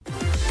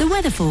The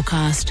weather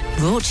forecast,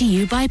 brought to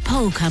you by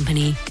Pole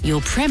Company,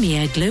 your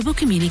premier global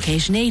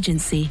communication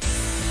agency.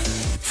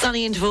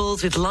 Sunny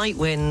intervals with light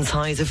winds,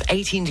 highs of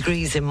 18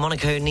 degrees in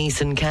Monaco, Nice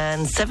and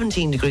Cannes,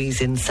 17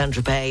 degrees in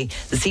Saint-Tropez.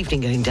 This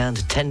evening going down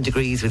to 10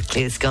 degrees with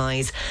clear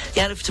skies.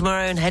 The out of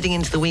tomorrow and heading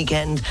into the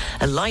weekend,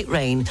 a light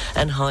rain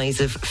and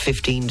highs of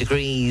 15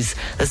 degrees.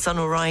 The sun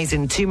will rise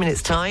in 2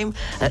 minutes' time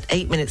at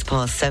 8 minutes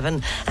past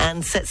 7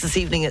 and sets this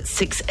evening at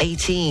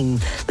 6:18.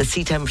 The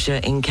sea temperature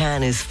in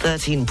Cannes is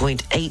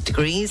 13.8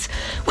 degrees.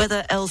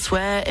 Weather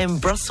elsewhere in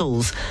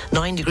Brussels,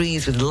 9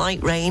 degrees with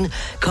light rain.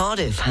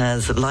 Cardiff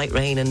has light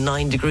rain and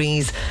 9 degrees.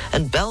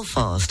 And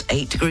Belfast,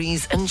 8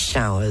 degrees and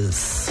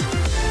showers.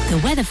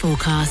 The weather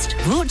forecast,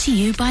 brought to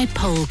you by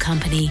Pole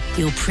Company,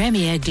 your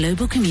premier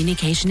global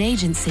communication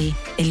agency.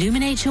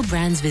 Illuminate your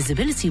brand's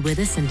visibility with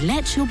us and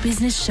let your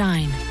business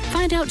shine.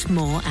 Find out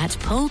more at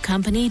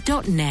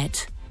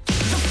polecompany.net.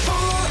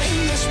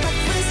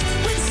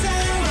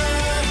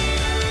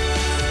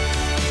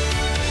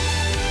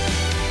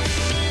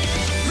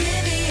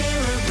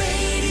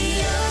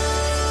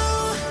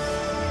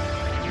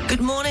 Good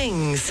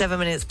morning, 7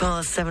 minutes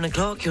past 7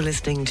 o'clock. You're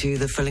listening to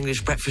the Full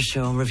English Breakfast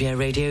Show on Riviera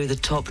Radio. The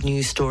top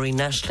news story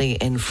nationally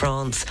in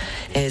France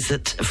is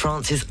that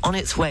France is on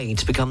its way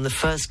to become the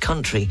first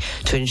country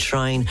to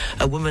enshrine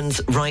a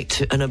woman's right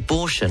to an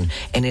abortion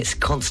in its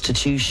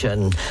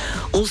constitution.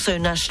 Also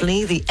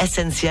nationally, the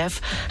SNCF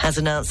has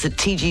announced that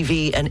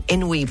TGV and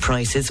Inouï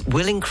prices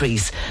will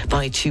increase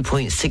by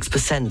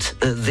 2.6%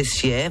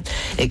 this year,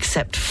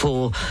 except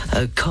for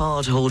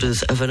card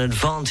holders of an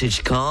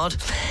Advantage card.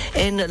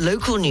 In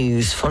local news,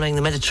 following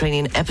the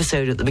Mediterranean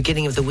episode at the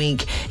beginning of the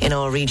week in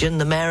our region,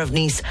 the Mayor of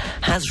Nice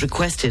has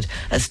requested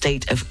a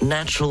state of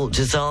natural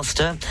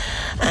disaster.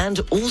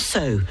 And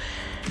also,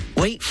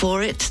 wait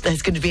for it,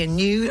 there's going to be a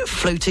new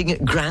floating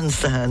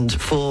grandstand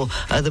for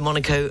the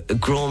Monaco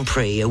Grand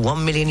Prix. A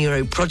 €1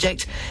 million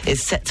project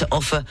is set to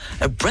offer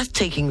a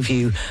breathtaking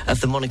view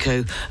of the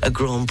Monaco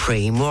Grand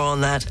Prix. More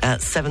on that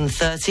at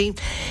 7:30.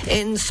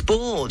 In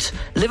sport,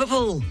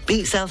 Liverpool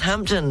beat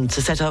Southampton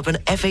to set up an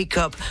FA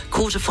Cup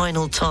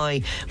quarter-final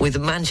tie with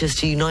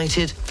Manchester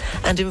United.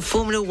 And in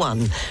Formula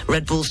One,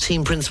 Red Bull's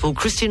team principal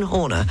Christian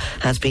Horner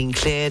has been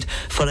cleared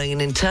following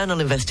an internal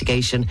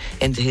investigation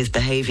into his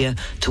behaviour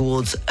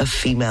towards a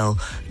female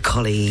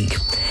colleague.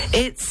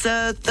 It's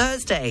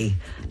Thursday.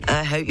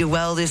 I hope you're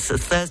well this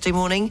Thursday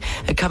morning.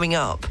 Coming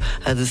up,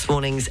 this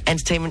morning's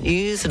entertainment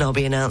news, and I'll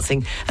be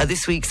announcing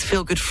this week's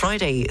Feel Good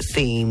Friday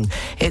theme.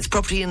 It's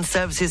property and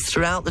services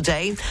throughout the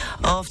day.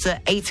 After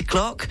 8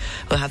 o'clock,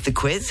 we'll have the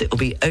quiz. It'll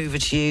be over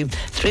to you.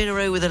 3 in a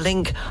row with a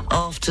link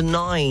after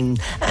 9.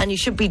 And you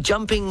should be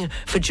jumping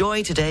for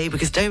joy today,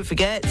 because don't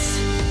forget,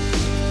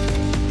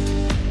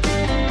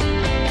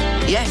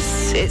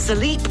 yes, it's a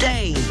leap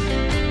day.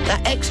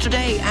 That extra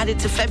day added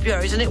to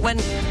February, isn't it, when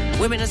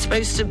women are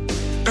supposed to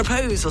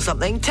propose or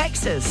something?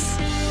 Text us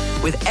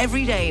with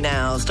every day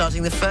now,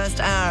 starting the first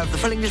hour of the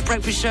Full English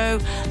Breakfast Show,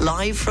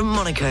 live from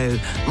Monaco.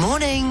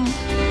 Morning.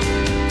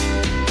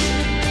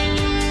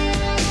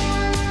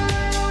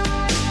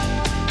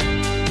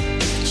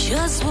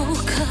 Just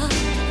woke up,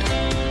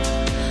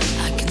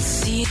 I can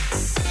see it.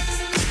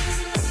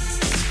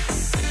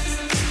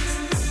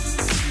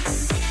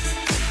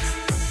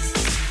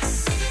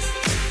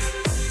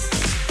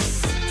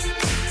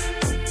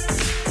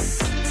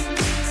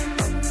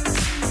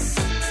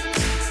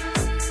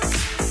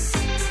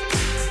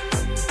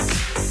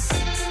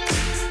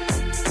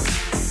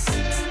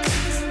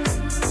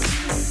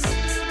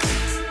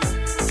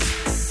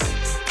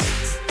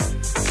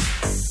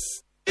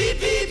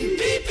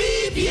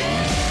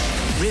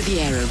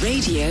 Riviera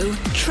Radio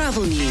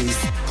Travel News.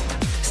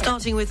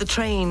 Starting with the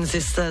trains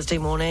this Thursday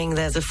morning,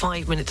 there's a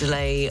 5-minute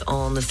delay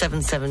on the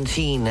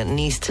 717 at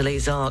Nice to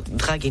Les Arcs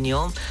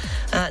Draguignan.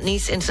 At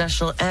Nice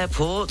International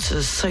Airport,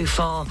 so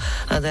far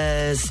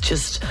there's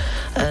just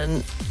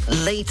a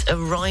late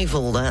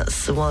arrival.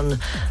 That's the one,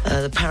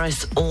 the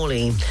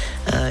Paris-Orly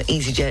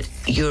EasyJet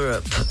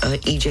Europe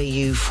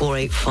EJU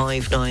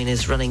 4859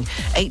 is running,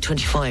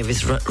 8:25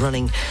 is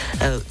running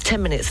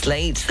 10 minutes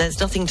late. There's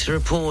nothing to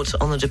report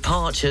on the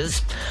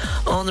departures.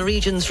 On the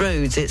region's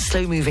roads, it's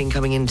slow moving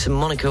coming into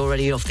Monaco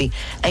already off the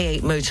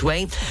A8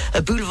 motorway.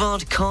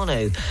 Boulevard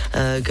Carnot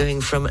going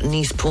from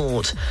Nice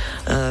Port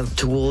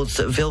towards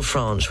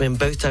Villefranche in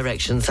both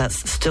directions.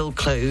 That's still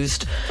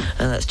closed.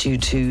 That's due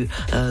to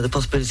the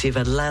possibility of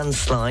a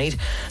landslide.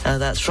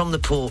 That's from the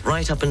port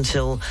right up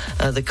until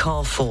the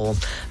Carrefour,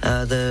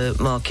 the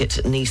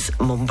market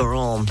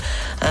Nice-Montbaron.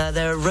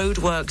 There are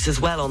roadworks as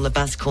well on the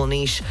Basse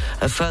Corniche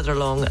further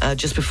along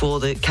just before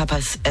the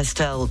Capas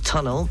Estel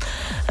tunnel.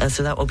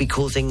 So that will be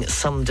causing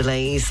some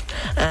delays.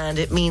 And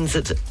it means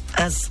that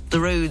as the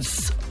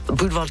roads,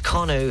 Boulevard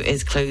Carnot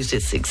is closed,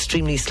 it's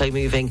extremely slow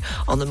moving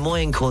on the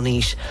Moyen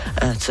Corniche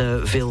at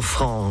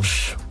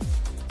Villefranche.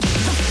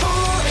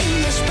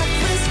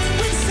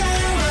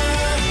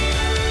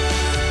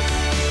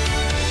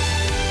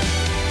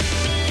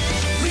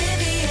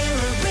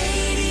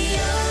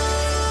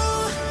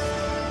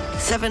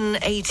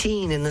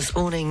 7:18 in this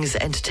morning's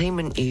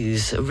entertainment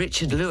news.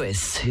 Richard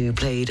Lewis, who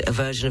played a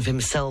version of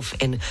himself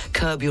in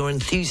Curb Your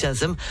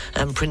Enthusiasm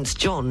and Prince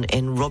John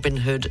in Robin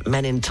Hood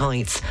Men in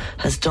Tights,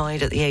 has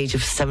died at the age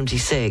of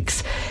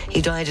 76.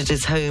 He died at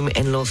his home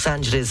in Los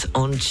Angeles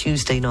on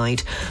Tuesday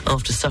night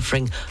after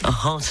suffering a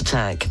heart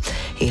attack.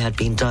 He had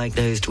been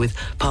diagnosed with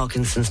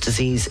Parkinson's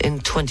disease in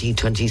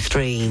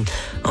 2023.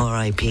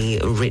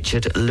 R.I.P.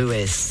 Richard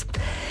Lewis.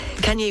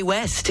 Kanye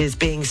West is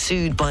being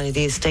sued by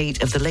the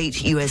estate of the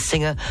late US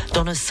singer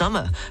Donna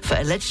Summer for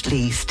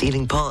allegedly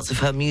stealing parts of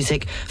her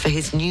music for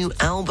his new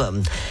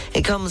album.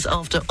 It comes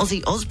after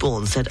Ozzy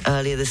Osbourne said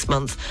earlier this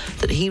month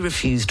that he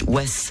refused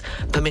West's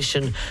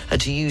permission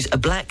to use a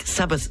Black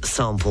Sabbath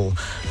sample,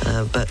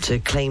 but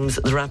claims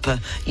the rapper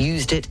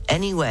used it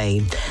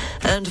anyway.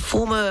 And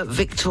former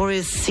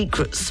Victoria's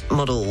Secrets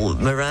model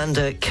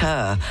Miranda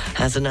Kerr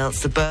has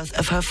announced the birth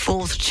of her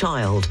fourth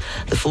child.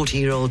 The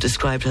 40-year-old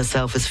described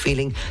herself as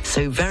feeling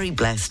so very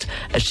blessed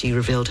as she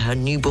revealed her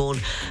newborn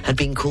had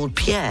been called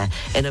Pierre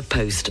in a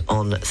post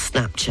on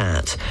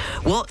Snapchat.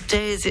 What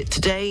day is it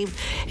today?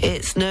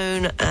 It's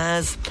known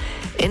as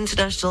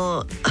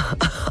International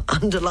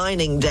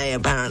Underlining Day,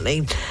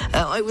 apparently.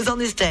 It was on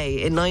this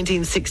day in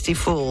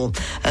 1964.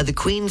 The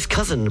Queen's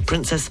cousin,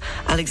 Princess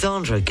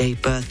Alexandra,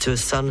 gave birth to a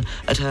son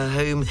at her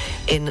home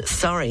in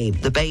Surrey.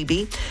 The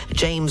baby,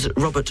 James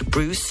Robert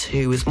Bruce,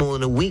 who was more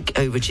than a week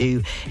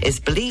overdue,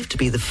 is believed to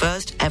be the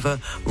first ever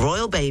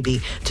royal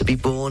baby to be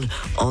born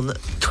on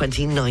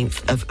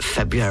 29th of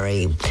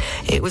February.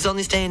 It was on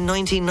this day in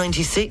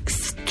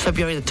 1996,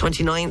 February the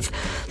 29th,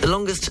 the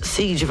longest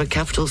siege of a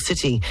capital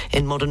city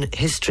in modern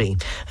history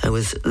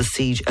was the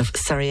siege of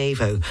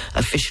Sarajevo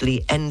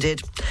officially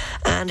ended.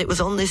 And it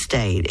was on this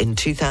day in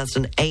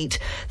 2008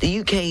 the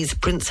UK's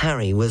Prince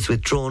Harry was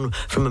withdrawn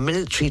from a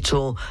military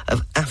tour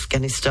of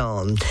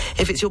Afghanistan.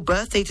 If it's your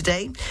birthday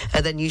today,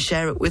 then you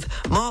share it with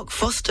Mark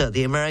Foster,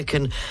 the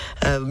American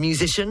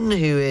musician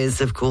who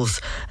is, of course,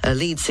 a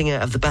lead singer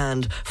of the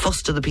band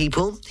Foster the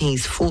People.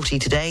 He's 40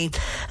 today.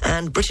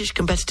 And British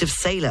competitive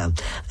sailor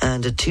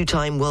and a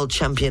two-time world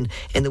champion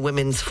in the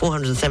women's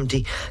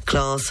 470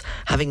 class,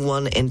 having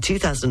won in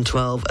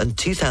 2012 and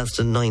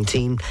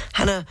 2019,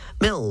 Hannah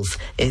Mills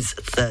is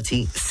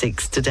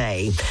 36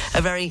 today.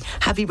 A very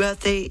happy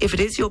birthday if it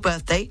is your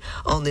birthday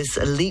on this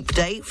leap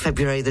day,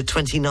 February the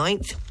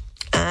 29th.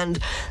 And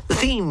the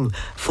theme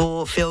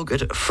for Feel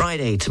Good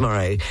Friday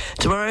tomorrow.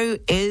 Tomorrow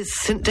is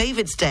St.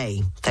 David's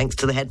Day. Thanks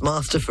to the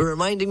headmaster for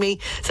reminding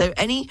me. So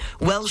any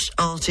Welsh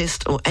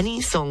artist or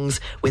any songs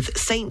with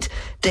Saint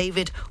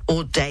David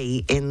or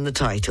Day in the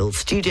title.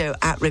 Studio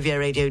at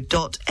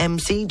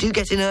rivieradio.mc. Do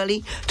get in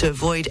early to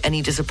avoid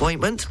any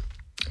disappointment.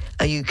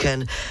 You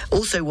can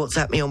also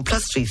WhatsApp me on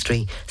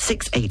 +33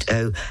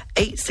 680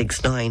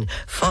 869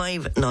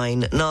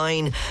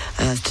 599.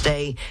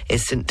 Today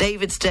is St.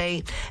 David's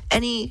Day.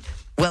 Any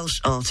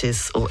Welsh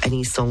artists or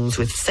any songs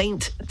with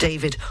Saint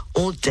David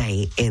or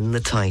Day in the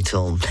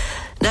title.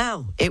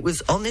 Now, it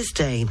was on this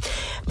day,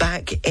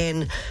 back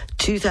in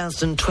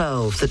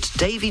 2012, that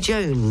Davy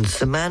Jones,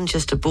 the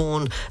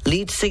Manchester-born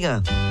lead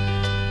singer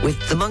with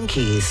the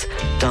Monkees,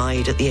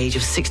 died at the age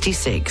of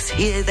 66.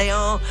 Here they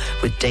are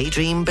with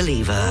Daydream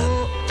Believer.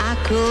 Oh, I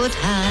could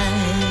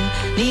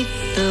hide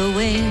neath the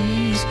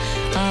wings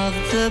of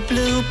the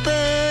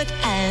bluebird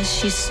as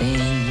she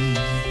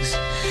sings.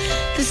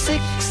 The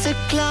 6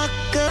 o'clock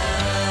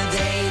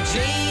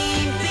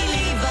daydream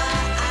believer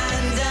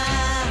and a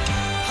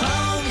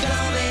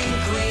homecoming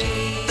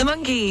queen. The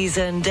Monkees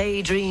and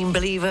Daydream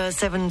Believer,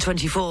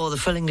 7:24, the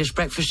Full English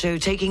Breakfast Show,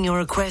 taking your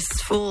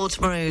requests for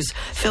tomorrow's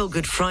Feel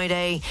Good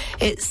Friday.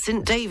 It's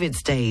St.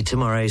 David's Day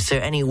tomorrow, so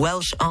any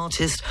Welsh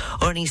artist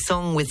or any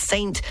song with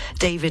Saint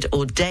David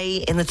or Day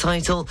in the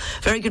title.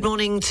 Very good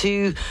morning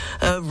to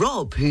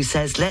Rob, who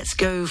says, let's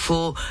go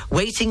for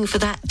Waiting for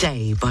That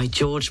Day by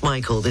George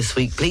Michael this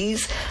week,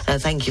 please.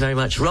 Thank you very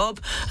much,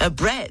 Rob.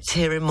 Brett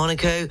here in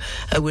Monaco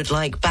would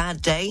like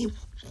Bad Day.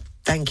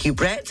 Thank you,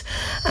 Brett.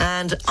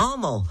 And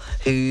Armel,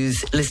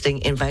 who's listening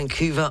in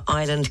Vancouver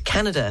Island,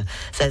 Canada,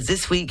 says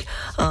this week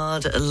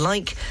I'd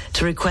like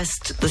to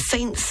request The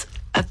Saints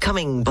Are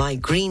Coming by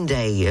Green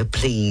Day,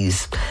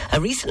 please.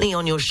 Recently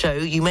on your show,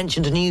 you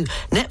mentioned a new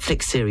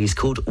Netflix series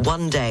called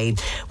One Day.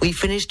 We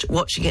finished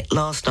watching it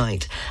last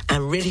night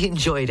and really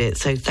enjoyed it,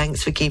 so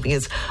thanks for keeping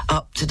us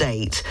up to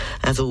date.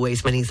 As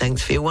always, many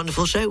thanks for your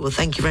wonderful show. Well,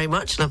 thank you very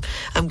much, and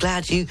I'm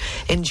glad you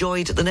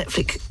enjoyed the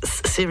Netflix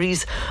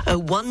series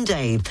One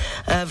Day.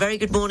 Very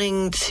good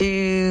morning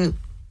to...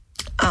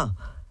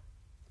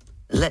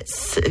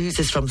 who's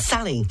this from?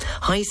 Sally.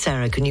 Hi,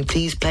 Sarah. Can you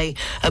please play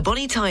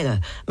Bonnie Tyler,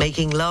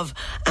 Making Love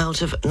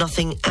Out of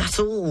Nothing at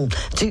All?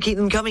 Do keep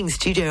them coming.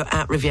 Studio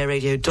at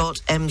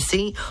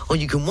rivieradio.mc, or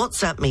you can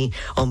WhatsApp me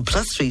on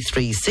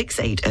 +33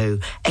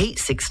 680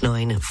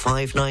 869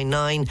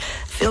 599.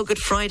 Feel Good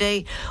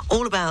Friday,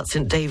 all about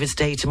St. David's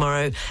Day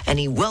tomorrow.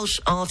 Any Welsh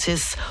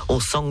artists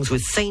or songs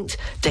with Saint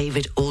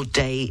David or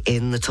Day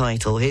in the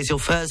title. Here's your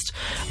first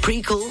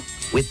prequel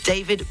with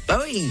David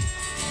Bowie.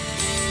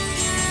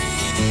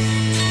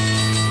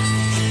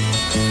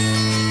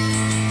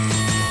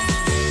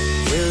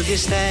 you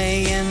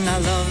stay in a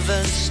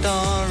lover's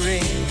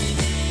story?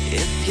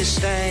 If you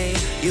stay,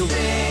 you'll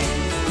win.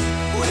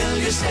 Will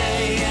you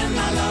stay in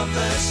a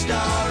lover's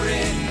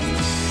story?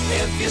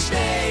 If you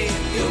stay,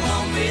 you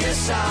won't be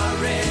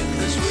sorry,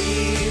 'cause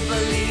we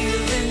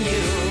believe in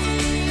you.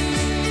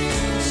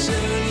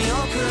 Soon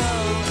you'll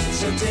grow,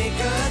 so take a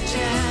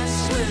chance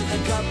with a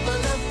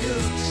couple of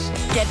goods.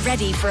 Get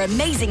ready for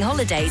amazing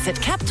holidays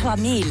at Cap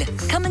 3000.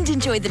 Come and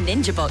enjoy the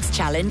Ninja Box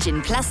Challenge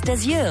in Place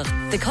d'Azur,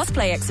 the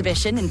cosplay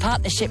exhibition in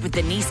partnership with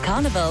the Nice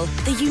Carnival,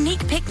 the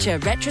unique picture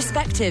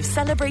retrospective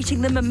celebrating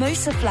the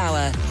mimosa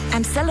flower,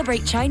 and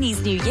celebrate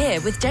Chinese New Year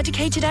with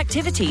dedicated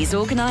activities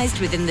organised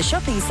within the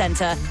shopping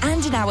centre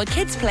and in our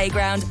kids'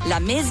 playground, La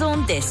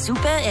Maison des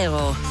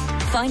Super-Héros.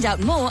 Find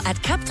out more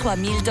at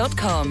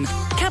cap3000.com.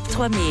 Cap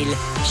 3000.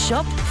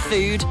 Shop,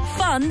 food,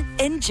 fun,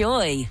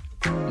 enjoy.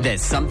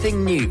 There's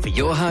something new for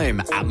your home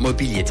at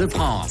Mobilier de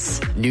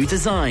France. New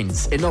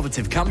designs,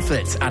 innovative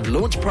comfort, and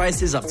launch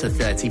prices up to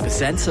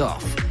 30%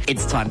 off.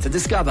 It's time to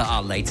discover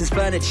our latest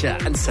furniture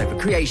and sofa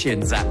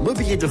creations at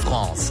Mobilier de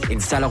France in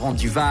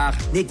Saint-Laurent-du-Var,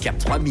 near Cap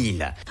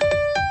 3000.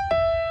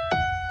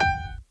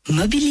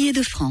 Mobilier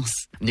de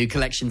France. New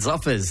collections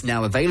offers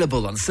now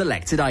available on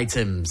selected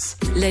items.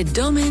 Le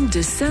Domaine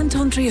de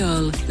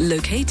Saint-Andriol,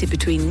 located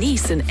between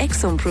Nice and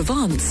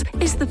Aix-en-Provence,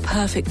 is the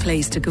perfect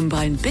place to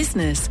combine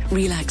business,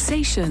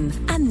 relaxation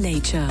and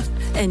nature.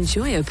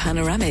 Enjoy a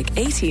panoramic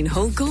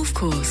 18-hole golf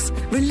course,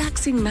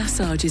 relaxing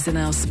massages in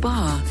our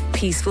spa,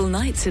 peaceful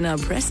nights in our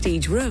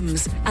prestige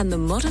rooms, and the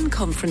modern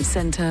conference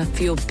centre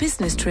for your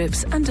business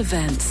trips and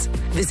events.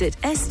 Visit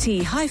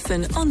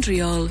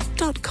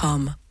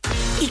st-andriol.com.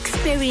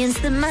 Experience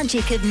the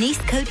magic of Nice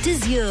Côte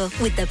d'Azur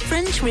with the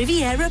French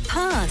Riviera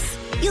Pass.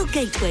 Your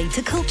gateway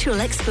to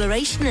cultural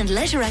exploration and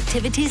leisure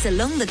activities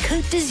along the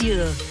Côte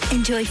d'Azur.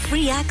 Enjoy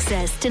free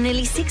access to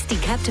nearly 60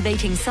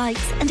 captivating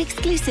sites and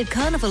exclusive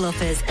carnival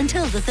offers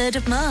until the 3rd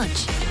of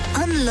March.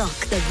 Unlock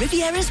the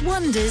Riviera's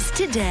wonders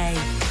today.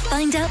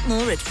 Find out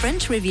more at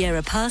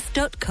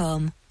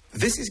FrenchRivieraPass.com.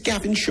 This is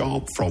Gavin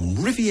Sharp from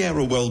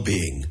Riviera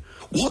Wellbeing.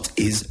 What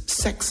is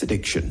sex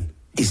addiction?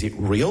 Is it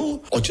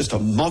real or just a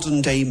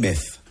modern-day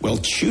myth? Well,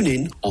 tune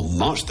in on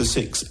March the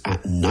 6th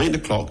at 9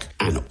 o'clock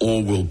and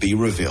all will be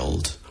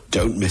revealed.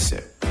 Don't miss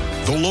it.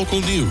 The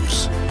local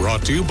news,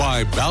 brought to you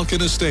by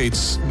Balkan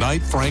Estates,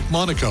 Knight Frank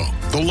Monaco,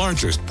 the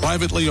largest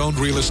privately owned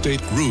real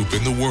estate group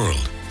in the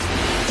world.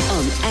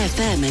 On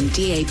FM and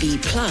DAB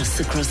Plus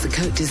across the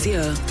Côte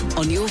d'Azur,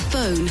 on your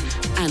phone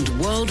and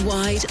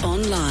worldwide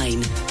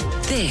online.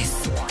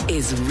 This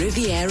is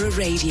Riviera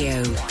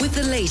Radio with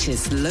the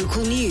latest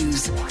local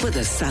news for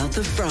the south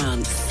of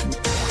France.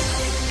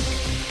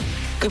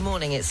 Good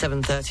morning, it's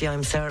 7:30.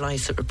 I'm Sarah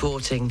Lysett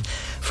reporting.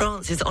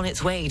 France is on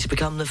its way to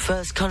become the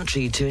first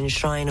country to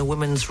enshrine a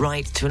woman's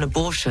right to an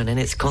abortion in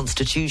its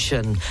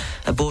constitution.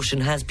 Abortion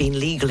has been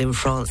legal in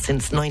France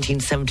since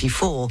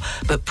 1974,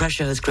 but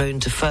pressure has grown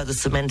to further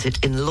cement it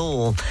in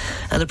law.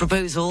 And the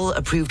proposal,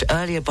 approved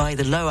earlier by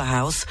the lower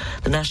house,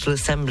 the National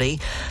Assembly,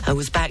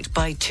 was backed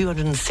by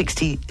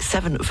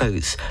 267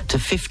 votes to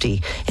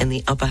 50 in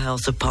the upper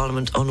house of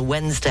Parliament on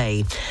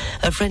Wednesday.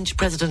 French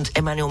President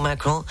Emmanuel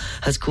Macron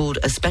has called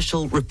a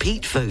special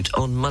repeat vote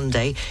on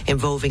Monday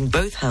involving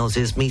both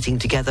houses meeting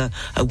together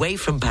away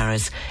from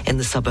Paris in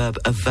the suburb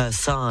of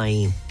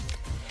Versailles.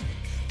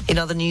 In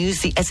other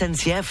news, the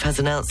SNCF has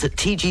announced that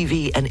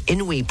TGV and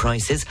Inouï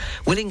prices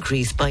will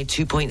increase by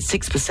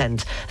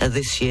 2.6%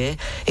 this year,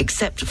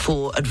 except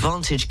for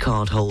Advantage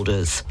card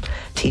holders.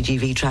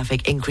 TGV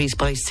traffic increased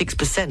by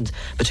 6%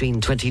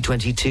 between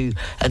 2022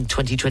 and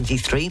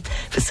 2023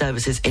 for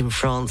services in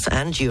France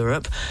and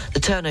Europe. The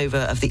turnover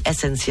of the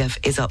SNCF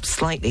is up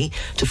slightly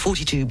to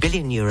 €42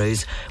 billion,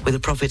 with a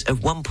profit of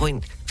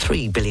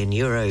 €1.3 billion.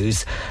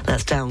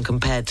 That's down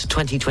compared to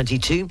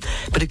 2022,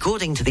 but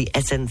according to the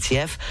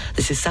SNCF,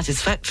 this is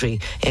satisfactory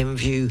in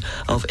view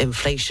of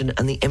inflation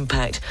and the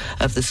impact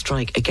of the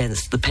strike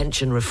against the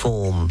pension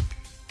reform.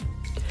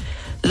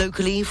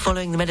 Locally,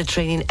 following the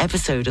Mediterranean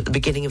episode at the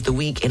beginning of the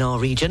week in our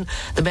region,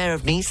 the Mayor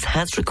of Nice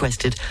has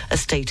requested a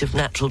state of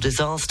natural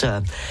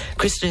disaster.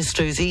 Christian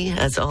Estrosi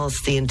has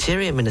asked the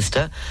Interior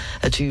Minister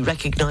to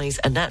recognise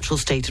a natural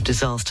state of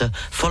disaster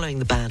following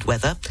the bad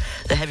weather.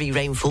 The heavy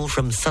rainfall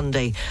from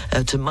Sunday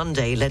to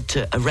Monday led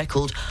to a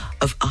record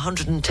of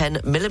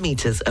 110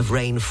 millimetres of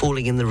rain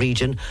falling in the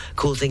region,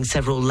 causing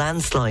several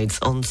landslides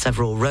on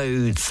several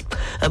roads.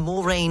 And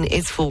more rain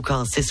is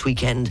forecast this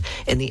weekend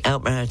in the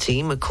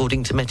Alpes-Maritimes,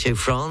 according to Meteo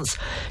France.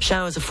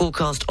 Showers are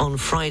forecast on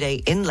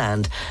Friday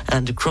inland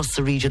and across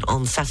the region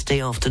on Saturday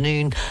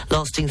afternoon,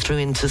 lasting through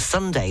into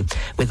Sunday,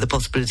 with the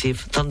possibility of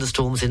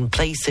thunderstorms in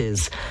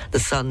places. The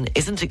sun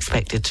isn't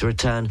expected to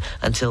return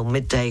until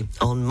midday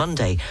on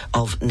Monday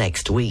of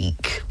next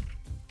week.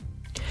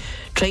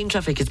 Train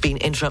traffic has been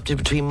interrupted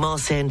between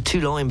Marseille and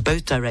Toulon in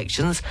both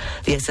directions.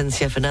 The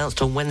SNCF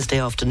announced on Wednesday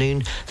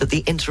afternoon that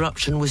the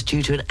interruption was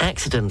due to an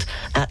accident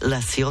at La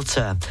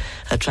Ciotat.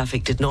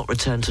 Traffic did not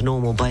return to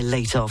normal by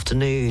late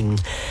afternoon.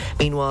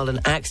 Meanwhile,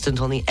 an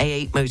accident on the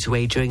A8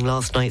 motorway during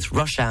last night's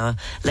rush hour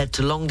led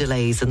to long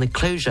delays and the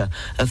closure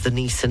of the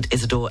Nice-St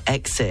Isidore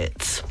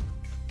exits.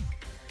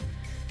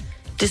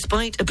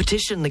 Despite a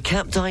petition, the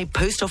Cap d'Aille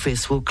post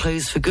office will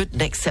close for good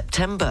next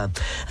September.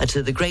 And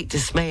to the great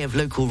dismay of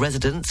local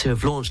residents who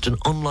have launched an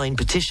online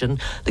petition,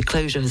 the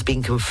closure has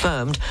been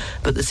confirmed,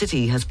 but the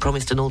city has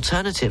promised an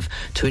alternative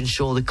to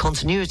ensure the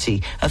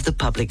continuity of the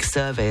public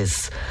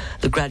service.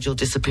 The gradual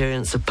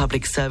disappearance of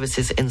public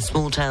services in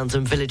small towns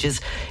and villages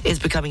is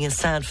becoming a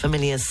sad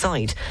familiar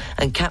sight,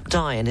 and Cap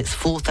d'Aille and its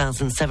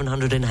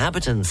 4,700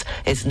 inhabitants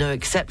is no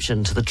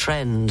exception to the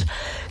trend.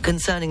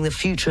 Concerning the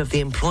future of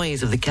the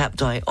employees of the Cap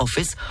d'Aille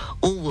office,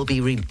 all will be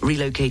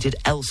relocated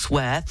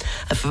elsewhere.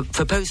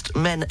 For post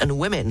men and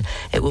women,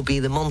 it will be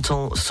the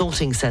Monton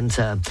Sorting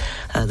Centre.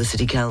 The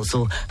City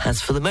Council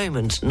has, for the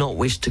moment, not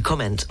wished to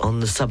comment on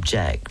the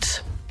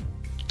subject.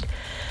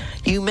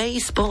 You may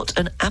spot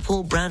an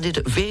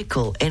Apple-branded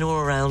vehicle in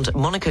or around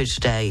Monaco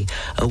today.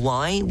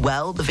 Why?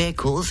 Well, the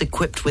vehicles,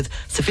 equipped with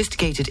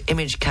sophisticated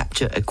image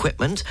capture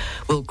equipment,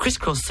 will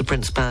crisscross the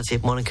Principality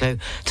of Monaco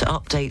to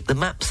update the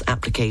Maps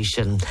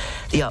application.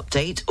 The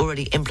update,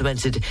 already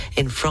implemented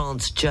in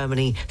France,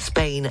 Germany,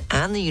 Spain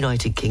and the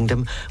United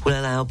Kingdom, will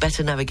allow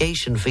better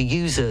navigation for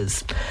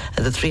users.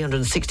 The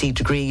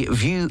 360-degree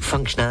view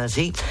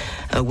functionality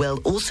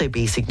will also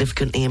be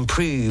significantly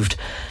improved.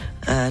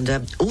 And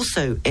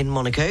also in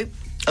Monaco,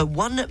 a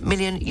 €1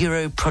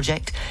 million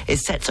project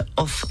is set to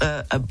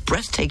offer a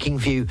breathtaking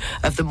view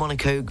of the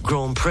Monaco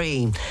Grand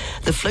Prix.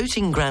 The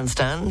floating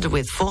grandstand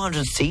with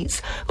 400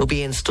 seats will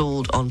be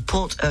installed on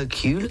Port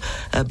Hercule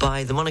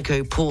by the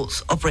Monaco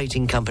Ports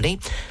Operating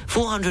Company.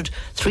 400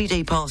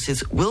 three-day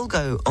passes will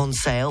go on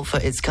sale for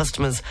its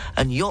customers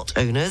and yacht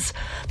owners.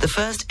 The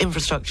first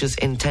infrastructures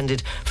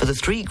intended for the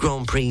 3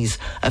 Grand Prix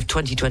of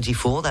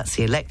 2024, that's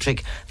the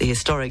electric, the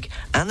historic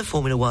and the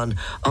Formula One,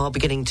 are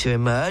beginning to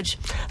emerge.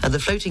 The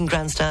floating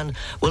grandstand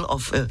will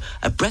offer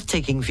a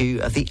breathtaking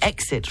view of the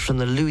exit from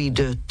the Louis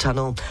II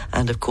tunnel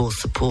and, of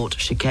course, the port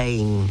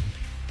chicane.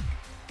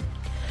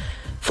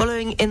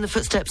 Following in the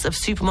footsteps of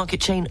supermarket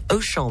chain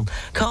Auchan,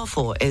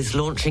 Carrefour is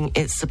launching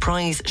its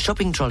surprise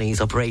shopping trolleys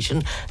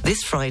operation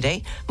this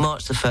Friday,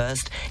 March the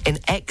 1st, in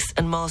Aix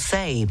and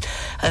Marseille.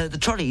 The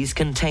trolleys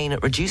contain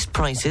at reduced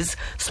prices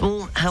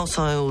small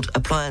household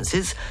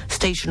appliances,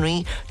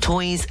 stationery,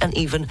 toys and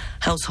even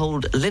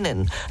household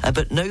linen,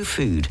 but no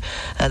food.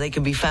 They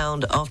can be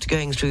found after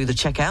going through the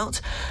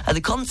checkout.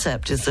 The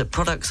concept is that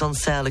products on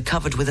sale are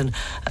covered with an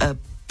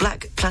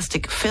black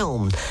plastic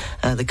film.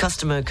 The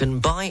customer can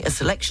buy a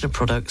selection of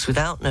products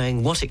without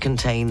knowing what it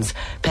contains,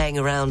 paying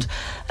around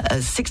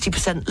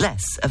 60%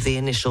 less of the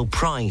initial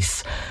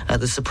price.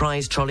 The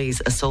surprise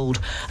trolleys are sold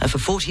for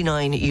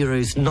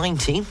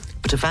 €49.90,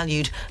 but are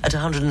valued at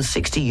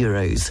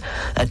 €160.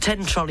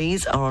 10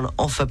 trolleys are on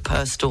offer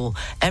per store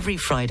every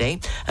Friday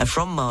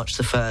from March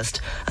the 1st,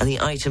 and the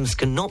items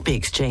cannot be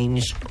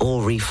exchanged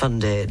or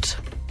refunded.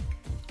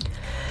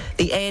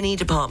 The A&E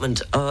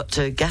department at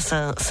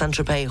Gassin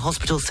Saint-Tropez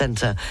Hospital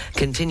Centre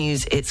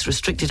continues its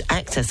restricted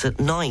access at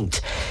night.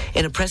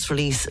 In a press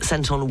release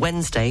sent on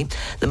Wednesday,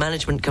 the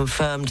management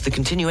confirmed the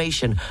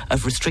continuation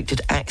of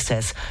restricted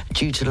access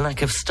due to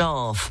lack of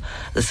staff.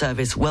 The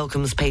service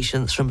welcomes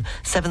patients from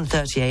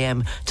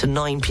 7:30am to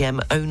 9pm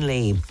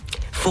only.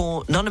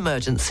 For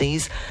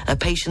non-emergencies,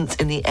 patients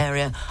in the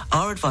area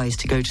are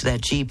advised to go to their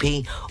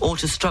GP or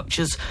to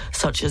structures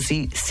such as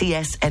the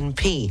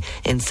CSNP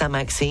in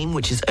Saint-Maxime,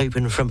 which is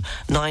open from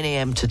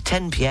 9am to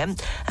 10pm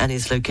and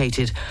is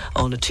located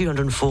on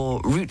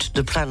 204 Route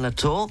de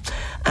Plaine-la-Tour,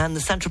 and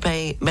the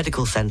Saint-Tropez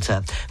Medical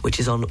Centre, which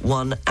is on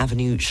 1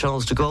 Avenue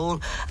Charles de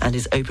Gaulle and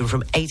is open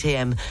from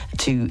 8am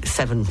to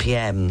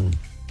 7pm.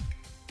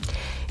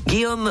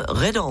 Guillaume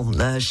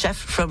Redon, chef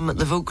from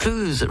the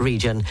Vaucluse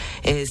region,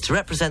 is to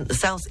represent the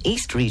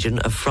southeast region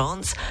of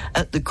France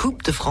at the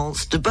Coupe de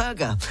France de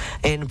Burger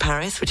in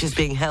Paris, which is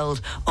being held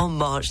on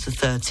March the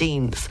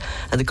 13th.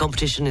 And the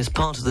competition is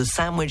part of the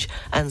Sandwich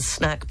and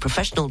Snack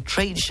Professional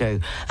Trade Show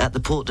at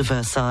the Porte de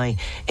Versailles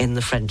in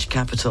the French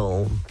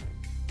capital.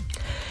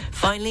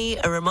 Finally,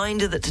 a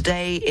reminder that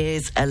today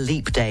is a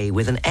leap day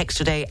with an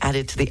extra day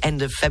added to the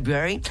end of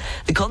February.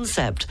 The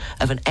concept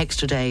of an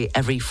extra day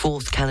every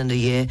 4th calendar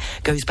year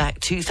goes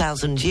back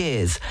 2,000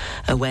 years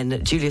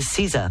when Julius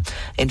Caesar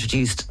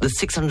introduced the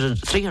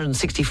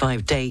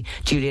 365-day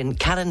Julian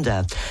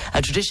calendar.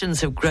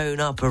 Traditions have grown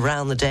up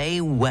around the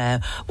day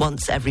where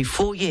once every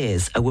 4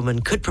 years a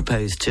woman could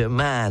propose to a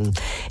man.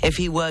 If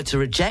he were to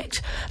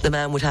reject, the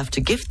man would have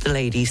to gift the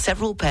lady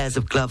several pairs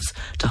of gloves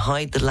to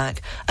hide the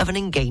lack of an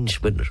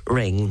engagement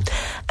ring.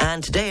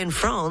 And today in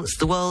France,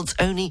 the world's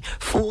only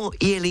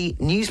 4-yearly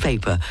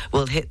newspaper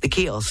will hit the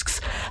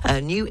kiosks. A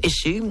new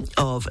issue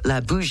of La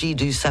Bougie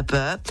du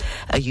Sapeur,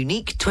 a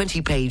unique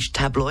 20-page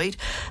tabloid,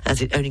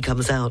 as it only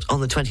comes out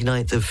on the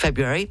 29th of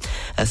February,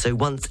 so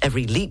once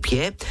every leap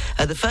year.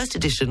 The first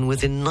edition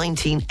was in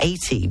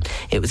 1980.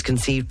 It was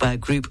conceived by a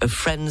group of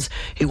friends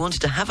who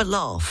wanted to have a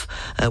laugh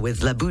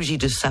with La Bougie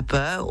du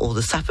Sapeur, or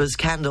the Sapper's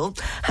Candle,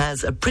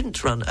 has a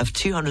print run of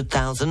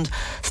 200,000,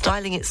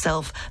 styling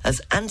itself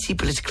as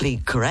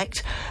anti-politically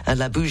correct.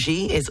 La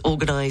Bougie is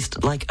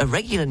organised like a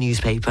regular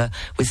newspaper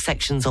with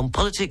sections on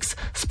politics,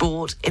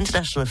 sport,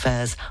 international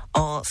affairs,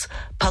 arts,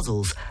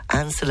 puzzles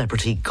and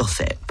celebrity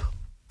gossip.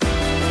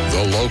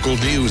 The local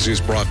news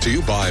is brought to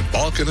you by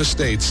Balkan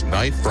Estates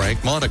Knight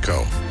Frank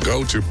Monaco.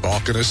 Go to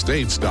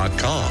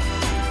balkanestates.com.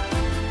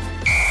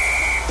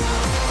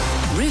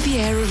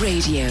 Riviera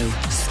Radio,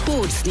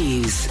 Sports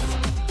News.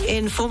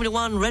 In Formula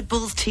One, Red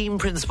Bull's team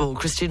principal,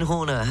 Christian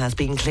Horner, has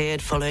been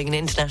cleared following an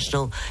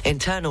internal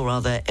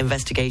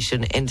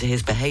investigation into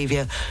his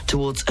behaviour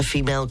towards a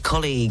female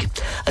colleague.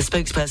 A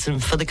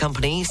spokesperson for the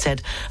company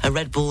said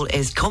Red Bull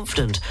is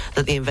confident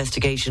that the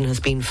investigation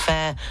has been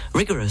fair,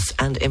 rigorous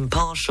and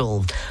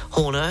impartial.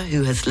 Horner,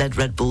 who has led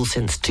Red Bull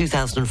since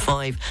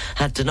 2005,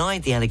 had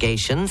denied the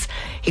allegations.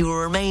 He will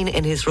remain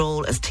in his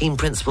role as team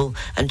principal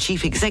and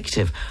chief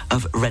executive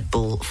of Red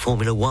Bull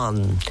Formula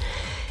One.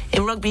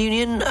 In rugby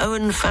union,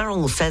 Owen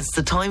Farrell says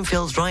the time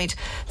feels right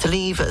to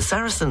leave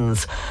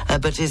Saracens,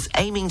 but is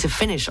aiming to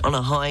finish on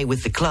a high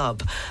with the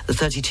club. The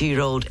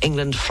 32-year-old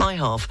England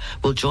fly-half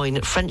will join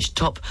French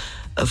top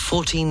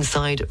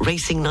 14-side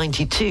Racing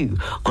 92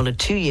 on a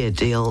 2-year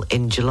deal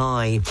in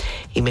July.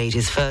 He made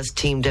his first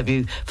team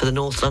debut for the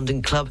North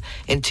London club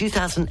in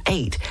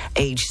 2008,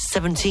 aged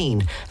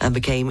 17, and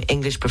became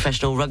English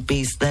professional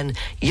rugby's then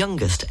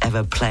youngest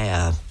ever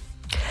player.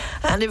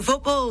 And in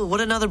football,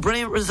 what another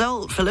brilliant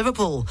result for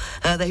Liverpool.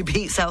 They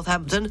beat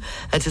Southampton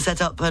to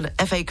set up an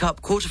FA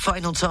Cup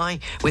quarter-final tie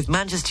with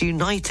Manchester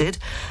United,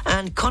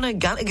 and Conor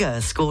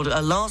Gallagher scored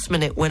a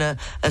last-minute winner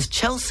as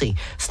Chelsea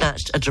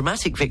snatched a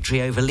dramatic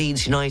victory over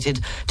Leeds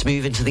United to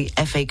move into the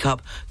FA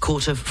Cup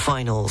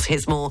quarter-finals.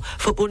 Here's more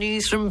football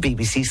news from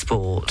BBC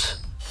Sport.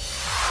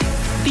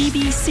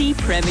 BBC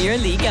Premier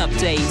League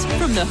update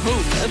from the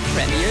home of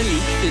Premier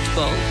League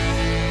football.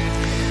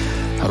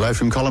 Hello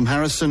from Colm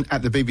Harrison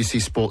at the BBC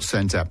Sports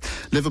Centre.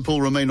 Liverpool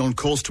remain on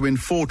course to win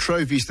 4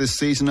 trophies this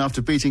season after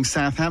beating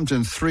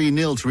Southampton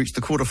 3-0 to reach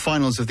the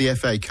quarter-finals of the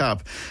FA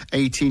Cup.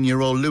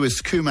 18-year-old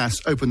Lewis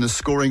Koumas opened the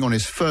scoring on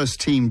his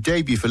first team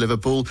debut for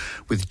Liverpool,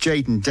 with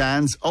Jayden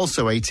Danns,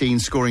 also 18,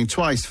 scoring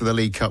twice for the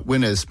League Cup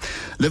winners.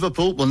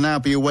 Liverpool will now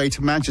be away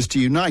to Manchester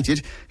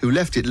United, who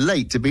left it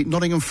late to beat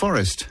Nottingham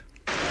Forest.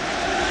 2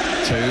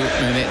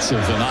 minutes of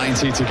the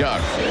 90 to go.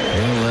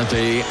 Will there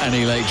be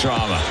any late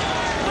drama?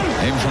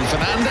 In from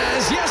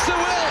Fernandes, yes there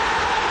will!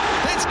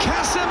 It's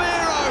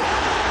Casemiro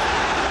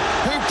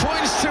who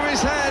points to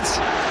his head,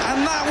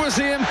 and that was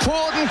the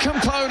important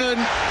component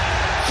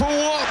for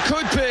what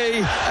could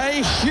be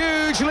a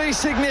hugely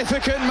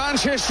significant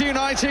Manchester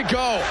United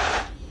goal.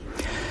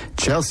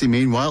 Chelsea,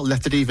 meanwhile,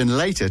 left it even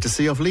later to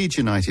see off Leeds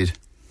United.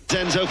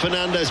 Enzo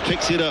Fernandez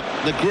picks it up.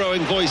 The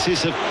growing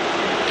voices of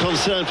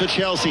concern for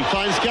Chelsea.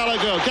 Finds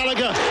Gallagher with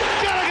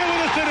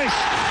a finish!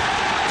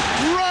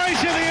 Right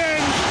at the end!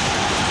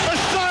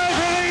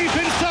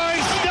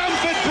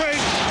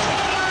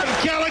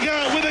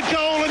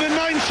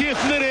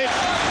 Minute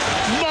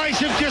might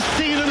have just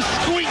seen them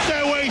squeak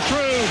their way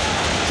through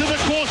to the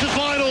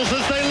quarter-finals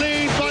as they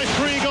lead by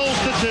 3 goals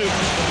to 2.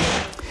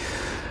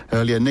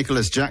 Earlier,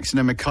 Nicholas Jackson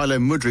and Mykhailo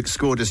Mudryk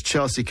scored as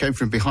Chelsea came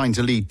from behind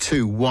to lead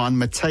 2-1.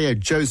 Mateo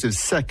Joseph's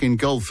second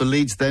goal for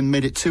Leeds then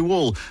made it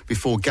 2-2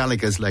 before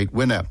Gallagher's late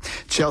winner.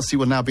 Chelsea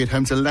will now be at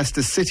home to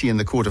Leicester City in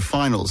the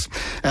quarter-finals.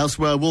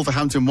 Elsewhere,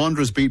 Wolverhampton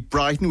Wanderers beat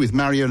Brighton, with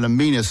Mario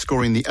Lemina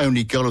scoring the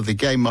only goal of the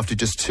game after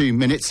just 2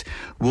 minutes.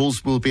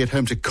 Wolves will be at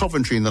home to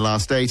Coventry in the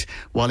last 8,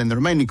 while in the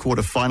remaining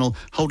quarter-final,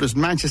 holders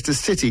Manchester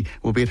City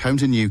will be at home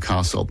to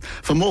Newcastle.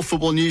 For more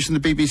football news from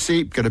the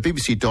BBC, go to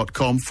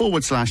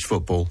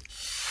bbc.com/football.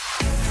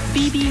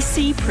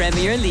 BBC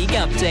Premier League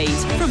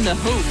update from the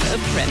home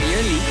of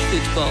Premier League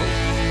football.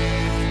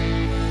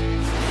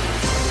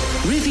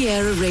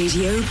 Riviera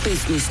Radio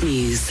Business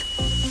News.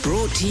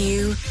 Brought to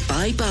you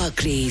by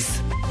Barclays.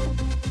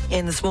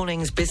 In this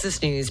morning's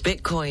business news,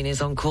 Bitcoin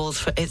is on course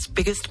for its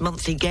biggest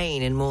monthly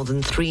gain in more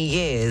than 3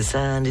 years,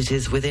 and it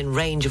is within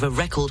range of a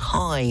record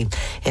high.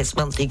 Its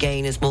monthly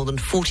gain is more than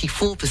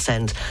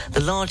 44%,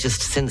 the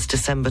largest since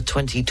December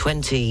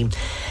 2020.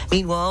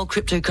 Meanwhile,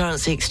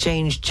 cryptocurrency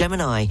exchange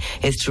Gemini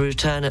is to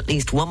return at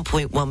least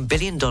 $1.1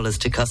 billion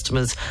to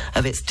customers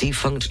of its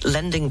defunct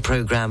lending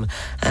program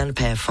and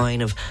pay a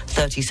fine of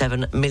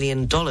 $37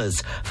 million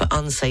for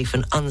unsafe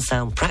and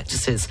unsound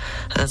practices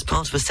as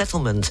part of a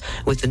settlement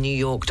with the New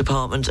York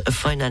Department of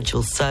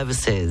Financial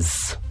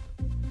Services.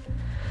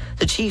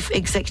 The chief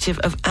executive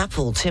of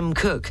Apple, Tim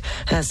Cook,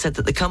 has said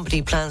that the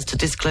company plans to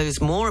disclose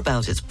more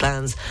about its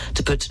plans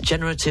to put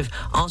generative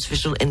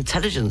artificial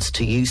intelligence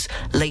to use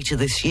later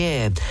this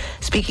year.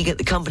 Speaking at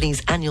the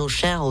company's annual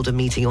shareholder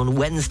meeting on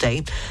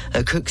Wednesday,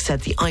 Cook said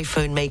the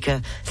iPhone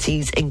maker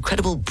sees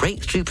incredible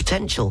breakthrough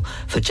potential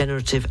for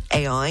generative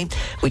AI,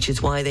 which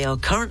is why they are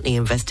currently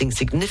investing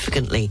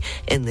significantly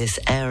in this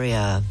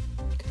area.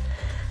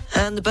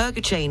 And the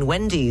burger chain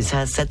Wendy's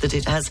has said that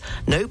it has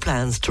no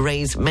plans to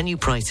raise menu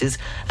prices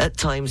at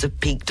times of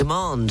peak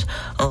demand,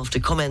 after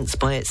comments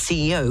by its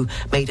CEO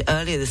made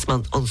earlier this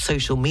month on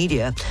social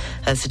media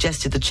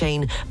suggested the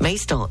chain may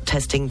start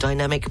testing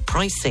dynamic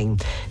pricing.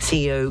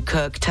 CEO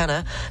Kirk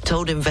Tanner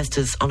told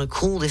investors on a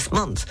call this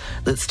month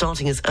that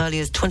starting as early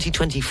as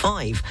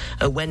 2025,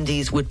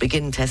 Wendy's would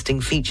begin testing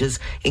features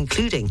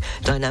including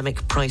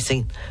dynamic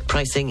pricing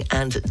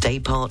and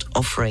day-part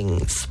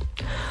offerings.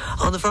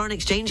 On the foreign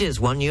exchanges,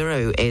 €1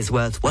 is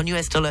worth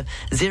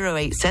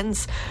 $1.08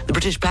 cents. The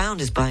British pound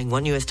is buying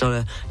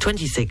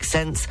 $1.26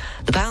 cents.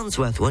 The pound's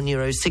worth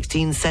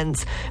 €1.16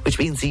 cents, which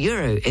means the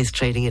euro is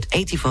trading at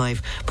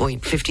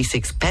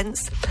 85.56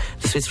 pence.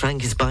 The Swiss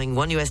franc is buying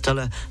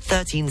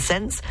 $1.13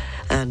 cents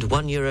and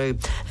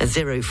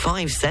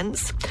 €1.05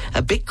 cents.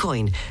 A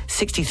Bitcoin,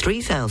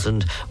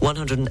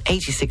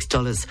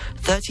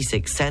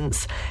 $63,186.36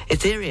 cents.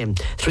 Ethereum,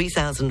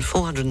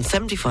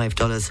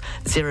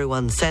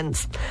 $3,475.01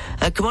 cents.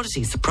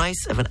 Commodities, the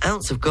price of an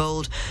ounce of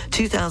gold,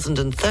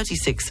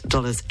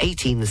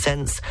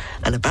 $2,036.18,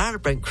 and a barrel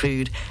of Brent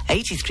crude,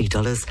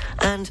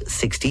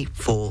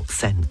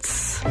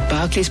 $83.64.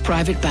 Barclays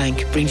Private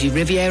Bank brings you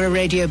Riviera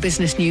Radio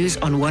Business News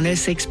on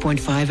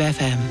 106.5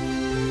 FM.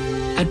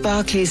 At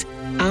Barclays,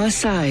 our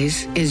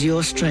size is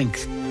your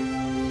strength.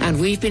 And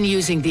we've been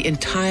using the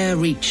entire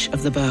reach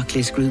of the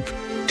Barclays Group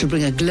to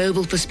bring a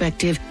global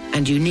perspective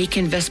and unique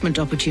investment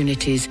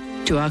opportunities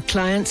to our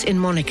clients in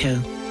Monaco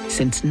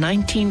since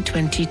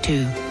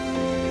 1922.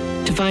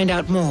 To find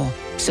out more,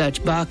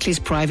 search Barclays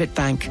Private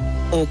Bank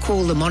or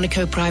call the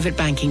Monaco Private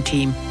Banking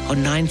Team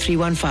on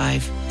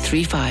 9315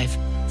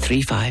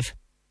 3535.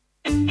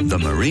 The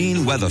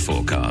Marine Weather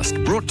Forecast,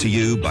 brought to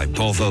you by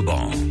Port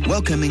Vauban,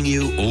 welcoming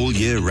you all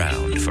year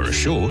round for a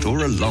short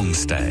or a long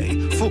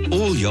stay for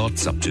all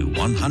yachts up to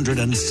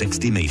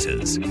 160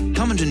 metres.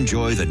 Come and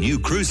enjoy the new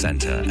crew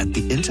centre at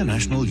the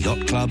International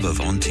Yacht Club of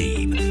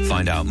Antibes.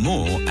 Find out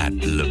more at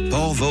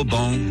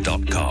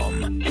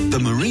leportvauban.com. The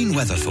Marine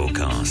Weather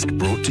Forecast,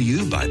 brought to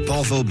you by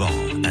Port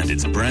Vauban and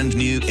its brand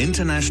new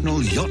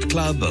International Yacht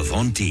Club of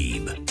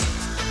Antibes.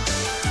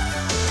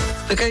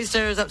 The coast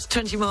area is up to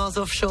 20 miles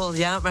offshore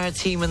the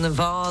Alpes-Maritimes and the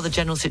Var. The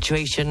general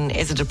situation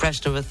is a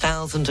depression of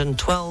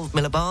 1,012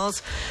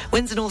 millibars.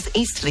 Winds are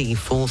northeasterly,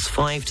 force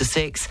 5 to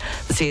 6.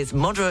 The sea is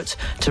moderate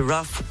to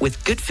rough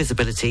with good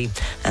visibility,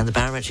 and the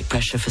barometric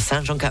pressure for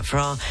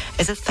Saint-Jean-Cap-Ferrat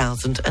is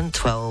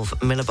 1,012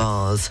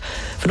 millibars.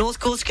 For North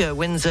Corsica,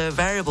 winds are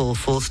variable,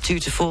 force 2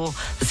 to 4.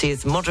 The sea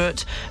is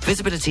moderate,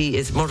 visibility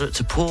is moderate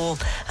to poor,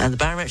 and the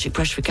barometric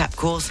pressure for Cap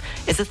Corse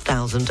is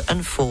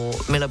 1,004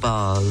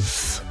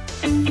 millibars.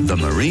 The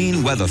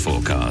Marine Weather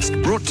Forecast,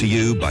 brought to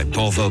you by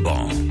Port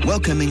Vauban,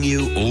 welcoming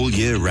you all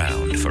year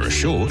round for a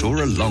short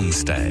or a long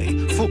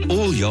stay for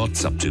all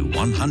yachts up to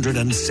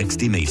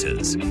 160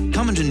 metres.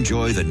 Come and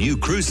enjoy the new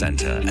crew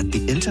centre at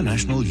the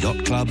International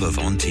Yacht Club of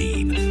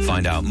Antibes.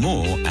 Find out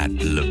more at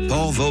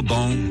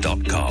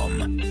leportvauban.com.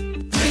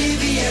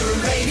 Riviera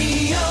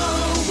Radio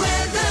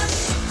weather.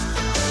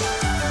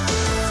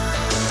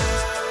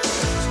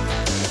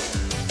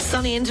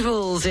 Sunny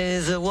intervals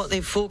is what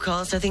they've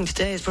forecast. I think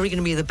today is probably going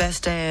to be the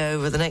best day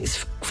over the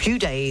next few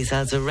days,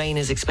 as the rain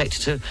is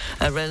expected to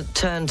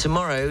return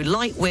tomorrow.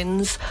 Light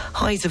winds,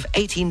 highs of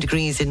 18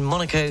 degrees in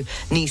Monaco,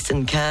 Nice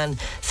and Cannes,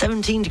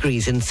 17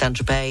 degrees in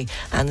Saint-Tropez,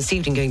 and this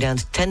evening going down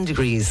to 10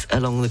 degrees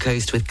along the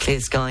coast with clear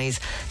skies.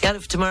 The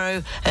outlook for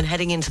tomorrow and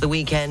heading into the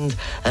weekend,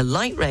 a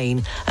light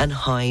rain and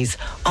highs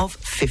of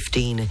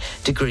 15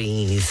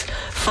 degrees.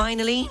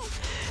 Finally,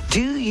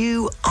 do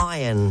you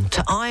iron?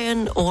 To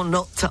iron or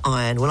not to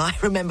iron? Well, I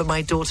remember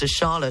my daughter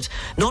Charlotte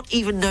not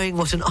even knowing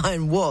what an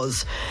iron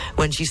was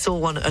when she saw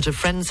one at a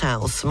friend's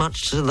house,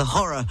 much to the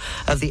horror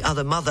of the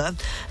other mother.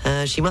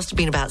 She must have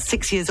been about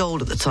 6 years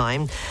old at the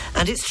time.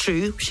 And it's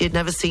true, she had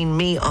never seen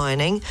me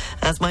ironing,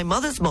 as my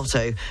mother's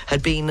motto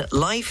had been,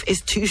 life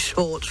is too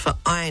short for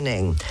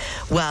ironing.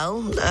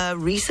 Well, a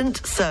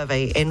recent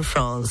survey in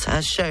France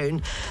has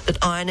shown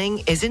that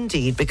ironing is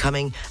indeed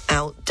becoming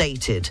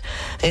outdated.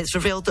 It's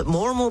revealed that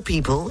more and more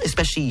people,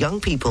 especially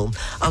young people,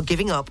 are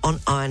giving up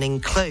on ironing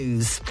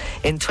clothes.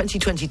 In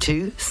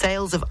 2022,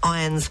 sales of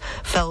irons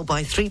fell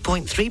by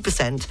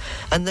 3.3%,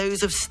 and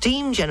those of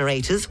steam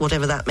generators,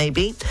 whatever that may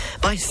be,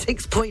 by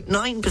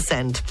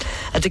 6.9%.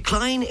 A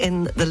decline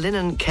in the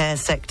linen care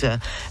sector,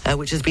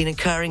 which has been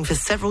occurring for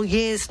several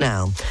years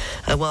now.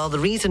 While the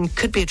reason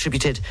could be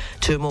attributed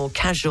to a more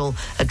casual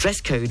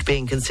dress code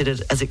being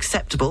considered as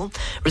acceptable,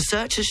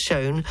 research has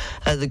shown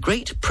the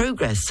great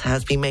progress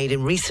has been made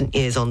in recent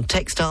years on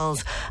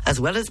textiles as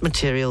well as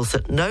materials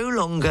that no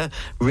longer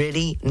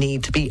really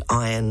need to be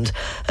ironed.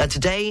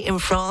 Today in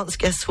France,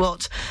 guess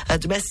what?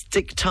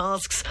 Domestic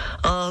tasks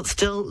are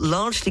still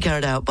largely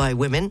carried out by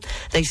women.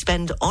 They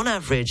spend, on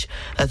average,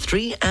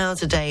 3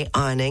 hours a day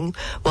ironing,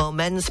 while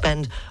men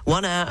spend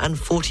 1 hour and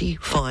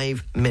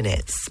 45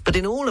 minutes. But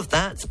in all of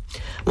that,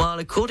 while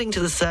according to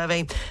the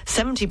survey,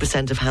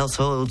 70% of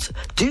households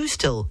do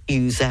still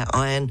use their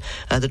iron,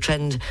 the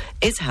trend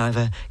is,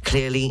 however,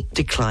 clearly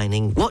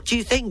declining. What do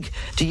you think?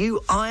 Do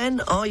you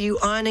iron? Are you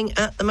ironing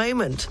at the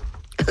moment?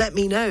 Let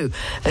me know.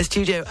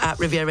 Studio at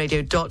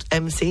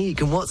rivieradio.mc. You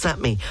can WhatsApp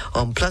me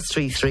on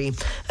 +33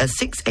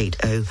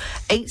 680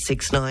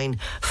 869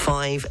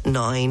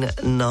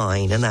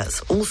 599. And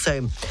that's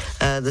also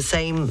the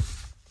same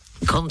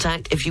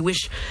contact if you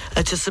wish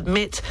to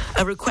submit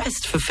a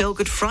request for Feel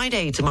Good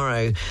Friday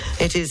tomorrow.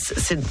 It is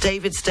St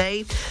David's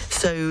Day,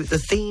 so the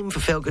theme for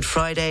Feel Good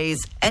Friday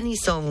is any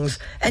songs,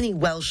 any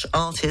Welsh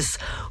artists,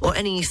 or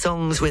any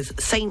songs with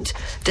Saint,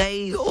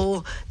 Day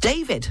or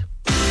David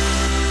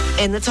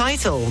in the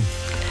title.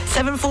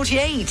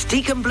 7:48,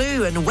 Deacon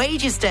Blue and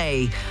Wages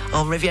Day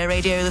on Riviera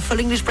Radio, the Full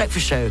English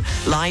Breakfast Show,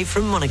 live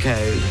from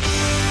Monaco.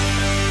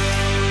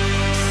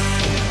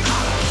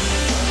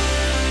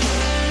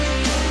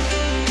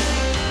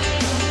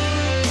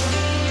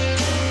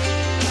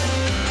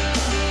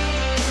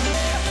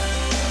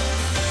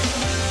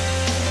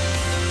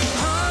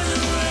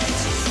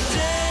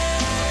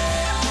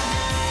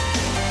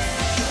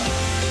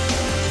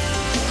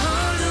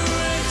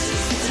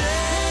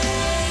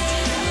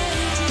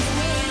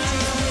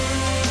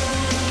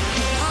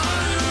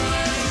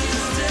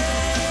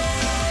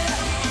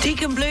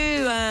 Deacon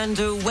Blue and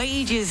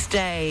Wages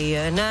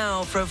Day.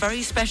 Now for a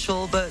very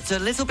special but a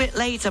little bit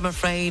late, I'm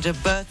afraid, a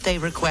birthday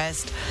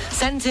request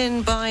sent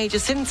in by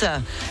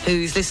Jacinta,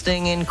 who's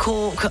listening in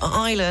Cork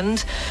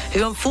Island,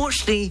 who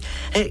unfortunately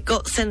it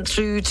got sent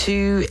through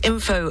to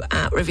info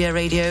at Riviera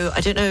Radio.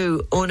 I don't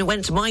know, or it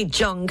went to my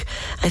junk.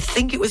 I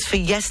think it was for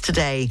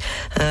yesterday,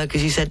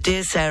 because you said,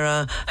 "Dear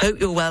Sarah, hope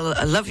you're well.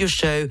 I love your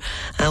show.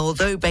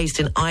 Although based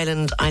in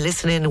Ireland, I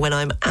listen in when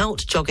I'm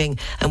out jogging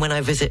and when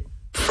I visit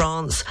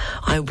France.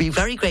 I would be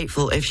very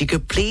grateful if you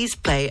could please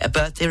play a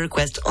birthday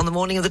request on the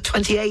morning of the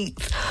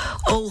 28th.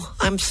 Oh,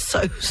 I'm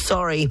so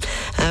sorry,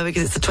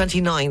 because it's the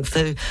 29th,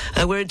 so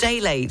we're a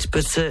day late,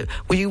 but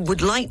we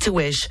would like to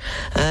wish,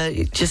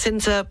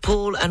 Jacinta,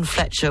 Paul and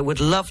Fletcher would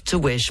love to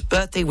wish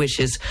birthday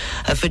wishes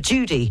for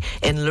Judy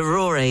in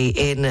L'Aurore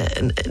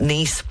in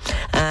Nice,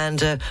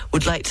 and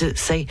would like to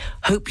say,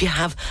 hope you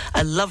have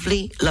a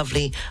lovely,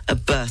 lovely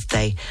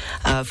birthday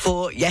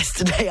for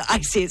yesterday.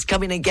 I see it's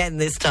coming again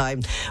this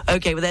time.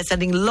 Okay, well, they're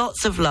sending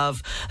lots of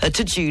love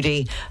to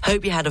Judy.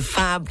 Hope you had a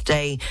fab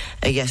day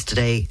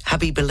yesterday.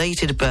 Happy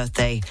belated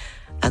birthday.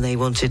 And they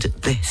wanted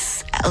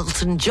this,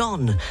 Elton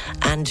John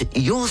and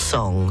Your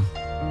Song.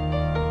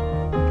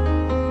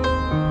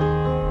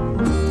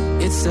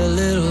 It's a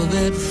little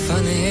bit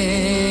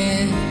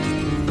funny,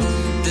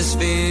 this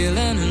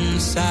feeling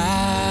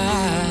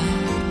inside.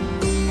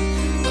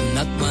 I'm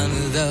not one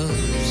of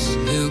those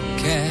who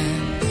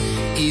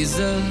can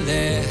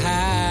easily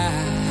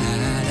hide.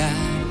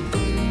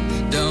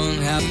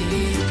 Don't have.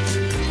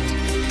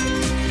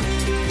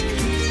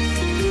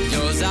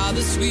 Yours are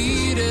the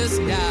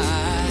sweetest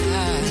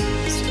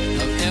eyes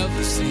I've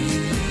ever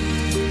seen,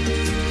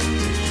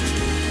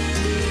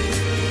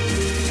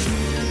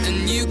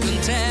 and you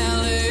can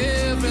tell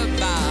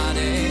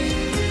everybody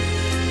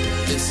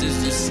this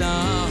is your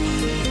song.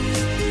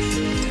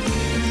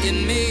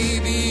 It may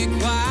be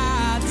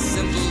quite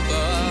simple,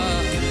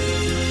 but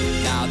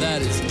now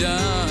that it's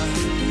done.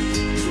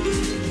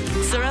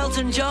 Sir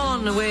Elton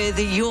John with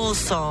Your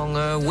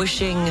Song,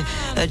 wishing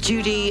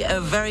Judy a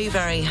very,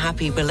 very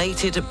happy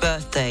belated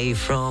birthday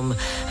from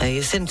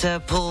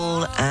Jacinta,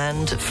 Paul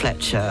and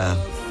Fletcher.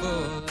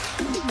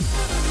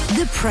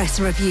 The Press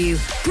Review,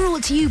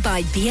 brought to you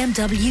by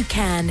BMW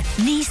Cannes,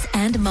 Nice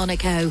and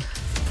Monaco.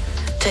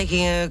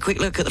 Taking a quick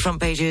look at the front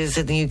pages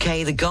in the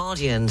UK, The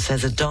Guardian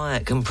says a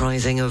diet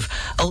comprising of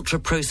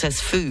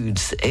ultra-processed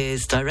foods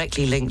is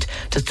directly linked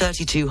to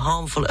 32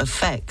 harmful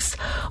effects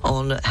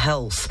on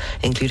health,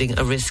 including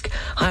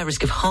higher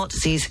risk of heart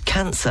disease,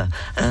 cancer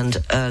and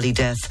early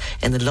death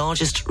in the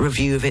largest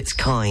review of its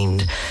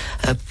kind.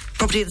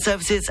 Property and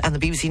Services and the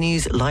BBC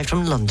News live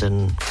from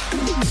London.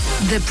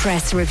 The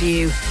Press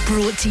Review,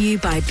 brought to you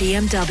by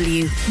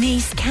BMW,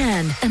 Nice,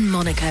 Cannes and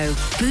Monaco.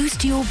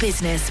 Boost your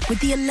business with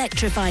the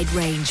electrified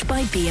range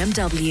by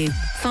BMW.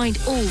 Find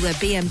all the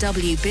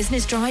BMW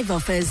Business Drive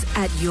offers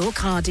at your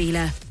car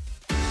dealer.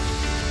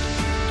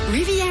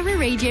 Riviera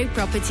Radio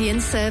Property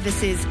and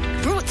Services,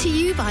 brought to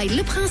you by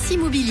Le Prince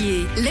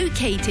Immobilier.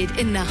 Located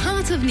in the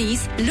heart of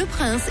Nice, Le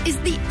Prince is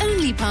the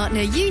only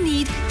partner you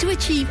need to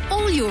achieve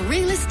all your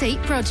real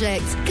estate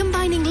projects,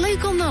 combining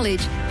local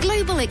knowledge,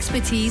 global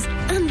expertise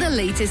and the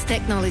latest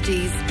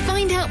technologies.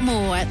 Find out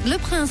more at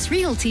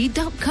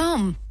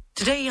leprincerealty.com.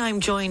 Today I'm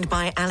joined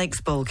by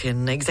Alex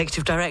Balkin,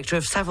 Executive Director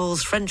of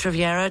Savills French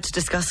Riviera, to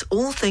discuss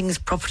all things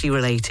property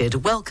related.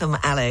 Welcome,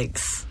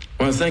 Alex.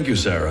 Well, thank you,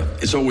 Sarah.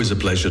 It's always a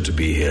pleasure to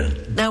be here.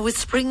 Now, with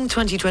spring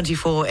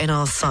 2024 in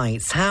our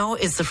sights, how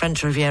is the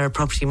French Riviera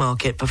property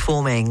market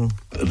performing?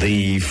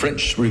 The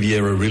French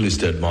Riviera real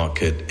estate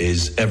market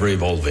is ever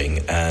evolving,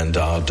 and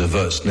our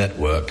diverse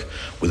network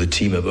with a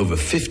team of over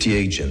 50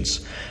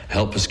 agents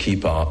help us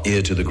keep our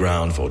ear to the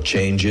ground for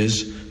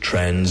changes,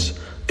 trends,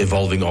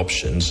 evolving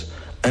options,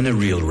 and a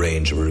real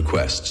range of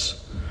requests.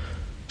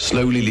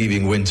 Slowly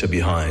leaving winter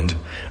behind,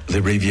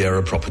 the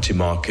Riviera property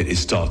market is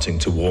starting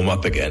to warm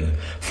up again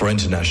for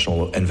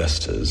international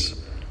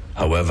investors.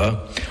 However,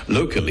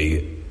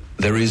 locally,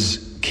 there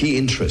is key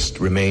interest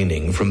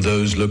remaining from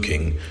those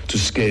looking to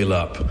scale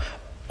up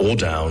or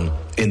down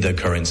in their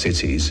current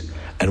cities,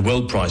 and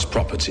well-priced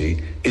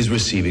property is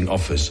receiving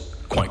offers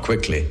quite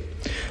quickly.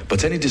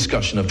 But any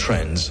discussion of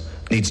trends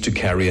needs to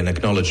carry an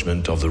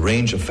acknowledgement of the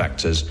range of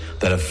factors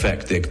that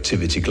affect the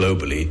activity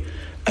globally,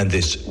 and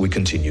this we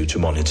continue to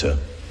monitor.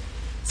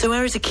 So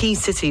where is a key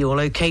city or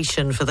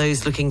location for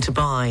those looking to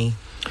buy?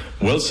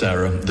 Well,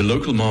 Sarah, the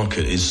local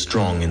market is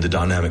strong in the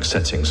dynamic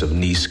settings of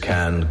Nice,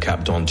 Cannes,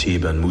 Cap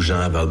d'Antibes and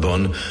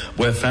Mougins-Valbonne,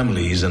 where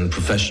families and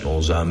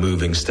professionals are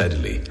moving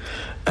steadily.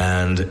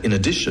 And in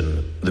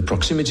addition, the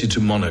proximity to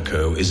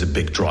Monaco is a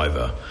big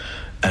driver,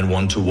 and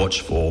one to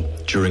watch for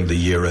during the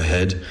year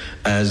ahead,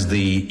 as the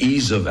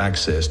ease of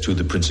access to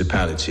the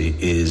Principality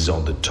is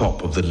on the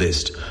top of the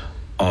list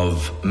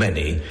of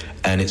many,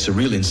 and it's a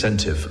real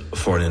incentive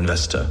for an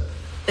investor.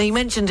 Now, you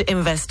mentioned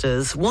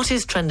investors. What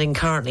is trending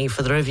currently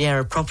for the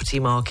Riviera property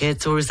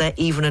market, or is there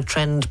even a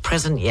trend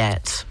present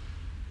yet?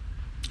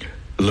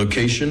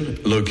 Location,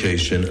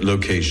 location,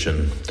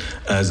 location,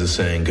 as the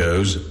saying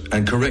goes,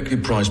 and correctly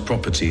priced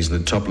properties in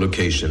the top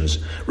locations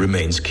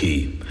remains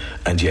key.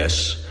 And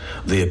yes,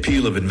 the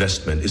appeal of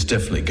investment is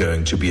definitely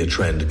going to be a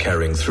trend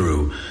carrying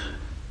through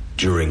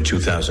during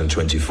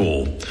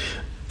 2024.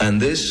 And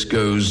this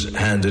goes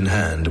hand in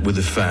hand with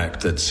the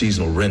fact that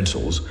seasonal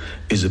rentals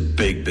is a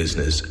big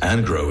business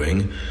and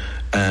growing.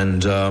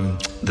 And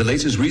the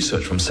latest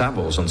research from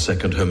Savills on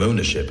second home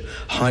ownership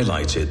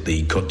highlighted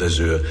the Côte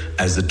d'Azur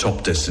as the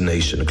top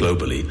destination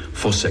globally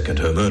for second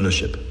home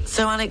ownership.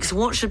 So, Alex,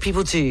 what should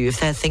people do if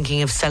they're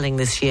thinking of selling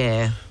this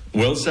year?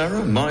 Well,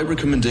 Sarah, my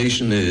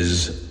recommendation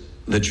is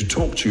that you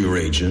talk to your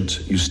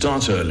agent, you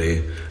start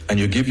early, and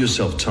you give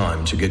yourself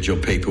time to get your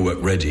paperwork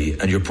ready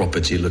and your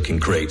property looking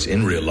great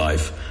in real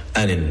life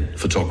and in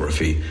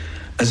photography,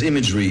 as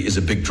imagery is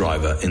a big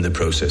driver in the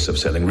process of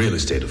selling real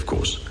estate, of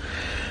course.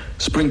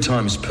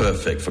 Springtime is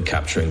perfect for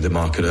capturing the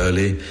market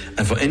early,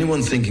 and for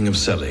anyone thinking of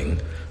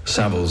selling,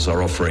 Savills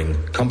are offering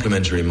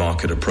complimentary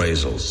market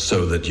appraisals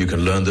so that you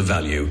can learn the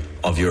value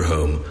of your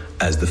home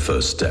as the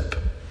first step.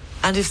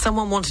 And if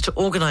someone wanted to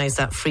organise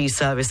that free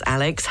service,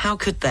 Alex, how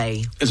could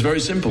they? It's very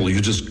simple. You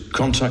just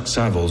contact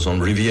Savills on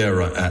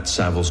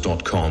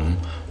riviera@savills.com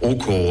or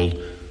call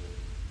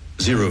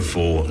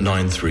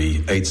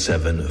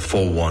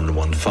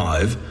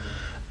 0493874115,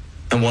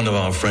 and one of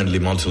our friendly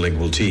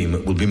multilingual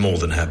team will be more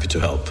than happy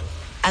to help.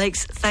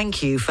 Alex,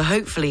 thank you for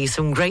hopefully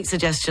some great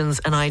suggestions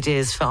and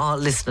ideas for our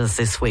listeners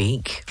this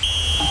week.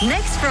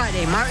 Next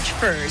Friday, March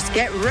 1st,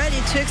 get ready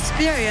to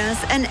experience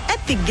an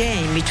epic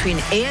game between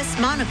AS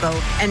Monaco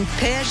and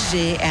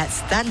PSG at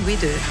Stade Louis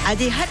II.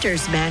 Adi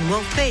Huttersman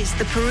will face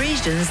the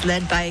Parisians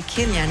led by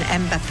Kylian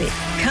Mbappé.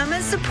 Come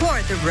and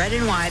support the red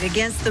and white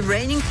against the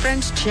reigning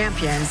French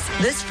champions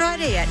this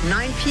Friday at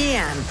 9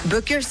 p.m.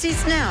 Book your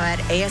seats now at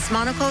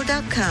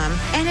asmonaco.com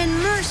and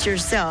immerse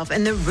yourself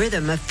in the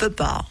rhythm of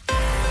football.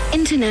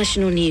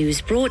 International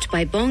news brought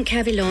by Banque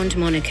Avilande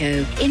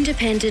Monaco,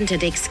 independent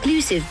and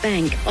exclusive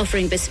bank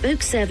offering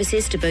bespoke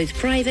services to both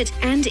private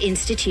and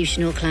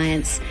institutional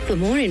clients. For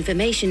more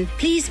information,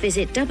 please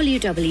visit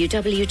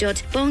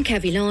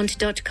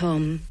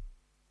www.banqueavilande.com.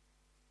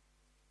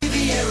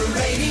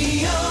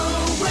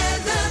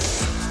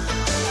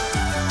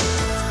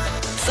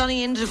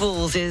 Sunny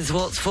intervals is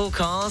what's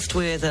forecast,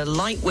 with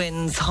light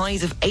winds,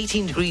 highs of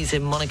 18 degrees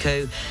in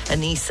Monaco and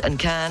Nice and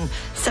Cannes,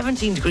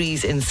 17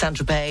 degrees in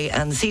Saint-Tropez,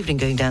 and this evening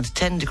going down to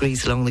 10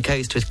 degrees along the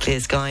coast with clear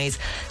skies.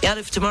 The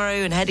outlook for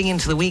tomorrow and heading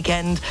into the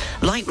weekend,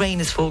 light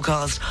rain is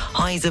forecast,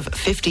 highs of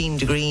 15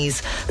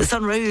 degrees. The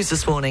sun rose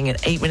this morning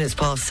at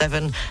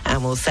 7:08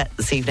 and will set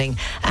this evening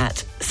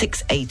at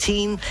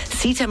 6:18.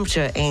 Sea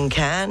temperature in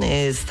Cannes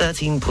is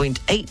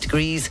 13.8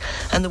 degrees,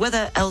 and the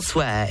weather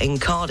elsewhere in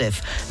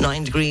Cardiff,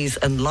 9 degrees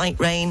and light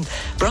rain.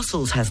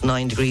 Brussels has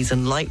 9 degrees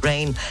and light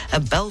rain,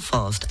 and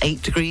Belfast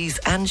 8 degrees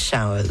and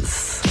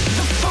showers.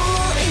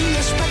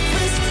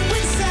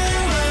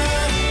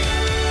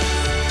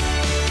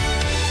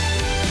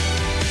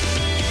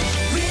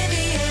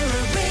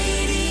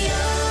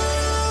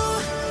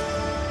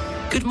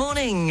 Good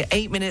morning,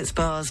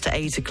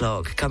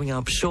 8:08. Coming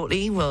up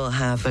shortly, we'll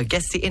have a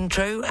guessy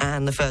intro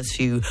and the first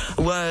few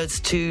words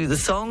to the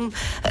song.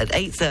 At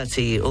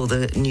 8:30, all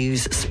the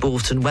news,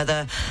 sport and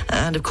weather.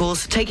 And, of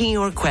course, taking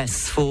your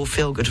requests for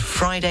Feel Good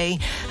Friday.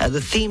 The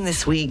theme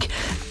this week,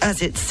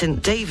 as it's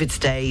St. David's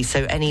Day,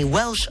 so any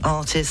Welsh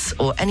artists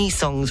or any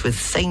songs with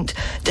St.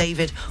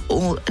 David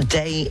all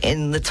day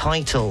in the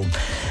title.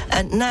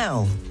 And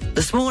now,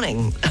 this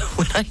morning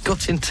when I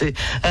got into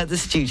the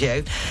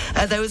studio.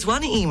 There was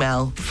one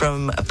email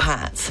from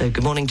Pat, so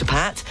good morning to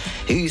Pat,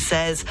 who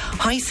says,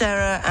 "Hi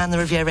Sarah and the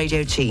Riviera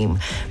Radio team.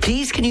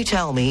 Please can you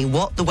tell me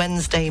what the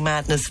Wednesday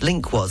Madness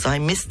link was? I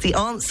missed the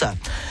answer.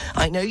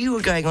 I know you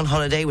were going on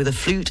holiday with a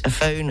flute, a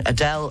phone,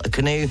 Adele, a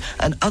canoe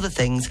and other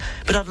things,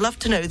 but I'd love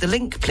to know the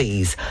link,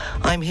 please.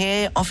 I'm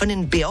here often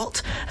in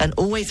Biot and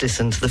always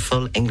listen to the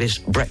Full English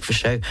Breakfast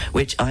Show,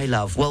 which I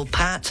love." Well,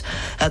 Pat,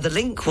 the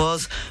link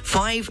was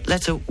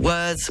 5-letter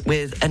words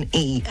with an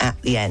E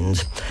at the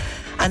end.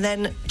 And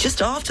then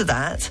just after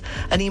that,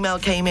 an email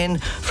came in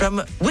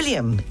from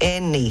William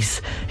in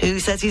Nice, who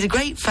says he's a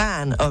great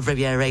fan of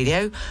Riviera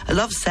Radio. I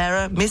love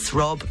Sarah, miss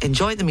Rob,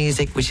 enjoy the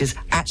music, which is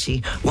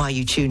actually why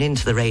you tune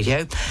into the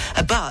radio.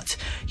 But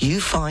you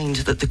find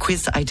that the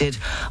quiz that I did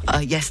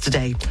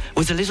yesterday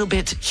was a little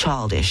bit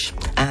childish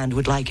and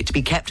would like it to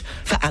be kept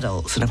for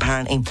adults. And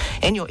apparently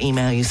in your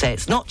email you say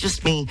it's not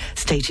just me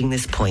stating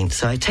this point.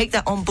 So I take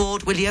that on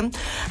board, William,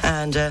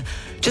 and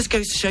just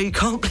goes to show you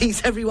can't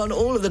please everyone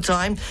all of the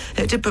time.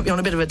 It did put me on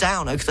a bit of a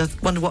downer because I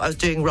wondered what I was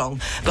doing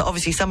wrong. But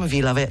obviously some of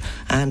you love it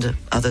and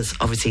others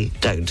obviously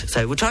don't.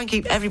 So we'll try and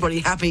keep everybody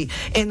happy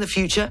in the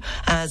future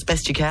as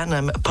best you can.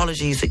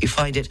 Apologies that you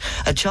find it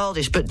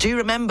childish. But do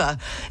remember,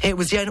 it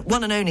was the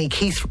one and only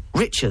Keith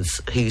Richards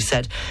who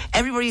said,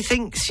 "Everybody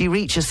thinks you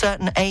reach a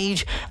certain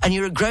age and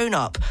you're a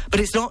grown-up, but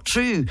it's not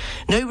true.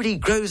 Nobody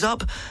grows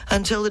up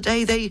until the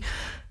day they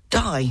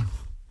die."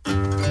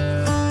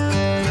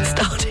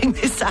 Starting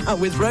this hour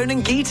with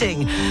Ronan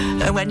Keating,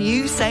 and when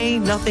you say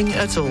nothing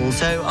at all.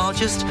 So I'll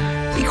just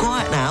be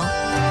quiet now.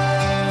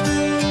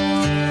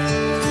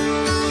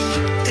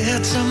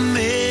 It's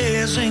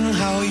amazing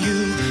how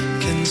you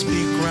can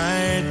speak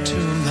right to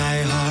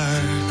my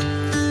heart.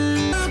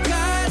 Look,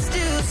 I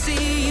still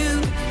see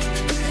you.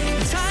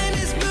 Time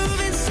is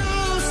moving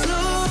so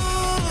slow.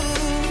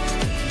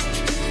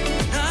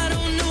 I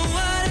don't know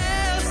what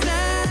else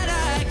that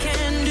I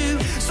can do,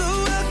 so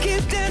I'll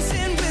keep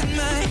dancing with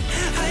my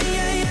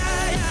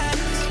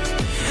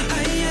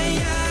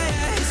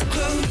eyes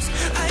closed.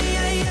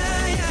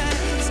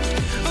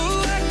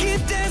 Oh, I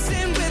keep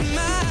dancing with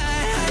my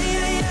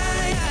eyes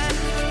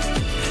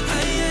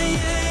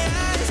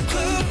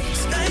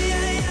closed.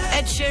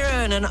 Ed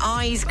Sheeran and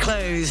Eyes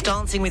Closed,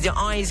 dancing with your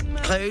eyes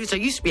closed. I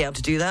used to be able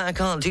to do that. I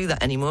can't do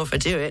that anymore. If I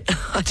do it,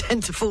 I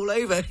tend to fall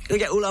over. I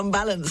get all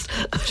unbalanced.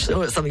 I'm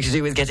sure it's something to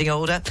do with getting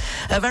older.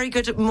 A very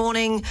good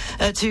morning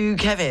to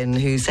Kevin,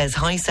 who says,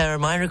 "Hi Sarah,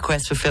 my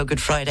request for Feel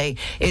Good Friday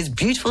is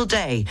Beautiful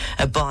Day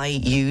by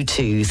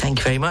U2. Thank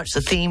you very much.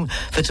 The theme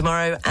for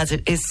tomorrow, as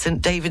it is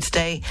St David's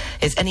Day,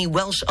 is any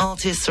Welsh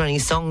artists or any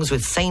songs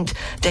with Saint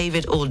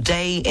David or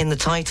Day in the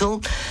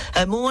title."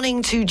 A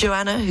morning to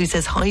Joanna, who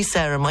says, "Hi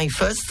Sarah, my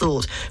first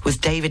thought was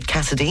David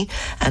Cassidy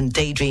and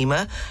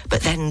Daydreamer,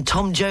 but then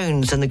Tom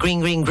Jones and the Green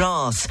Green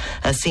Grass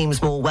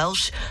seems more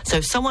Welsh. So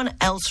if someone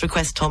else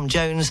requests Tom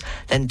Jones,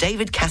 then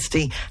David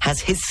Cassidy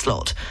has his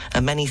slot."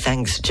 And many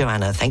thanks,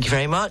 Joanna. Thank you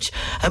very much.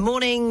 A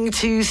morning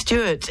to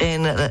Stuart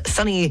in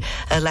sunny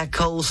La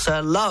Cols.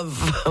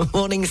 Love.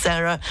 Morning,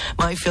 Sarah.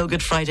 My Feel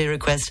Good Friday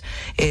request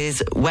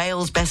is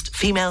Wales' best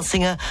female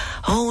singer,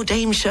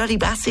 Dame Shirley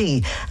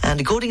Bassey. And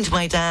according to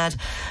my dad,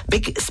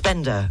 Big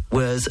Spender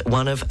was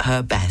one of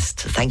her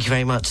best. Thank you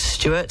very much,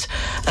 Stuart.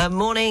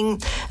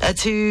 Morning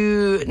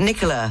to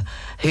Nicola,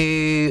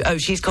 who,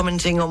 she's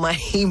commenting on my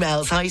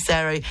emails. "Hi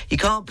Sarah, you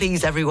can't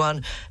please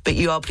everyone, but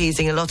you are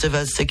pleasing a lot of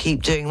us, so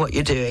keep doing what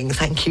you're doing."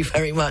 Thank you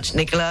very much,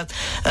 Nicola.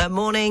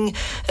 Morning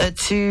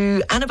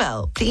to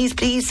Annabelle. Please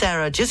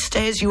Sarah, just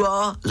stay as you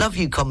are. Love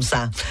you,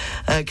 Comsa.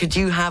 Could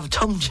you have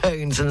Tom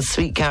Jones and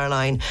Sweet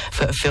Caroline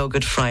for a Feel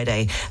Good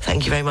Friday?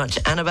 Thank you very much,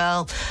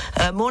 Annabelle.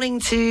 Morning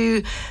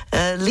to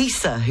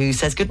Lisa, who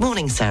says, "Good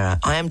morning, Sarah.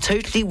 I am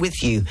totally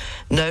with you.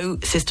 No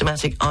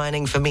systematic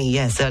ironing for me."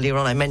 Yes, earlier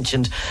on I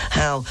mentioned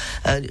how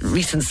a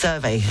recent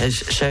survey has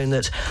shown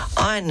that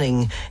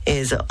ironing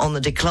is on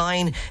the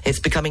decline. It's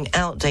becoming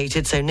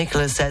outdated. So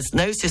Nicola says,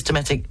 "No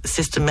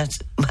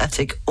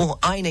systematic or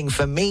ironing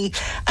for me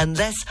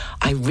unless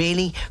I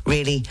really,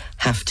 really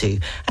have to."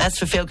 As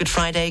for Feel Good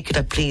Friday, could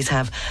I please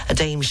have a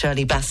Dame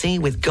Shirley Bassey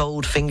with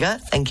Goldfinger?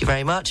 Thank you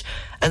very much.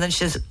 And then she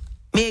says,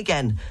 "Me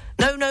again.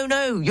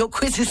 No, your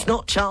quiz is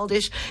not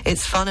childish.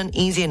 It's fun and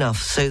easy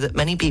enough so that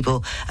many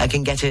people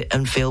can get it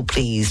and feel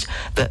pleased,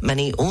 but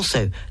many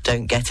also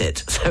don't get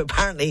it. So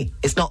apparently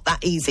it's not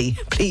that easy.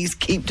 Please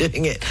keep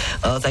doing it."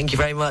 Oh, thank you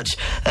very much,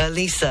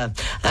 Lisa.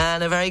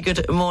 And a very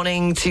good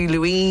morning to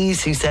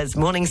Louise, who says,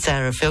 "Morning,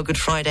 Sarah. Feel Good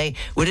Friday.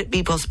 Would it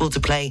be possible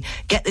to play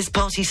Get This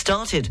Party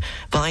Started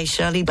by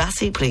Shirley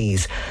Bassey,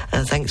 please?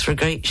 Thanks for a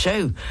great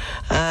show."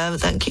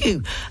 Thank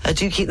you.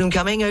 Do keep them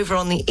coming over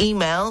on the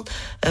email.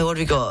 What have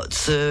we got?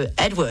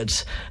 Edward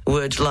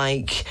would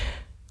like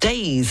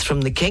Days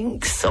from the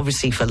Kinks,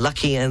 obviously for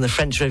Lucky and the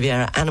French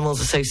Riviera Animals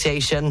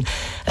Association.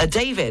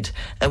 David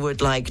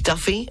would like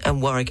Duffy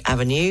and Warwick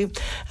Avenue.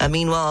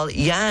 Meanwhile,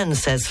 Jan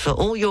says, "For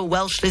all your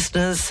Welsh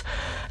listeners,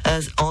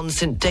 as on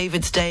St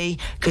David's Day,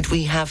 could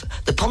we have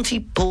the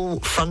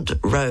Pontypool front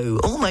row?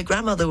 Oh, my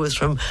grandma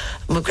Mavis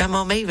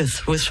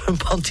was from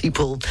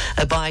Pontypool,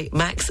 by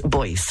Max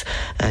Boyce.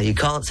 You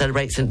can't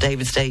celebrate St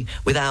David's Day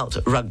without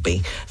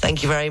rugby.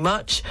 Thank you very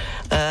much,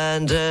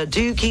 and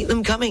do keep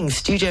them coming.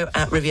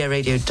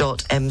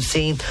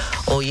 studio@rivieradio.mc,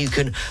 or you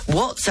can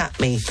WhatsApp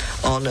me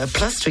on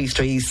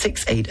 +33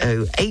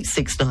 680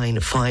 869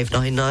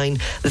 599.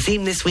 The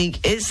theme this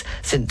week is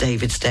St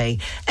David's Day.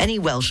 Any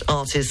Welsh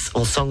artists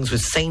or songs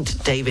with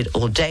Saint David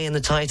or Day in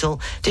the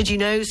title? Did you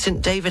know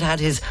St David had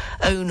his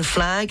own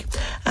flag?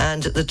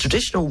 And the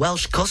traditional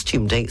Welsh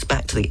costume dates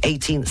back to the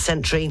 18th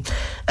century.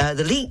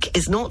 The leek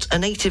is not a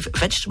native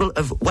vegetable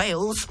of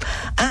Wales,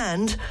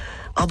 and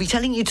I'll be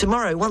telling you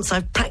tomorrow, once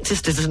I've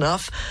practiced it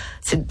enough,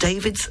 St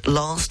David's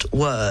last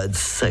words.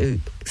 So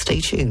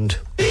stay tuned.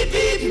 Beep,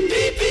 beep,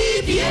 beep,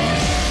 beep,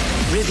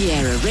 yeah.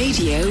 Riviera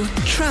Radio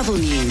Travel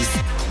News.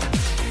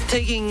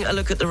 Taking a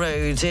look at the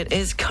roads, it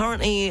is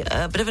currently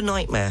a bit of a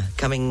nightmare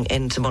coming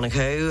into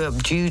Monaco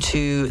due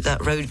to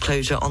that road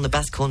closure on the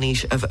Basque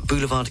Corniche of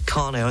Boulevard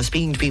Carnot. I was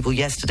speaking to people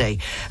yesterday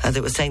that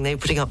were saying they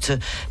were putting up to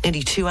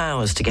nearly 2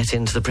 hours to get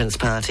into the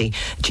Principality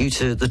due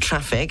to the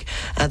traffic.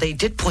 They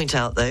did point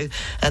out, though,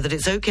 that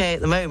it's okay at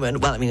the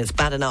moment. Well, I mean, it's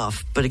bad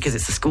enough, but because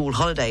it's the school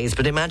holidays.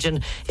 But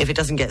imagine if it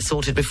doesn't get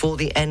sorted before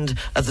the end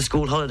of the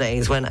school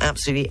holidays, when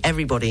absolutely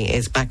everybody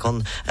is back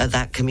on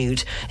that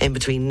commute in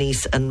between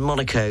Nice and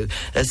Monaco.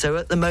 So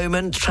at the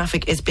moment,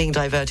 traffic is being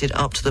diverted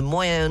up to the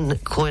Moyen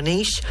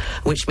Corniche,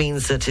 which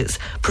means that it's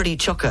pretty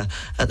chocker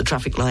at the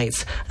traffic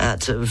lights at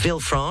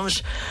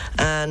Villefranche.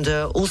 And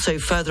also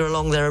further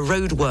along, there are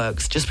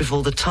roadworks just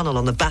before the tunnel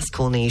on the Basque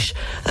Corniche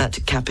at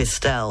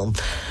Capistel.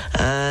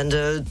 And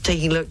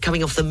taking a look,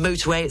 coming off the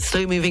motorway, it's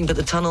slow moving, but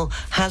the tunnel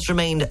has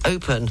remained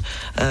open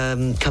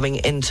coming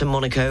into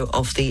Monaco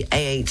off the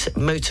A8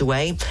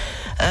 motorway.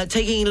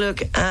 Taking a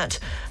look at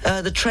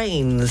the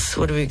trains,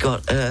 what have we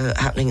got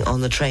happening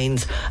on the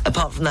trains?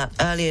 Apart from that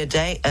earlier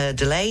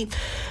delay,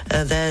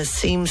 there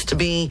seems to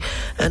be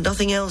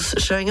nothing else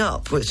showing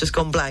up. It's just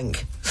gone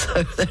blank.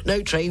 So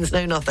no trains,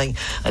 no nothing.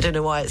 I don't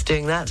know why it's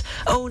doing that.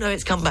 Oh, no,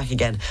 it's come back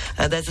again.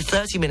 There's a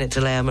 30-minute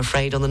delay, I'm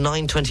afraid, on the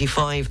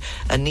 9:25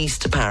 Nice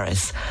to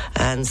Paris.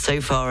 And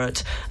so far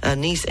at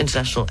Nice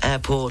International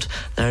Airport,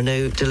 there are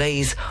no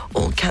delays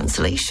or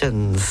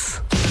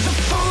cancellations.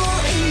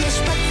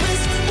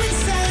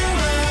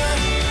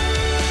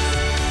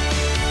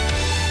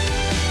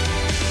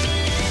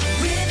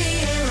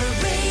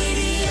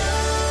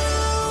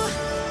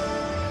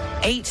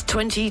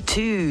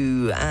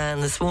 8:22,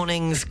 and this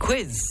morning's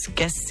quiz.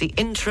 Guess the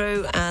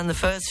intro and the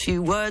first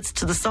few words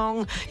to the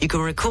song. You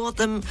can record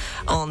them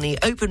on the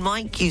open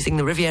mic using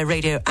the Riviera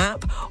Radio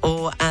app,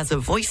 or as a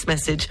voice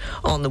message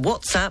on the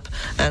WhatsApp,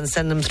 and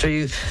send them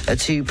through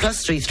to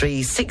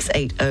 +33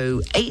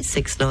 680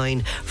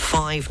 869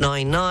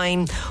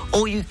 599,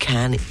 or you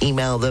can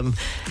email them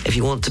if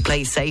you want to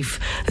play safe,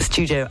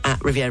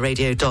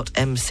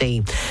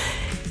 studio@rivieradio.mc.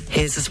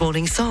 Here's this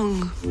morning's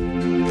song.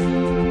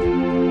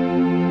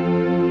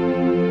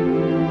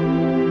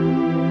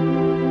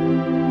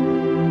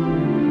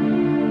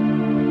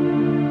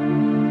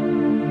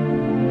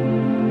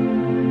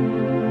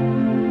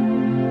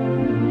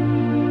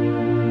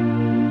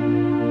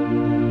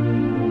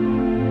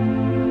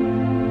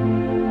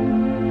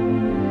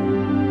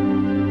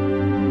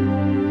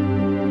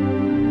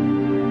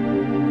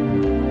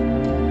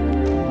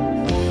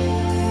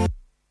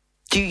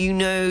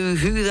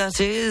 Who that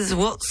is,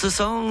 what's the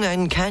song,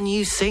 and can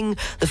you sing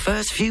the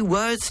first few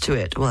words to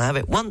it? We'll have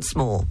it once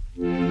more.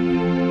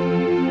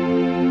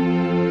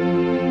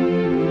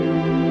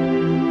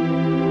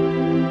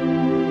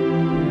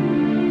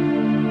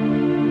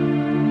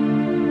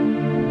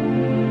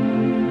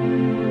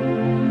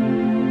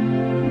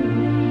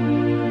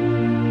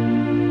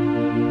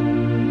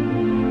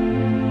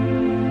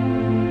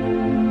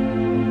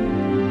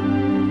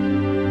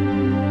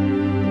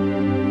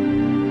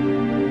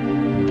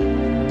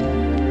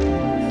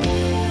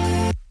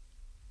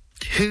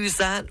 Who's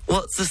that?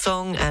 What's the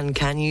song? And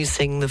can you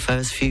sing the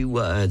first few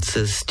words?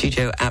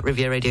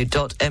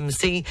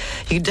 studio@rivieradio.mc.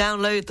 You can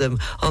download them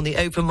on the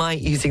open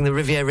mic using the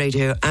Riviera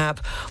Radio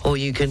app, or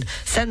you can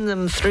send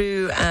them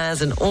through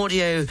as an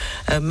audio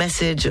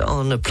message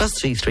on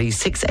 +33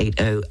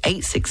 680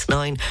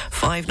 869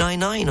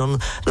 599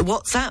 on the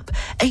WhatsApp.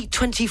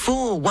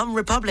 824 One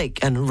Republic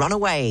and Run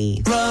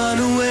Away. Run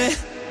away,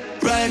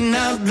 right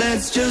now,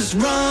 let's just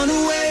run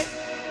away.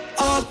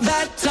 All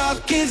that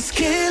talk is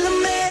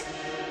killing me.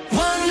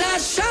 One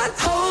last shot,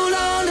 hold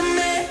on to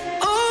me.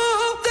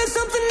 Oh, there's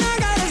something I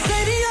gotta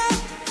say to you.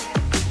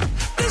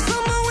 There's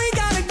somewhere we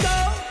gotta go.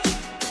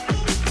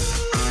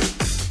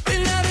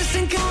 Been out of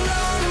sync, hold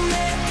on to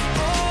me.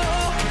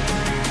 Oh,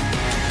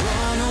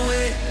 run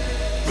away,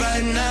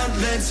 right now,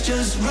 let's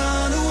just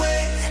run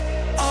away.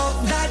 All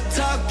that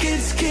talk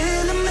is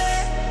killing me.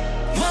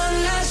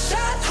 One last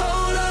shot,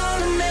 hold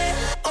on to me.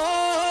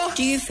 Oh,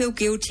 Do you feel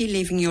guilty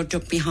leaving your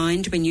dog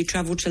behind when you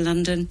travel to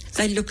London?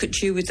 They look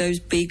at you with those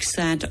big,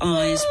 sad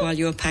eyes while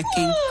you're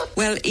packing.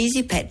 Well,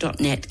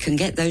 EasyPet.net can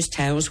get those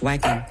tails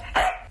wagging.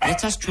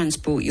 Let us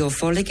transport your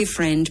four-legged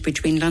friend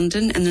between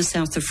London and the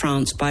south of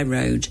France by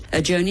road.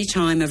 A journey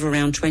time of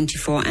around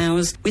 24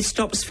 hours with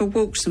stops for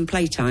walks and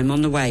playtime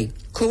on the way.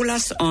 Call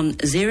us on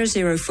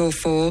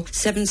 0044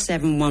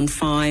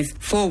 7715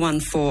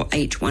 414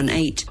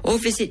 818 or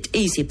visit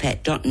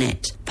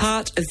easypet.net,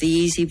 part of the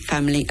Easy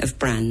family of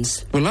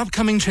brands. Will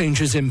upcoming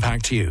changes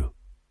impact you?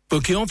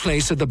 Book your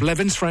place at the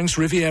Blevins Franks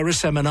Riviera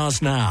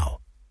seminars now.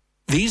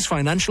 These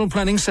financial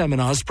planning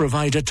seminars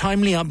provide a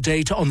timely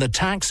update on the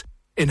tax,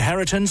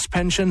 inheritance,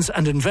 pensions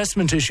and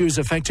investment issues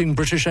affecting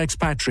British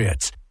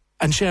expatriates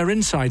and share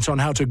insights on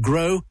how to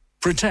grow,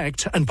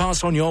 protect and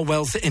pass on your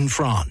wealth in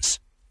France.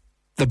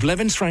 The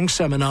Blevins Franks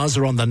seminars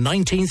are on the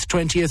 19th,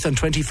 20th and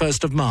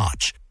 21st of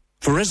March.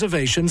 For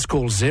reservations,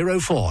 call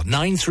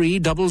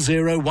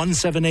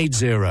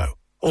 0493001780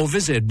 or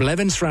visit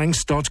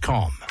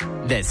blevinsfranks.com.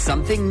 There's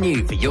something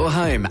new for your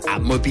home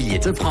at Mobilier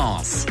de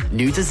France.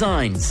 New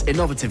designs,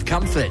 innovative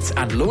comfort,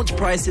 and launch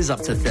prices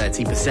up to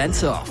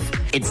 30% off.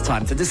 It's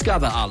time to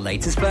discover our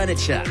latest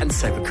furniture and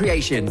sofa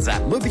creations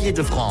at Mobilier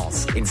de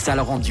France, in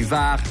Saint-Laurent du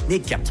Var, near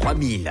Cap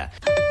 3000.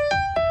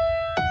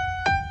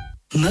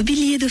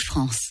 Mobilier de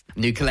France.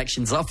 New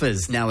collections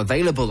offers now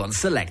available on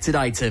selected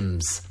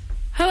items.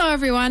 Hello,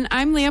 everyone.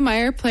 I'm Leah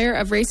Meyer, player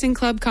of Racing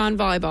Club Caen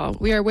Volleyball.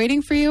 We are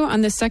waiting for you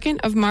on the 2nd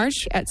of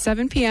March at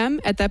 7 p.m.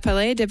 at the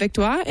Palais des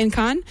Victoires in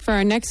Caen for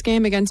our next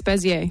game against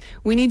Béziers.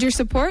 We need your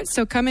support,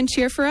 so come and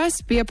cheer for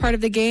us, be a part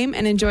of the game,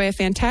 and enjoy a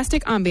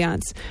fantastic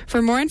ambiance.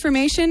 For more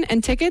information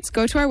and tickets,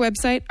 go to our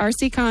website,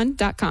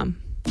 rccon.com.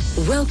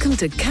 Welcome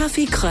to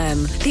Café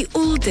Crème, the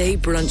all-day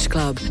brunch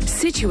club,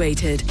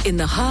 situated in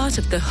the heart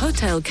of the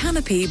Hotel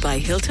Canopy by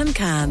Hilton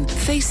Cannes,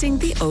 facing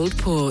the Old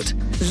Port.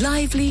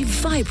 Lively,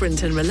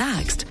 vibrant and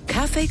relaxed,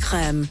 Café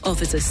Crème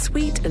offers a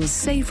sweet and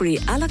savoury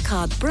a la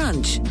carte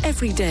brunch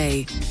every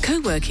day.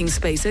 Co-working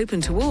space open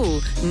to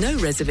all, no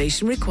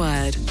reservation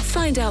required.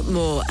 Find out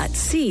more at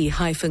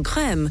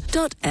c-creme.fr.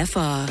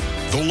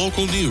 The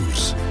local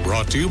news,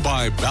 brought to you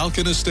by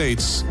Balkan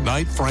Estates,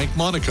 Knight Frank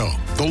Monaco,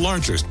 the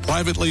largest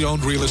privately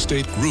owned real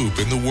estate group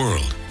in the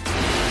world.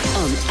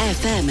 On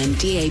FM and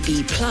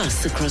DAB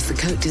Plus across the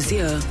Côte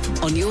d'Azur,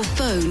 on your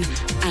phone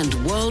and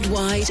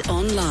worldwide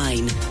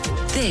online.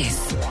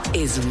 This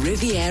is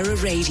Riviera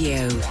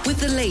Radio with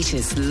the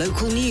latest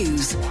local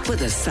news for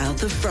the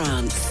south of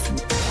France.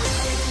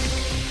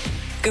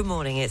 Good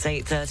morning, it's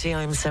 8:30.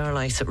 I'm Sarah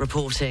Lysett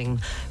reporting.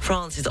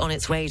 France is on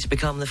its way to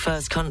become the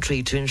first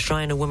country to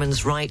enshrine a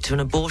woman's right to an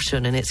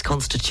abortion in its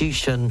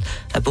constitution.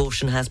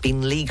 Abortion has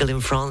been legal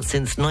in France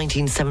since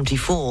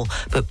 1974,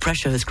 but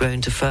pressure has grown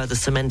to further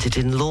cement it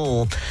in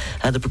law.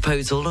 The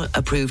proposal,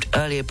 approved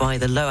earlier by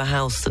the lower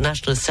house, the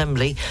National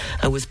Assembly,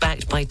 was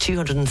backed by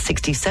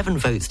 267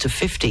 votes to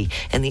 50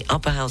 in the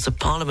upper house of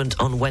Parliament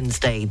on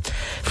Wednesday.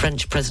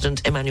 French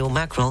President Emmanuel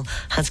Macron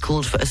has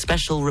called for a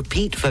special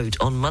repeat vote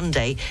on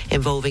Monday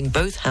involving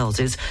both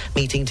houses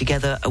meeting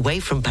together away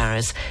from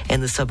Paris in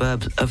the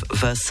suburb of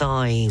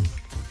Versailles.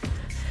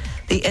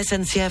 The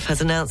SNCF has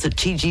announced that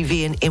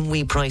TGV and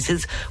IMWI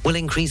prices will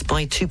increase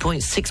by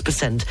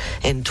 2.6%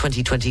 in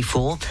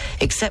 2024,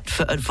 except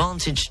for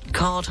advantaged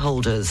card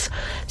holders.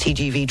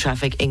 TGV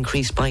traffic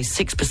increased by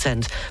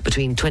 6%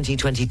 between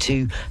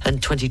 2022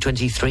 and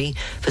 2023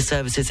 for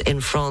services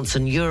in France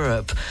and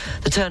Europe.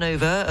 The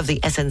turnover of the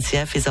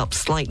SNCF is up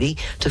slightly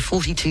to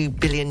 42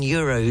 billion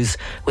euros,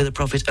 with a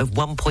profit of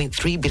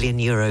 1.3 billion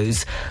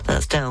euros.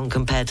 That's down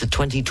compared to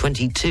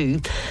 2022.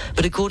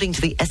 But according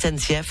to the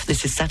SNCF,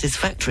 this is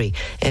satisfactory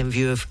in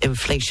view of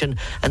inflation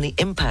and the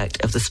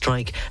impact of the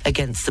strike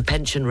against the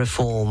pension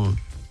reform.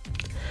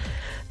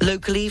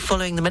 Locally,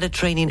 following the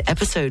Mediterranean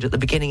episode at the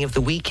beginning of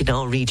the week in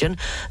our region,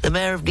 the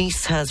Mayor of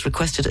Nice has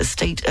requested a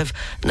state of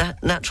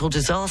natural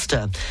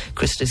disaster.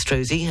 Christine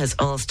Estrosi has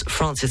asked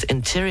France's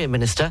Interior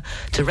Minister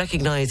to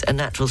recognise a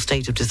natural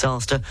state of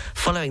disaster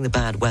following the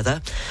bad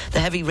weather. The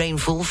heavy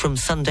rainfall from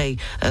Sunday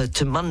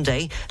to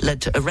Monday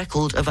led to a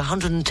record of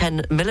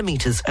 110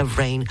 millimetres of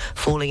rain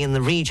falling in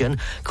the region,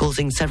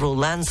 causing several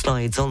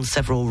landslides on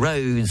several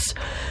roads.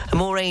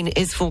 More rain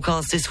is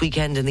forecast this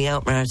weekend in the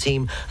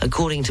Alpes-Maritimes,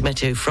 according to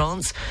Meteo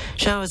France.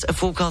 Showers are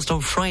forecast on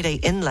Friday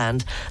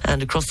inland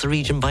and across the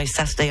region by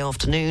Saturday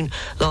afternoon,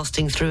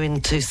 lasting through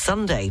into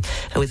Sunday,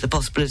 with the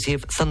possibility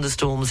of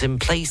thunderstorms in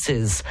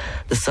places.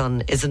 The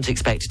sun isn't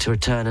expected to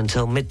return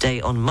until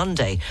midday on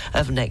Monday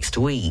of next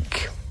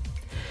week.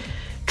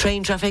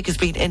 Train traffic has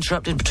been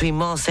interrupted between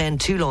Marseille and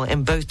Toulon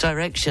in both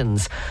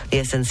directions. The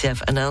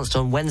SNCF announced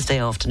on Wednesday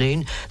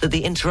afternoon that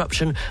the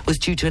interruption was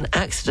due to an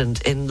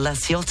accident in La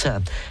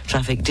Ciotat.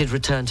 Traffic did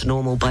return to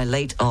normal by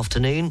late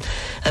afternoon.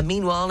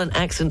 Meanwhile, an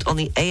accident on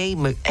the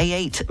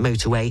A8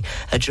 motorway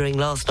during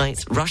last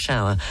night's rush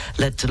hour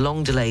led to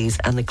long delays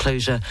and the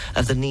closure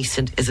of the Nice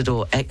St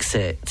Isidore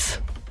exit.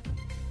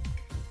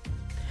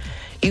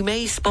 You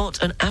may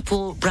spot an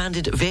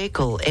Apple-branded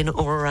vehicle in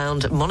or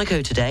around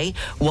Monaco today.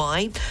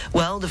 Why?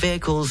 Well, the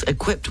vehicles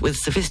equipped with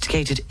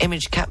sophisticated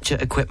image capture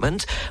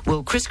equipment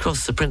will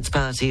crisscross the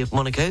Principality of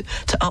Monaco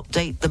to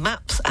update the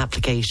Maps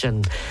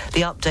application.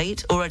 The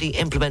update, already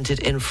implemented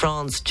in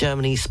France,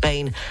 Germany,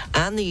 Spain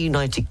and the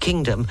United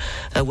Kingdom,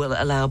 will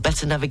allow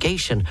better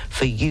navigation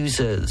for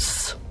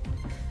users.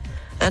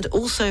 And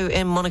also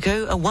in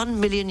Monaco, a €1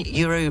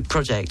 million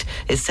project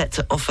is set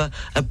to offer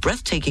a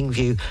breathtaking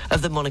view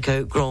of the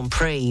Monaco Grand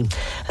Prix.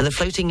 And the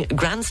floating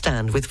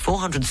grandstand with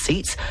 400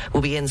 seats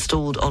will be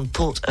installed on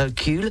Port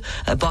Hercule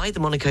by the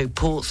Monaco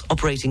Ports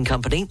Operating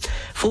Company.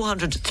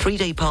 400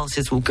 three-day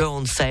passes will go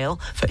on sale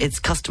for its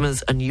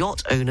customers and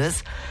yacht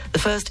owners. The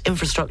first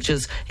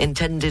infrastructures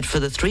intended for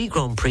the 3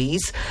 Grand Prix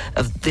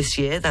of this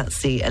year,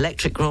 that's the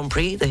Electric Grand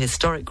Prix, the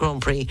Historic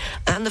Grand Prix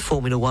and the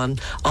Formula One,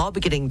 are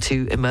beginning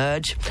to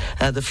emerge.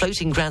 The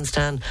floating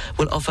grandstand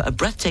will offer a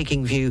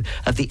breathtaking view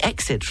of the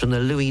exit from the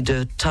Louis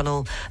II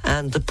Tunnel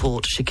and the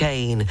Port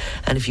Chicane.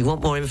 And if you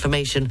want more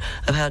information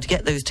of how to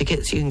get those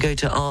tickets, you can go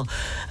to our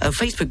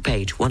Facebook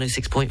page,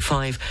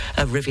 106.5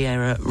 of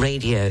Riviera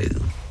Radio.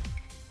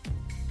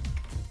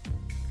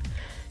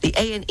 The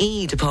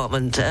A&E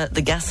department at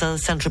the Gassin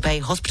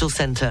Saint-Tropez Hospital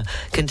Centre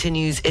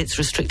continues its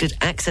restricted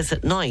access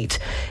at night.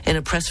 In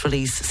a press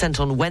release sent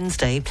on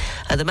Wednesday,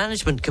 the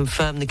management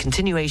confirmed the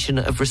continuation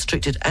of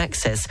restricted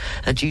access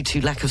due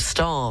to lack of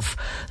staff.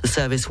 The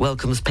service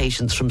welcomes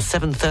patients from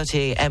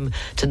 7:30 a.m.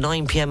 to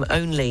 9 p.m.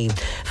 only.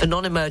 For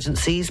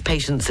non-emergencies,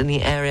 patients in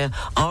the area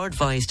are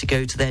advised to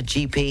go to their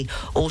GP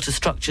or to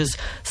structures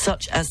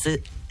such as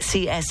the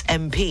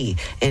CSMP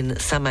in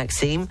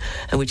Saint-Maxime,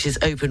 which is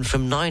open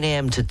from 9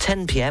 a.m. to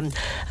 10 p.m,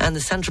 and the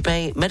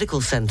Saint-Tropez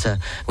Medical Centre,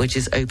 which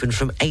is open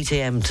from 8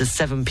 a.m. to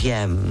 7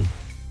 p.m.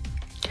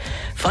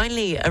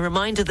 Finally, a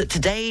reminder that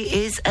today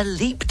is a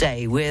leap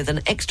day with an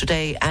extra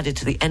day added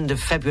to the end of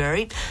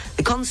February.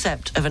 The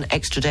concept of an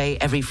extra day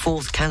every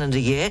 4th calendar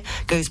year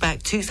goes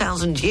back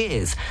 2,000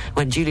 years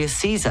when Julius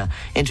Caesar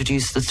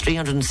introduced the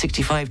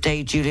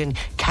 365-day Julian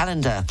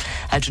calendar.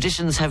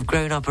 Traditions have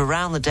grown up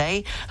around the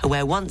day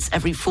where once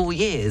every 4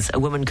 years a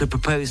woman could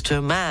propose to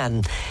a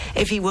man.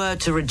 If he were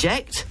to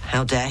reject,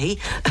 how dare he,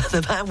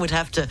 the man would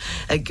have to,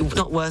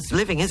 not worth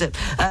living, is it?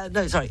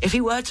 If he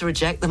were to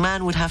reject, the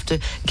man would have to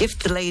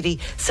gift the lady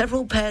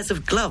several pairs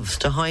of gloves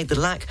to hide the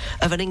lack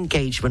of an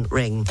engagement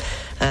ring.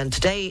 And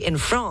today in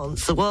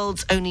France, the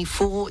world's only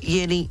 4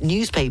 yearly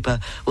newspaper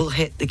will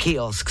hit the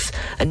kiosks.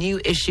 A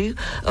new issue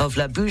of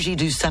La Bougie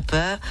du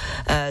Sapeur,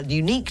 a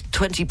unique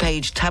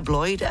 20-page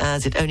tabloid,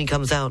 as it only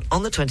comes out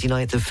on the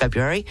 29th of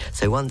February,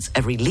 so once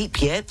every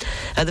leap year.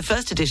 The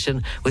first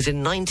edition was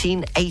in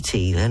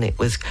 1980, and it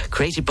was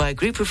created by a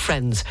group of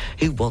friends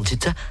who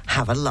wanted to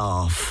have a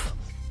laugh.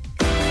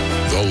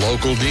 The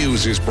local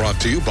news is brought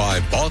to you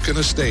by Balkan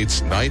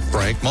Estates Knight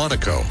Frank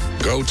Monaco.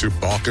 Go to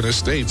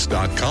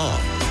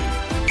balkanestates.com.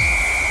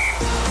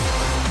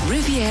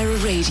 Riviera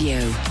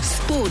Radio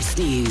Sports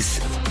News.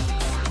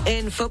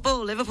 In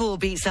football, Liverpool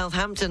beat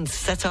Southampton to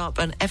set up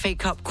an FA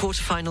Cup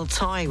quarter-final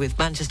tie with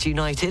Manchester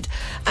United,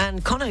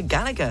 and Conor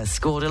Gallagher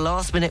scored a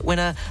last-minute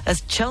winner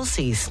as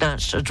Chelsea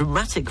snatched a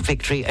dramatic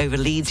victory over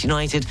Leeds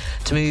United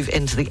to move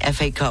into the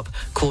FA Cup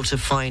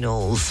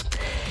quarter-finals.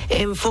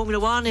 In Formula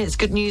One, it's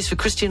good news for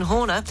Christian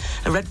Horner.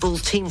 A Red Bull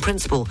team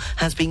principal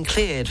has been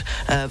cleared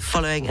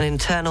following an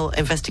internal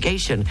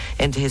investigation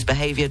into his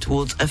behaviour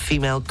towards a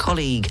female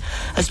colleague.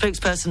 A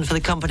spokesperson for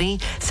the company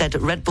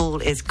said Red Bull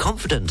is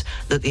confident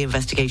that the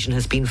investigation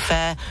has been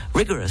fair,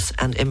 rigorous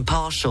and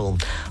impartial.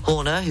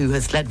 Horner, who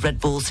has led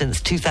Red Bull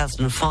since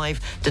 2005,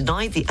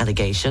 denied the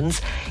allegations.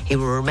 He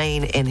will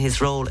remain in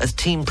his role as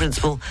team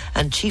principal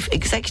and chief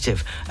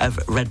executive of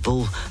Red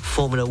Bull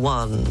Formula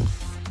One.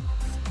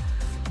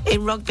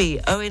 In rugby,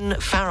 Owen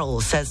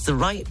Farrell says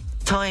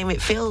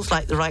it feels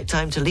like the right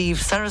time to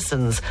leave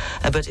Saracens,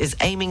 but is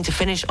aiming to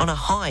finish on a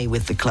high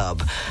with the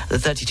club. The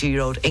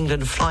 32-year-old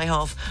England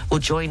fly-half will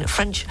join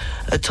French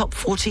top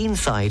 14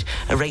 side,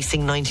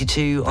 Racing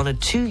 92, on a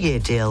 2-year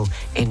deal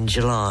in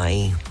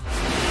July.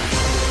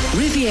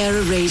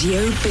 Riviera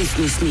Radio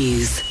Business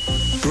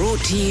News. Brought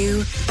to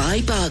you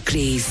by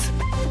Barclays.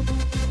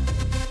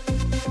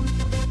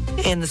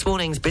 In this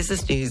morning's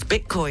business news,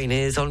 Bitcoin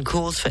is on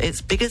course for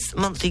its biggest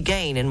monthly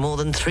gain in more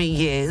than 3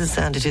 years,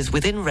 and it is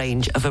within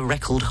range of a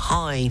record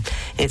high.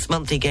 Its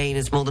monthly gain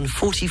is more than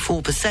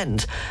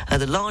 44%,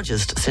 the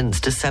largest since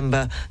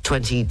December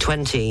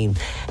 2020.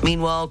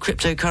 Meanwhile,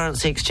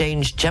 cryptocurrency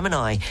exchange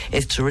Gemini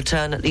is to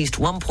return at least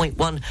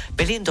 $1.1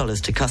 billion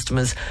to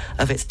customers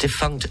of its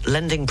defunct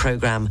lending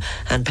program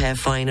and pay a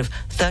fine of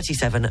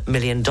 $37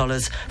 million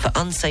for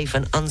unsafe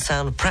and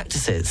unsound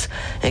practices.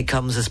 It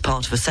comes as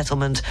part of a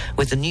settlement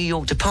with the New York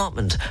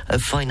Department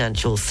of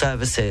Financial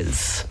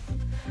Services.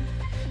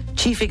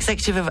 Chief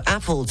Executive of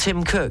Apple,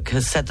 Tim Cook,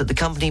 has said that the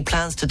company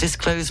plans to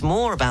disclose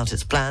more about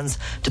its plans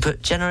to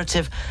put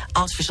generative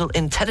artificial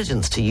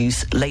intelligence to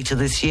use later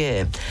this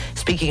year.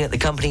 Speaking at the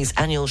company's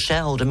annual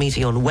shareholder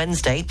meeting on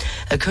Wednesday,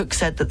 Cook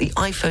said that the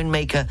iPhone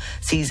maker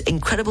sees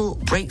incredible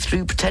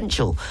breakthrough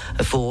potential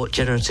for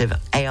generative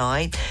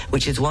AI,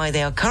 which is why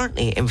they are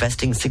currently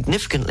investing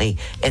significantly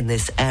in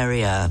this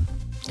area.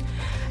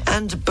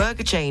 And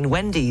burger chain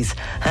Wendy's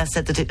has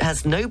said that it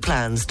has no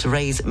plans to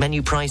raise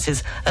menu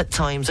prices at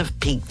times of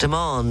peak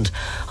demand.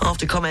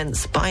 After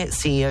comments by its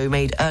CEO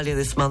made earlier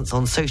this month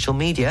on social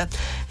media,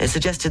 it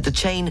suggested the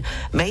chain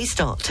may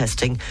start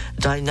testing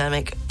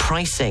dynamic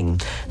pricing.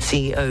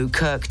 CEO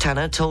Kirk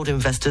Tanner told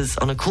investors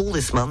on a call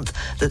this month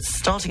that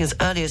starting as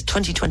early as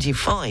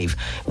 2025,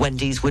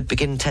 Wendy's would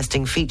begin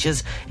testing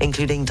features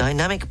including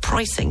dynamic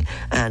pricing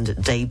and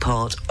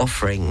day-part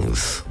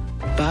offerings.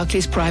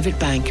 Barclays Private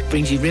Bank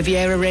brings you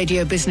Riviera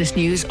Radio Business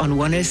News on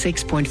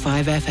 106.5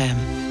 FM.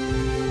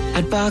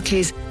 At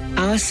Barclays,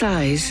 our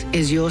size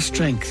is your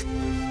strength.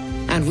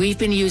 And we've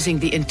been using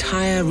the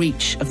entire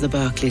reach of the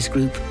Barclays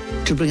Group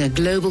to bring a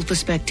global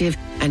perspective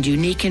and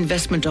unique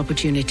investment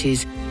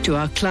opportunities to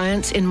our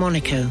clients in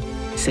Monaco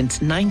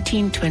since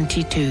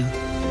 1922.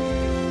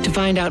 To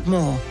find out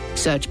more,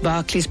 search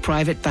Barclays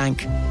Private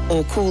Bank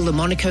or call the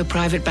Monaco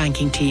Private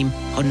Banking Team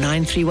on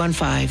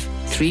 9315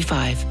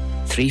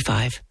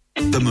 3535.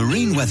 The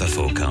Marine Weather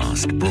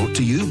Forecast brought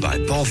to you by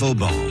Port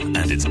Vauban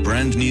and its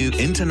brand new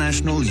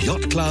International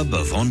Yacht Club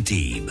of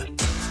Antibes.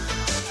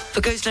 For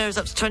coast areas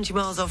up to 20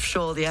 miles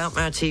offshore, the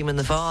Out-Maritime and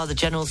the VAR, the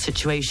general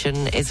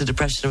situation is a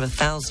depression of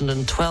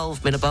 1,012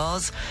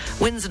 millibars.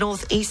 Winds are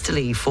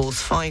northeasterly, force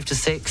 5 to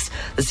 6.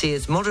 The sea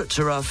is moderate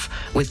to rough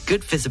with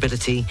good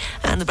visibility.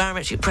 And the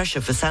barometric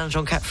pressure for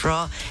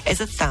Saint-Jean-Cap-Ferrat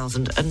is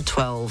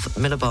 1,012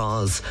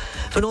 millibars.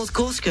 For North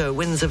Corsica,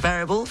 winds are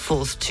variable,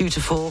 force 2 to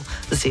 4.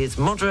 The sea is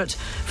moderate.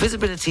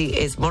 Visibility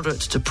is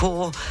moderate to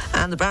poor.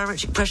 And the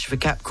barometric pressure for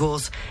Cap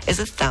Corse is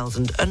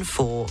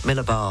 1,004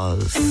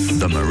 millibars.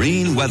 The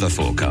Marine Weather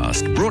Forecast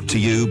brought to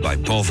you by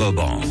Port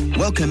Vauban,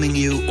 welcoming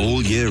you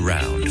all year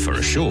round for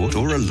a short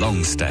or a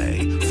long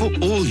stay for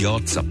all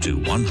yachts up to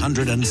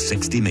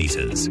 160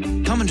 metres.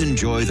 Come and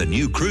enjoy the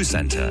new crew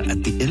centre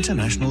at the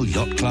International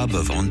Yacht Club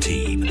of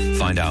Antibes.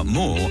 Find out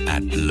more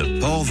at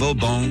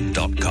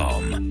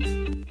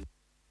leportvauban.com.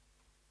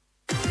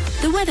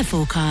 The weather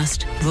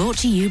forecast brought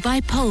to you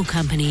by Pole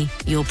Company,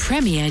 your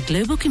premier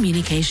global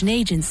communication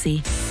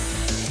agency.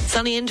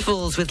 Sunny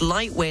intervals with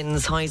light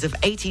winds, highs of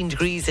 18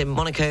 degrees in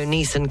Monaco,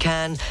 Nice and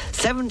Cannes,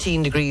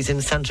 17 degrees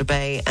in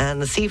Saint-Tropez, and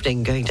this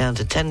evening going down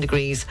to 10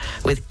 degrees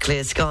with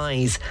clear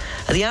skies.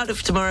 At the outlook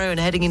for tomorrow and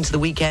heading into the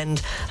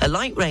weekend, a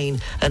light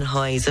rain and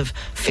highs of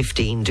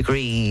 15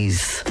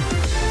 degrees.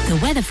 The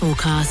weather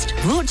forecast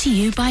brought to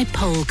you by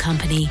Pole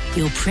Company,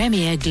 your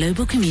premier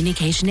global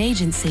communication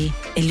agency.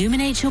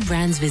 Illuminate your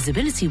brand's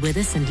visibility with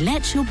us and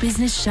let your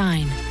business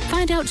shine.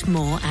 Find out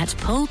more at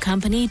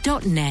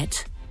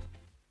polecompany.net.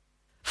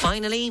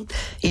 Finally,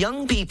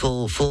 young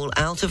people fall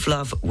out of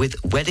love with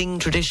wedding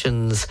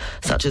traditions,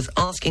 such as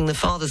asking the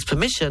father's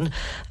permission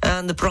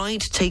and the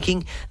bride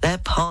taking their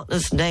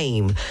partner's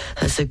name.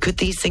 So could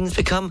these things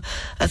become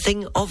a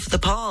thing of the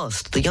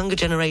past? The younger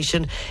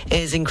generation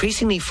is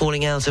increasingly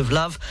falling out of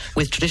love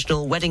with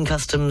traditional wedding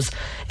customs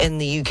in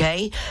the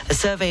UK. A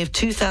survey of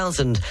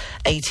 2,000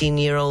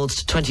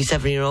 18-year-olds to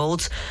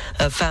 27-year-olds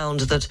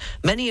found that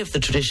many of the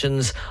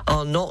traditions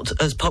are not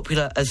as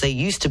popular as they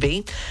used to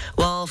be.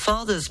 While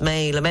fathers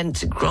may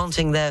lament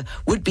granting their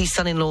would-be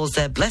son-in-laws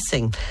their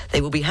blessing, they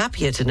will be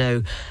happier to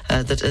know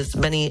that as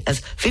many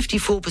as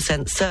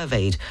 54%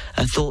 surveyed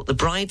thought the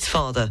bride's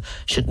father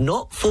should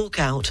not fork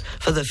out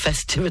for the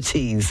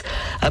festivities,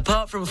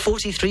 apart from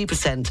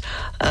 43%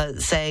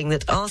 saying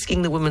that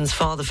asking the woman's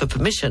father for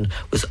permission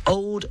was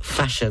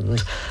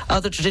old-fashioned.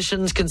 Other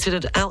traditions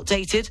considered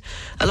outdated,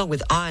 along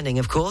with ironing,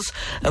 of course,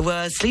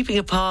 were sleeping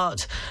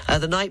apart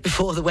the night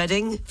before the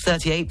wedding,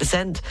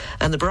 38%,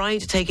 and the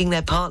bride taking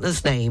their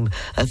partner's name,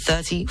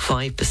 35%.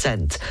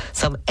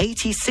 Some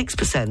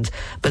 86%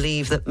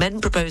 believe that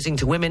men proposing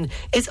to women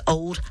is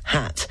old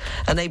hat,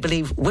 and they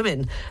believe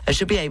women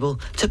should be able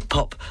to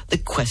pop the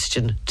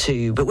question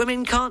too. But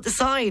women can't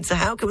decide, so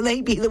how can they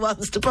be the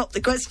ones to pop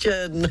the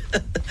question?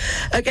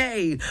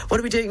 Okay, what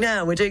are we doing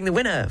now? We're doing the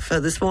winner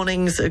for this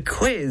morning's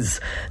quiz.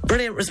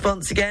 Brilliant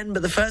response again,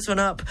 but the first one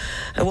up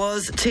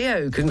was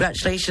Tio.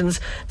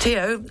 Congratulations,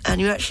 Tio, and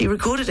you actually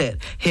recorded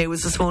it. Here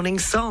was this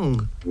morning's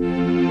song.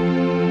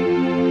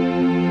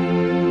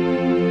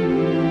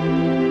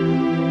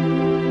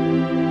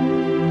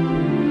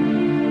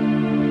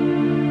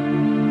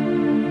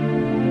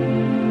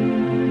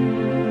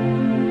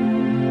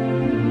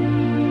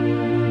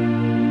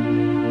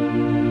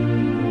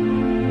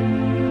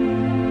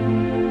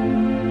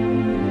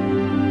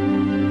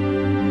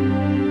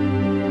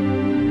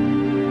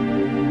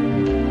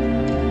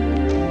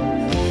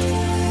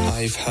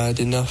 Had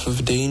enough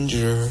of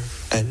danger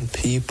and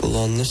people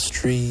on the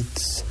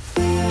streets.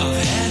 I've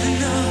had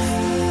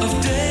enough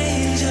of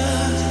danger.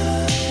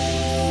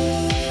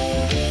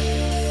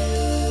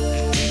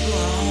 People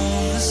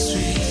on the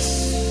streets.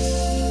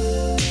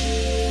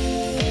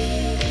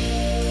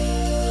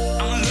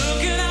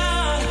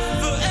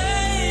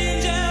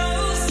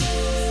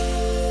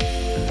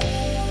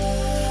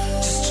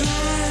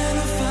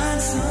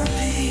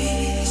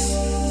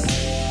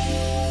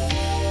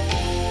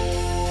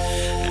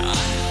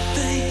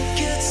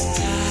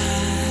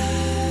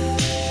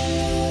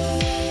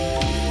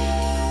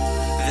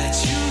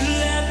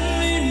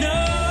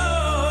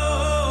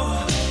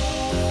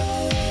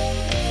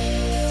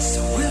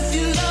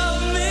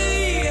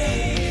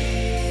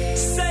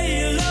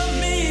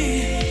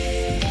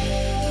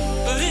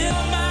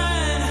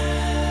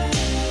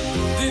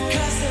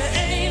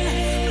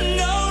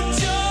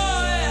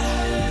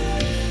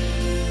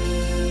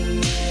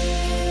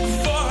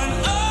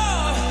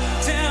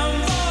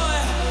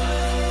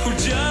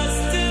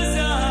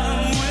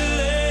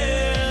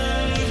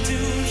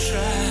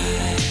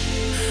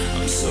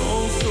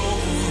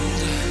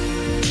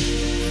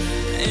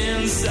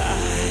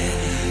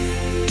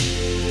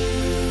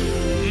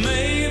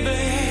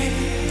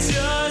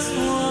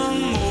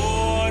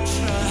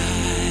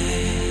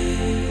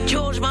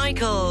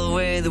 Michael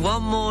with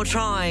one more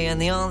try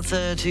and the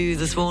answer to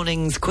this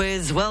morning's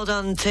quiz. Well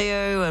done,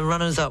 Theo, and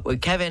runners-up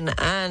with Kevin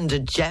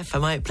and Jeff. I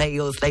might play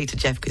yours later,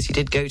 Jeff, because you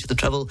did go to the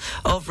trouble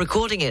of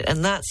recording it.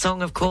 And that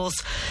song, of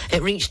course,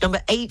 it reached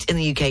number 8 in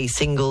the UK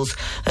singles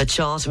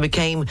chart and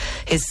became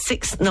his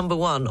 6th number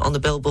 1 on the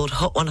Billboard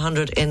Hot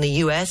 100 in the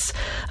US.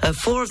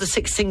 4 of the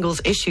 6 singles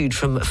issued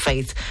from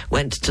Faith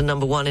went to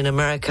number 1 in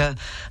America,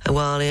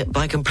 while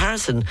by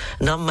comparison,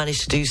 none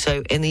managed to do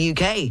so in the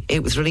UK.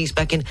 It was released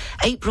back in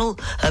April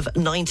of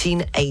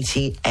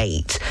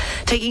 1988.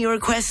 Taking your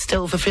request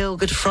still for Feel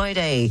Good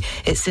Friday.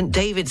 It's St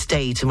David's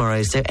Day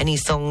tomorrow, so any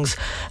songs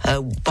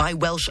by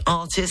Welsh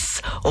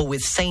artists or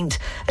with Saint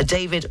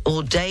David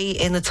or Day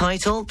in the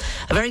title.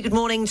 A very good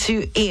morning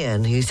to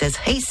Ian, who says,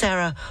 "Hey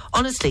Sarah,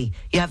 honestly,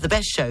 you have the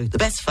best show, the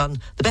best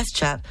fun, the best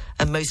chat,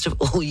 and most of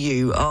all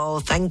you." Oh,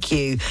 thank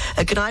you.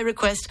 Can I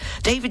request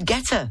David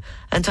Guetta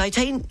and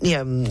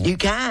Titanium? You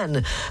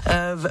can.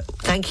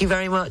 Thank you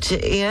very much,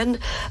 Ian.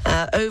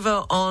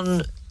 Over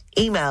on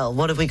email,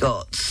 what have we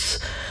got?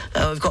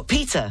 We've got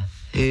Peter,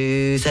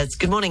 who says,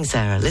 "Good morning,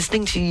 Sarah.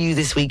 Listening to you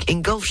this week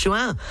in Gulf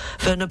Juin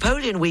for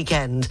Napoleon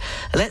weekend.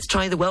 Let's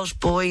try the Welsh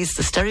Boys,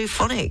 the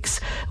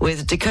Stereophonics,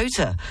 with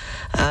Dakota.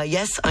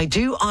 Yes, I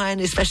do iron,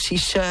 especially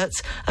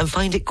shirts, and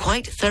find it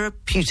quite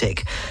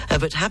therapeutic,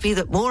 but happy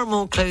that more and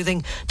more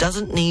clothing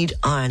doesn't need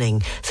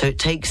ironing, so it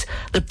takes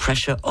the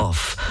pressure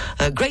off.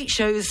 Great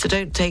shows, so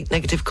don't take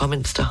negative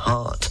comments to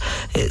heart.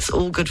 It's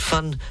all good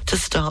fun to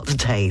start the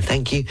day."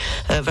 Thank you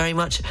very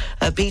much,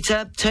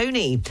 Peter.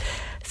 Tony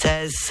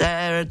says,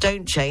 "Sarah,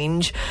 don't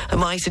change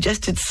my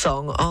suggested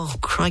song." Oh,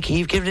 crikey,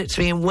 you've given it to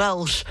me in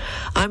Welsh.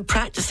 I'm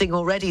practising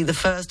already the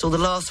first or the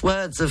last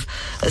words of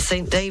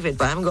St David,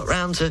 but I haven't got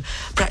round to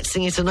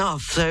practising it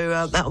enough,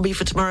 so that'll be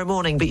for tomorrow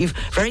morning. But you've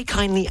very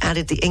kindly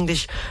added the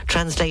English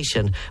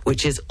translation,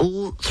 which is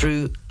All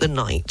Through the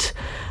Night.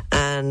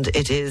 And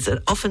it is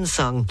often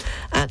sung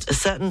at a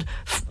certain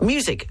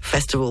music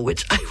festival,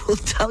 which I will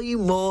tell you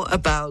more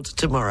about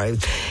tomorrow.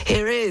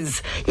 Here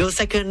is your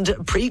second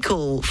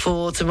prequel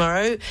for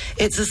tomorrow.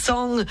 It's a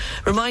song,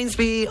 reminds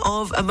me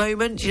of a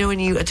moment, you know, when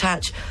you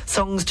attach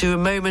songs to a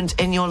moment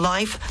in your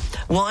life.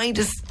 Why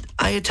does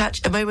I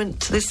attach a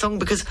moment to this song?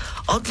 Because,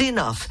 oddly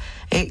enough,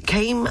 it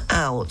came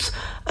out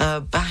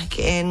back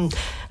in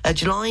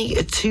July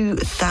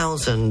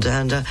 2000,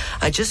 and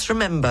I just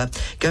remember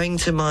going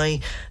to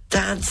my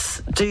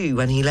dad's do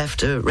when he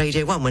left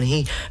Radio 1, when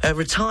he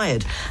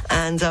retired,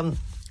 and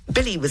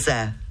Billy was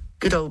there,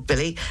 good old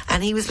Billy,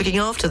 and he was looking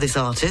after this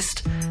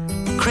artist,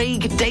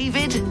 Craig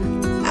David,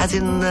 as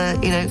in,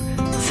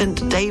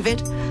 St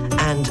David,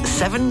 and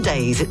 7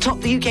 Days. It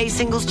topped the UK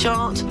singles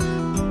chart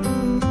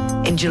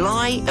in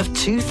July of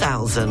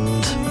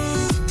 2000.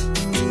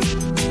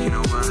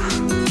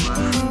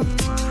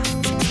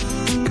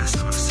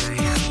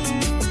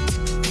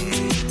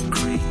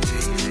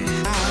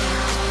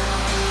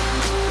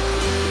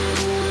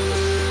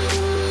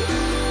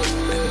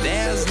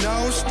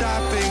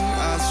 Stopping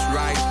us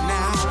right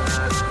now.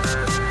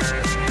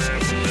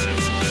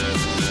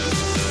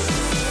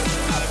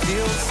 I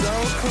feel so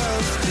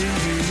close to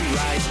you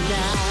right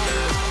now.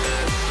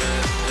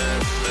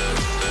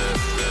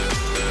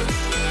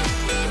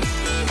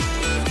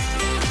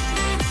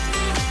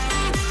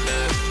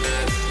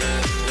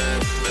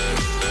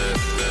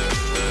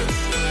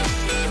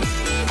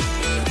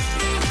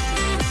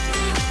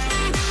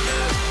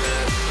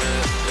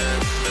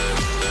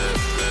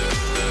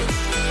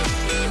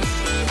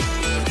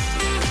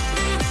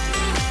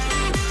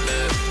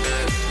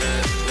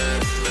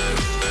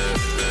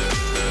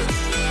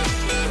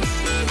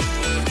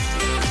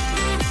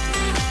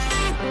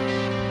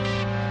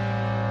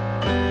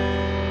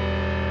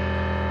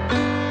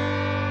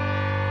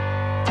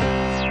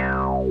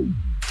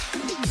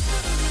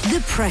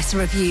 Press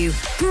Review,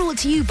 brought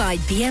to you by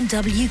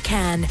BMW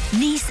Cannes,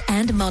 Nice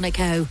and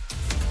Monaco.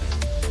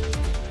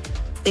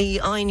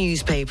 The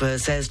i-newspaper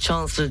says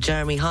Chancellor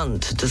Jeremy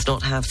Hunt does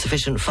not have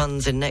sufficient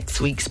funds in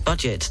next week's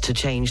budget to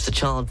change the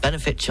child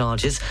benefit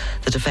charges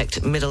that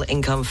affect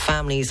middle-income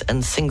families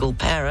and single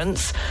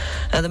parents.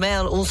 The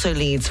Mail also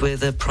leads with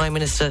the Prime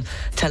Minister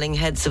telling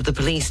heads of the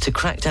police to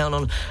crack down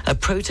on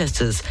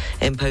protesters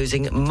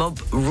imposing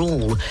mob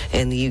rule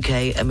in the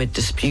UK amid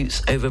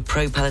disputes over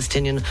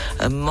pro-Palestinian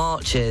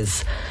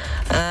marches.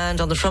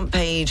 And on the front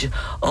page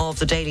of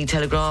the Daily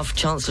Telegraph,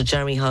 Chancellor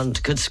Jeremy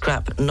Hunt could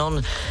scrap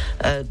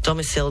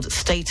non-domiciled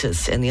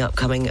status in the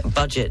upcoming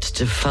budget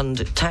to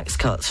fund tax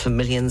cuts for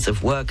millions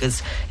of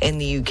workers in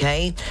the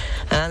UK.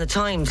 And the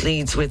Times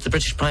leads with the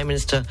British Prime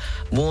Minister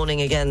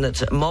warning again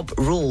that mob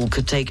rule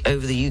could take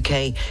over the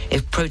UK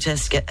if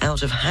protests get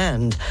out of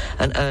hand,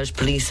 and urged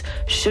police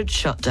should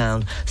shut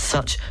down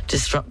such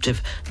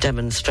disruptive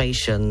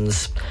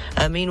demonstrations.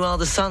 Meanwhile,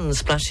 the Sun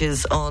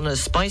splashes on a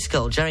Spice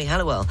Girl, Geri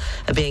Halliwell,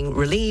 being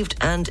relieved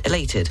and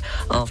elated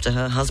after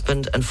her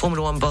husband and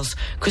Formula One boss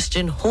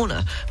Christian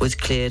Horner was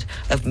cleared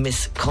of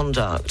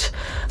misconduct.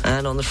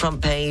 And on the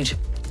front page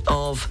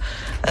of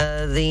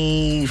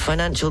the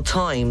Financial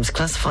Times.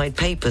 Classified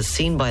papers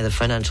seen by the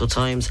Financial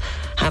Times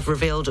have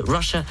revealed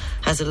Russia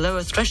has a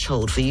lower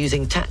threshold for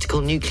using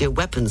tactical nuclear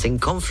weapons in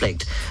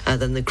conflict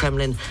than the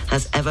Kremlin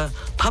has ever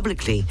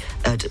publicly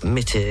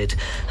admitted.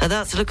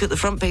 That's a look at the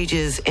front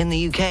pages in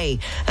the UK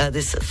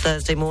this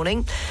Thursday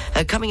morning.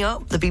 Coming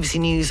up, the BBC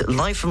News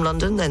live from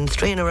London, then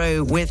 3 in a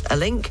row with a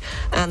link,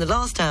 and the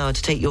last hour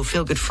to take your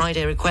Feel Good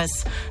Friday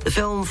requests. The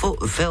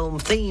film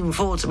theme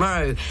for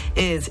tomorrow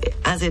is,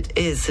 as it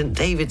is, St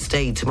David's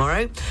Day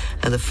tomorrow,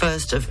 the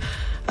 1st of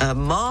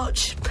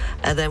March,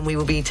 and then we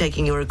will be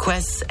taking your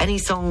requests, any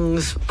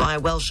songs by a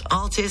Welsh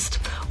artist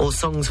or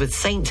songs with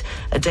Saint,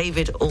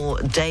 David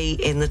or Day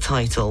in the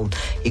title.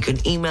 You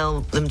can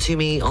email them to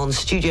me on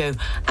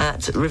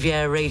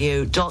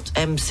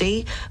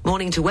studio@rivieraradio.mc.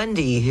 Morning to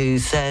Wendy, who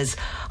says,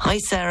 "Hi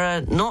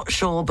Sarah, not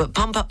sure, but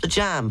pump up the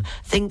jam.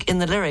 Think in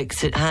the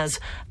lyrics it has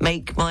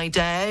make my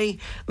day,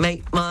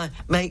 make my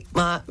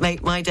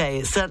day."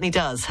 It certainly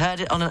does. Heard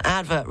it on an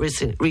advert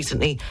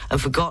recently and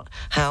forgot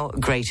how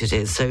great it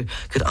is. So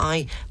could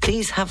I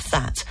please have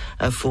that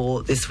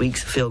for this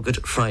week's Feel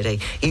Good Friday?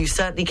 You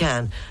certainly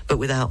can, but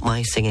without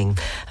my singing.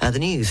 The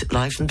news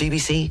live from the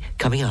BBC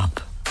coming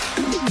up.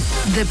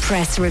 The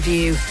Press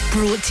Review,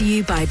 brought to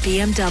you by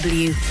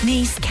BMW,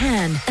 Nice,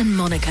 Cannes and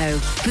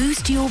Monaco.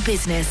 Boost your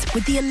business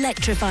with the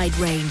electrified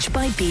range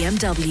by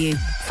BMW.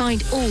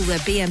 Find all the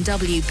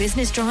BMW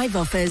Business Drive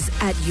offers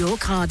at your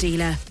car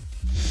dealer.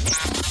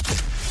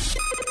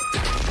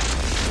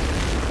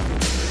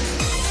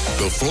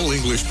 The Full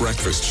English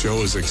Breakfast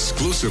Show is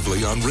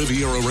exclusively on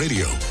Riviera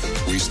Radio.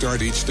 We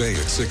start each day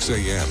at 6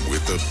 a.m.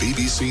 with the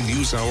BBC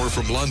NewsHour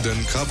from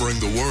London covering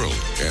the world.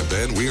 And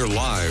then we are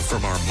live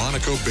from our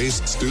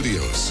Monaco-based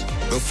studios.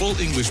 The Full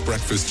English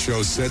Breakfast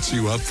Show sets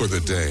you up for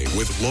the day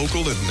with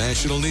local and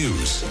national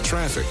news,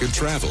 traffic and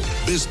travel,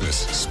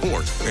 business,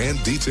 sport,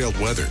 and detailed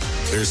weather.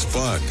 There's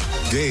fun,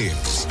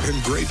 games,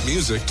 and great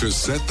music to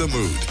set the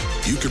mood.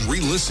 You can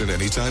re-listen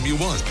anytime you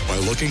want by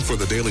looking for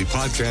the daily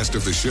podcast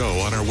of the show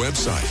on our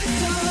website.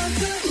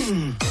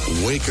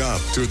 Wake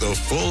up to the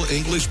Full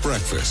English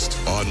Breakfast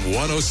on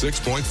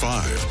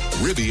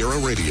 106.5 Riviera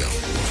Radio.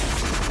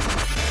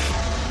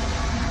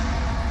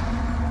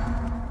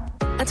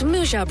 At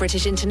Muja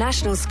British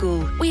International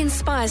School, we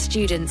inspire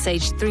students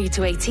aged 3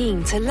 to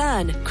 18 to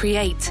learn,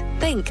 create,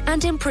 think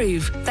and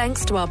improve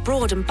thanks to our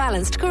broad and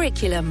balanced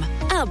curriculum.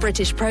 Our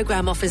British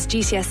programme offers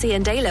GCSE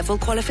and A-level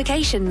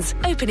qualifications,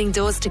 opening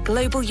doors to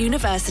global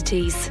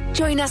universities.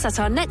 Join us at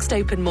our next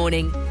open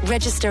morning.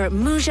 Register at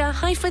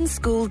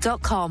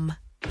muja-school.com.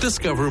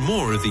 Discover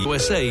more of the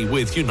USA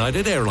with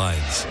United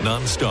Airlines.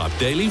 Non-stop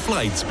daily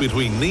flights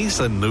between Nice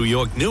and New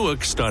York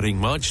Newark starting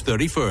March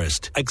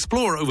 31st.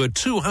 Explore over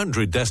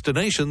 200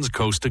 destinations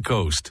coast to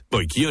coast.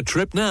 Book your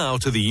trip now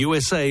to the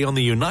USA on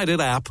the United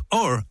app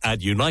or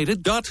at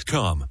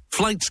united.com.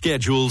 Flight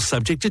schedules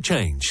subject to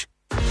change.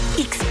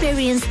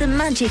 Experience the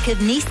magic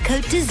of Nice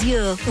Côte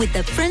d'Azur with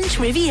the French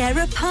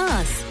Riviera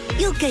Pass.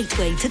 Your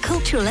gateway to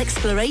cultural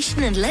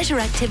exploration and leisure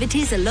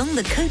activities along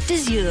the Côte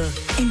d'Azur.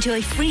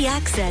 Enjoy free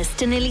access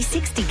to nearly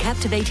 60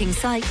 captivating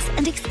sites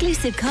and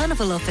exclusive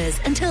carnival offers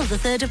until the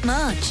 3rd of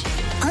March.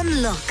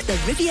 Unlock the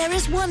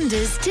Riviera's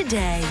wonders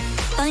today.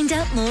 Find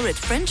out more at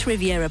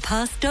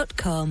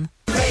FrenchRivieraPass.com.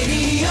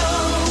 Radio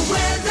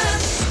weather.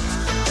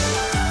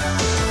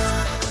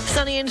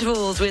 Sunny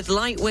intervals with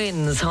light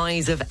winds,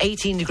 highs of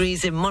 18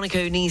 degrees in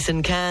Monaco, Nice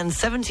and Cannes,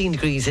 17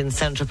 degrees in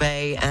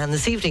Saint-Tropez, and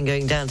this evening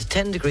going down to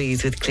 10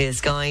 degrees with clear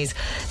skies.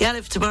 The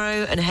outlook for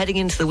tomorrow and heading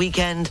into the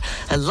weekend,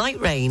 a light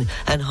rain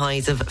and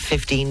highs of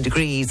 15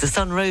 degrees. The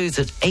sun rose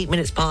at 8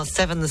 minutes past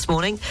 7 this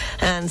morning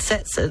and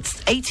sets at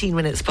 18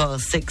 minutes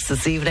past 6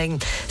 this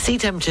evening. Sea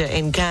temperature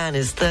in Cannes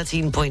is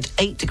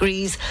 13.8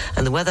 degrees,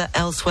 and the weather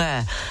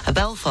elsewhere.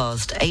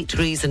 Belfast, 8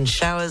 degrees and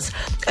showers,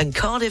 and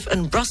Cardiff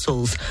and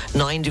Brussels,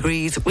 9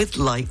 degrees with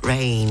light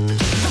rain. The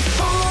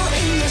Full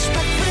English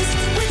Breakfast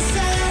with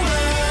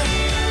Sarah.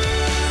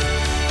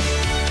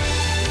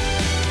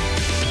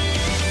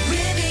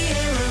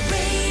 Riviera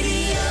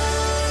Radio.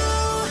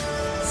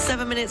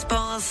 7 minutes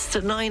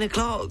past 9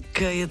 o'clock,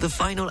 the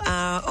final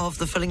hour of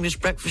the Full English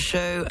Breakfast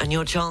Show, and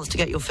your chance to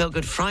get your Feel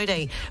Good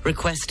Friday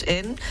request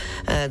in.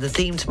 The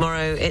theme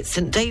tomorrow, it's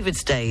St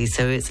David's Day,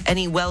 so it's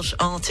any Welsh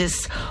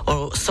artists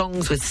or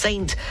songs with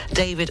Saint,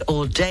 David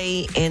or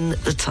Day in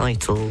the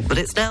title. But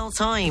it's now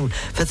time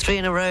for 3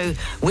 in a row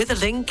with a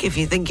link. If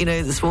you think you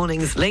know this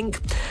morning's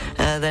link,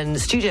 then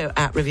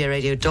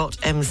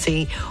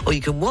studio@rivieraradio.mc, or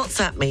you can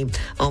WhatsApp me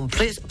on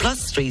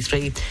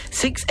 +33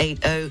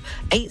 680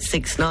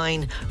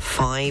 869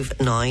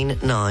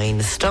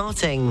 599.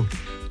 Starting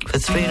for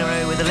 3 in a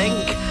row with a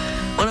link,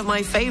 one of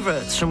my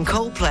favourites from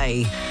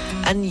Coldplay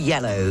and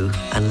Yellow.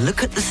 And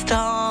look at the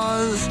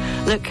stars,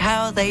 look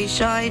how they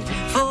shine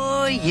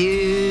for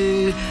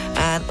you,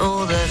 and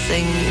all the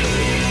things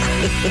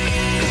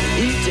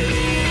you do.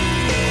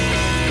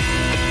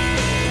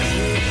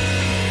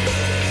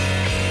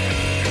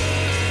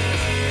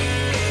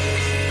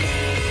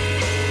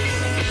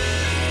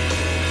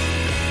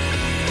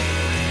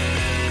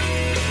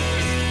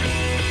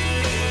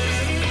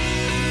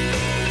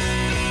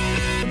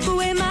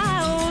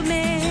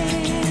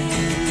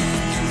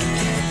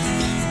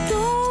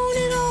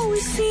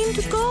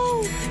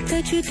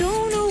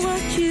 don't know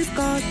what you've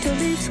got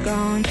till it's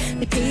gone.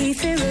 Repeat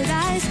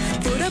paradise,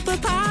 put up a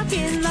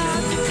parking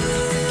lot.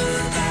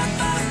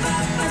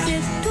 I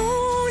said,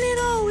 don't it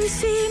always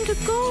seem to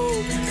go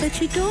that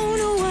you don't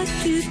know what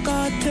you've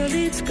got till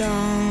it's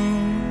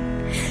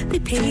gone.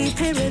 Repeat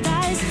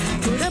paradise,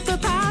 put up a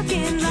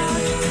parking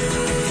lot.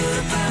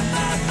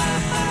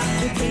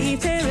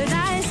 Repeat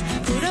paradise,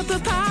 put up a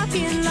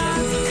parking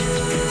lot.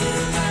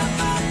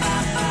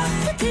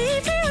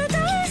 Repeat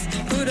paradise,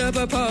 put up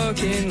a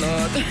parking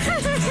lot.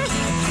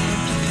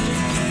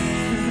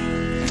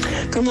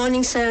 Good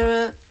morning,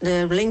 Sarah.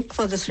 The link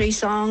for the 3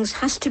 songs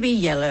has to be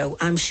Yellow,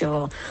 I'm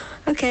sure.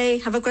 Okay,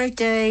 have a great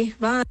day.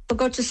 Bye. I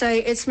forgot to say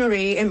it's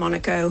Marie in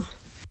Monaco.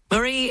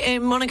 Marie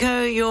in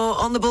Monaco, you're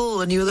on the ball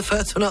and you were the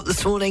first one up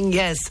this morning.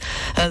 Yes,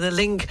 the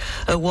link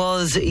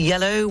was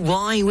yellow.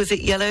 Why was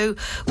it yellow?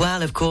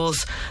 Well, of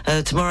course,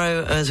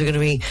 tomorrow, as we're going to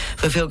be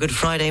for Feel Good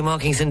Friday,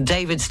 marking St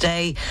David's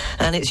Day,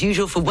 and it's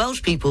usual for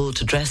Welsh people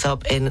to dress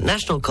up in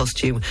national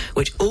costume,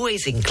 which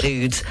always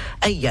includes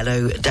a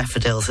yellow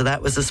daffodil. So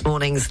that was this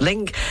morning's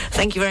link.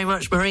 Thank you very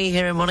much, Marie,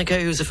 here in Monaco,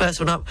 who was the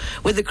first one up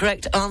with the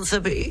correct answer,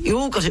 but you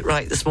all got it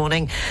right this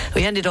morning.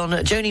 We ended on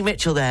Joni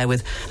Mitchell there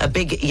with A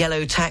Big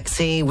Yellow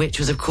Taxi, which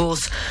was, of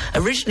course,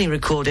 originally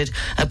recorded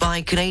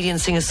by Canadian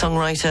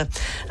singer-songwriter,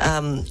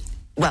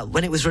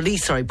 when it was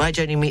released, by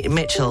Joni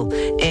Mitchell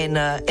in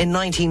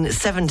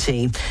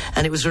 1970,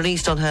 and it was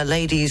released on her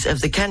Ladies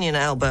of the Canyon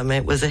album.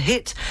 It was a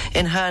hit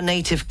in her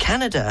native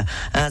Canada,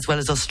 as well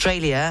as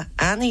Australia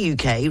and the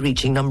UK,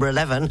 reaching number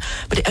 11,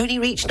 but it only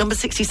reached number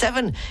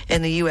 67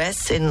 in the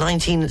US in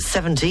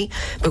 1970,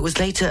 but was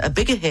later a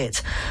bigger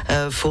hit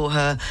for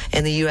her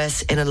in the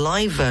US in a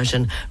live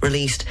version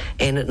released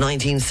in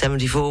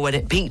 1974, when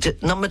it peaked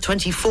at number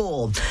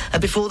 24.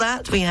 Before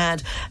that, we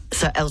had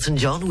Sir Elton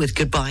John with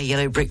Goodbye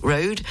Yellow Brick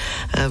Road,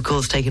 of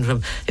course taken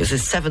from, it was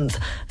his 7th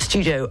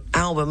studio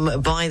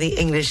album by the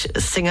English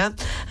singer,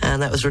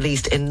 and that was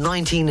released in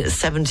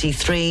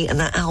 1973, and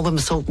that album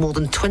sold more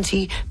than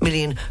 20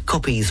 million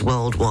copies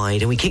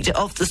worldwide. And we kicked it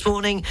off this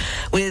morning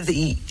with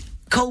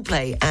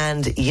Coldplay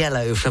and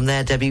Yellow from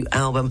their debut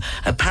album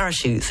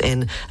Parachutes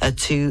in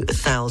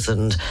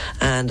 2000,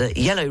 and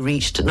Yellow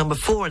reached number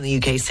 4 in the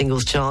UK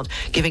singles chart,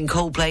 giving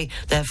Coldplay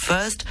their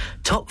first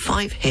top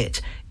 5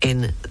 hit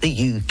in the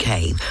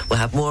UK. We'll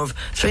have more of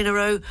 3 in a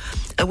row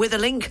with a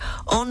link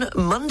on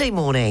Monday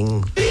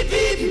morning. Beep,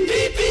 beep,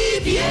 beep,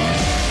 beep,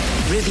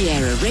 yeah.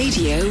 Riviera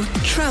Radio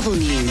Travel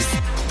News.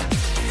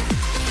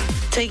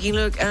 Taking a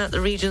look at the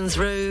region's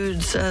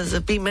roads, as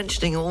I've been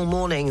mentioning all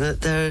morning,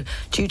 that they're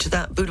due to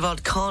that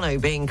Boulevard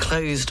Carnot being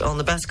closed on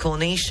the Basque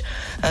Corniche.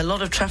 A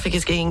lot of traffic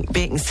is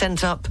being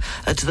sent up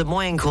to the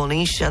Moyen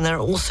Corniche, and there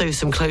are also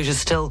some closures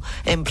still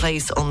in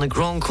place on the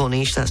Grand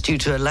Corniche. That's due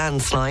to a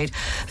landslide.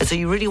 And so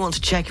you really want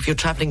to check if you're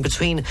travelling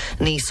between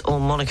Nice or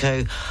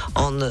Monaco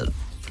on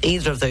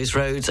either of those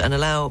roads, and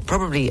allow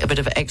probably a bit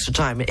of extra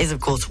time. It is,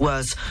 of course,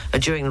 worse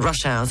during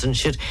rush hours and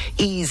should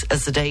ease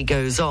as the day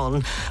goes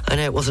on. I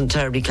know it wasn't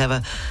terribly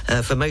clever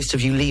for most of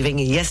you leaving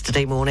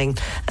yesterday morning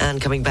and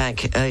coming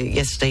back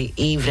yesterday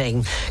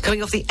evening.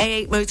 Coming off the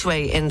A8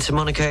 motorway into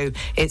Monaco,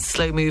 it's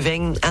slow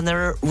moving, and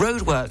there are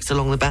roadworks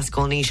along the Basque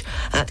Corniche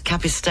at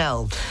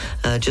Capistel,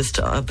 just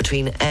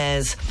between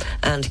Aires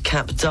and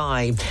Cap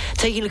d'Aille.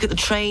 Taking a look at the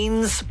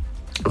trains,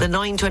 the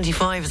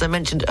 9:25, as I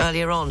mentioned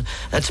earlier on,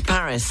 to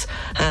Paris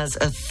has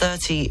a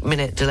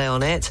 30-minute delay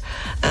on it,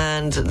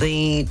 and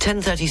the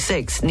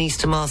 10:36 Nice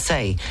to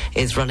Marseille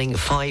is running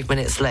 5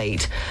 minutes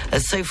late.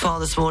 So far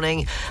this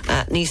morning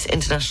at Nice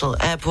International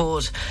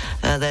Airport,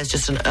 there's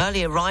just an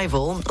early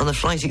arrival on the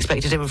flight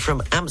expected in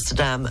from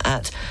Amsterdam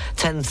at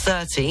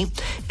 10:30.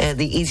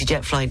 The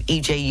EasyJet flight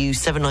EJU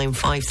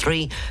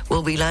 7953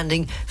 will be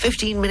landing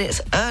 15 minutes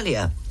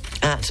earlier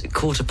at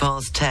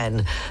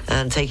 10:15.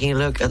 And taking a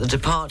look at the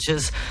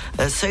departures,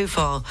 so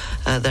far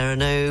there are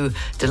no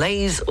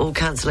delays or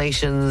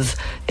cancellations.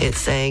 It's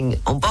saying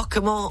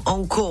embarquement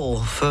en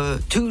cours for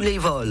tous les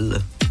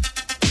vols.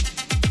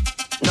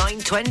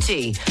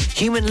 9:20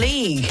 Human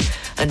League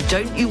and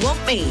Don't You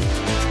Want Me.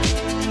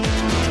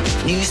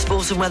 News,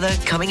 sport and weather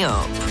coming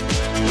up.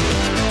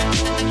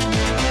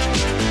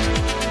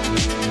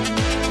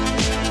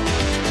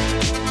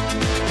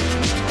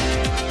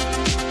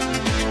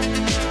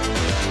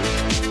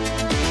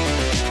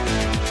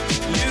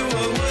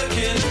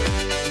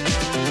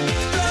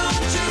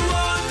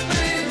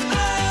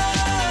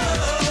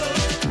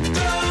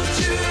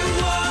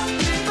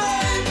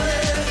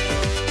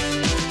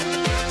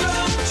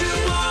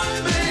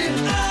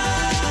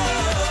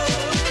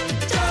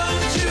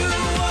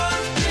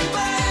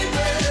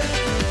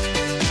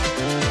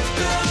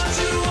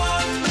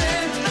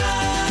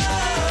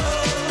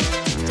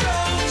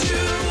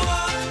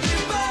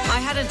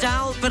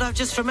 But I've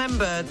just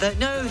remembered that,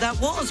 no, that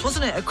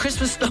wasn't it? A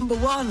Christmas number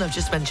 1. I've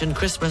just mentioned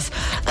Christmas.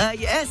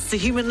 Yes, the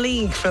Human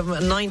League from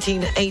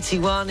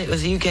 1981. It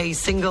was a UK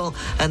single,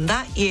 and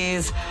that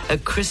year's a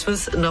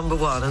Christmas number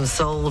 1, and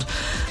sold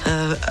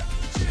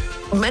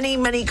many,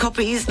 many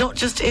copies, not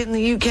just in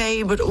the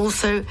UK, but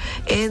also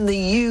in the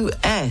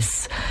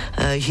US.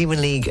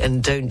 Human League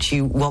and Don't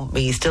You Want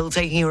Me. Still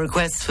taking your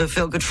requests for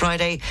Feel Good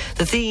Friday.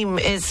 The theme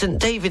is St.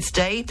 David's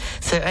Day,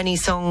 so any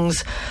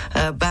songs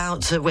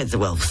about,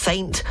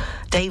 Saint,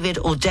 David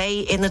or Day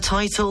in the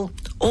title,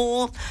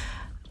 or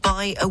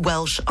by a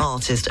Welsh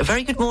artist. A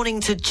very good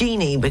morning to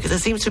Jeannie, because there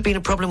seems to have been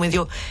a problem with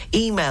your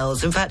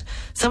emails. In fact,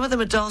 some of them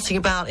are darting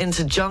about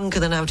into junk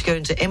and then have to go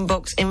into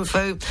inbox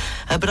info.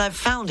 But I've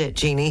found it,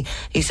 Jeannie.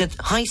 You said,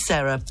 "Hi,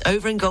 Sarah.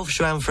 Over in Gulf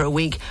Shram for a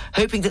week,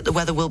 hoping that the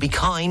weather will be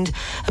kind.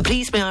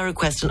 Please may I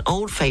request an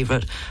old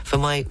favourite for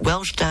my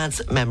Welsh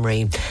dad's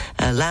memory,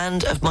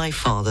 Land of My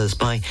Fathers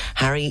by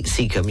Harry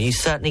Seacombe." You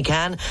certainly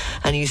can.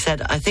 And you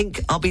said, "I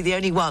think I'll be the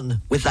only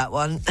one with that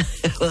one."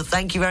 Well,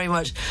 thank you very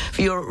much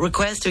for your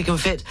request. We can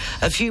fit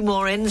a few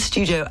more in,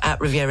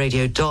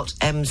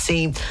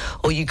 studio@rivieradio.mc,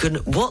 or you can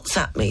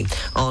WhatsApp me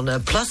on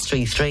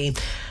 +33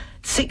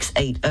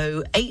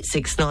 680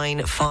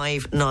 869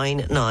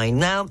 599.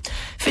 Now,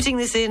 fitting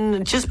this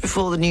in just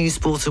before the news,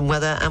 sport and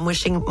weather, and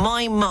wishing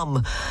my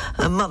mother,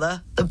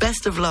 the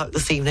best of luck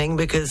this evening,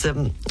 because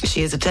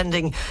she is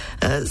attending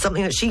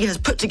something that she has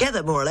put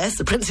together, more or less,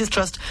 the Prince's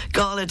Trust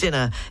Gala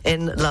Dinner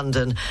in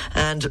London.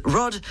 And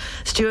Rod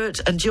Stewart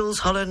and Jules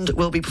Holland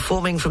will be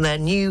performing from their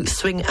new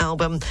swing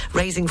album,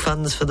 raising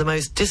funds for the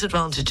most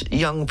disadvantaged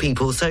young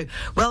people. So,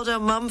 well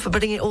done, Mum, for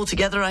putting it all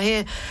together. I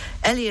hear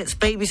Elliot's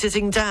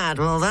babysitting Dad.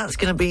 Well, that's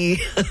going to be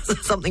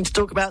something to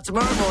talk about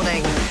tomorrow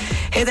morning.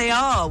 Here they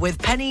are with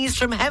Pennies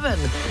from Heaven,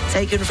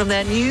 taken from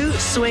their new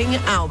swing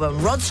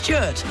album. Rod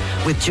Stewart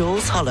with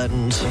Jules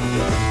Holland.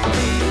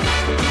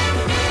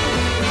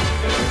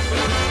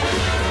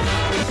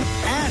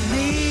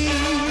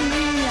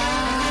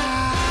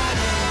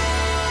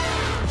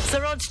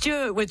 Rod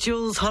Stewart with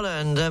Jules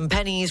Holland and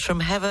Pennies from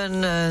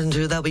Heaven, and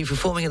they'll be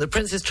performing at the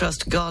Prince's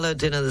Trust Gala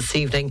Dinner this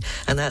evening,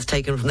 and that's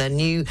taken from their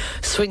new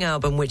swing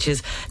album, which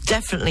is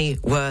definitely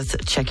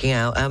worth checking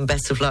out. And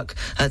best of luck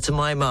to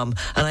my mum.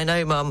 And I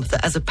know, Mum,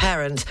 that as a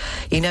parent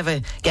you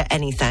never get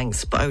any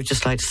thanks, but I would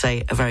just like to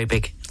say a very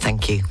big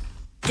thank you.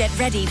 Get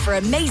ready for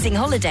amazing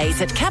holidays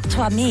at Cap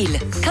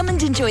 3000. Come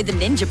and enjoy the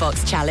Ninja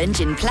Box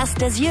Challenge in Place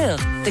d'Azur,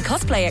 the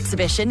cosplay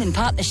exhibition in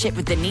partnership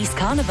with the Nice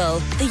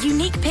Carnival, the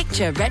unique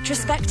picture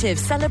retrospective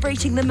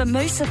celebrating the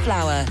mimosa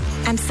flower,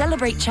 and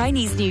celebrate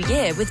Chinese New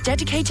Year with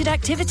dedicated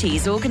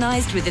activities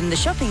organised within the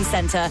shopping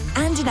centre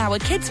and in our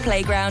kids'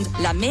 playground,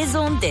 La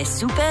Maison des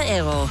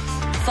Super-Héros.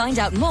 Find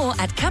out more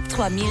at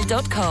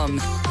cap3000.com.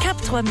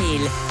 Cap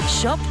 3000.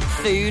 Shop,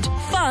 food,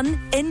 fun,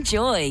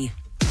 enjoy.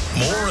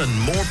 More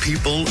and more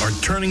people are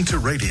turning to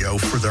radio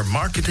for their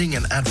marketing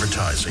and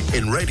advertising.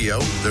 In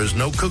radio, there's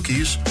no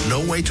cookies, no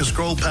way to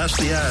scroll past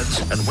the ads,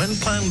 and when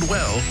planned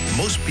well,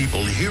 most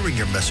people hearing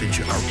your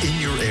message are in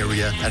your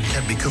area and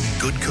can become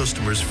good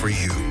customers for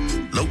you.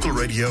 Local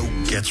radio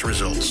gets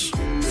results.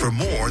 For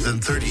more than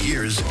 30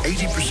 years,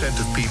 80%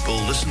 of people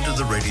listen to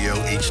the radio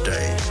each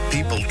day.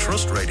 People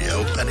trust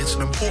radio, and it's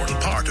an important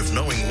part of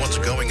knowing what's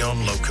going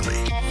on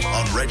locally.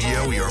 On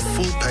radio, you're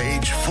full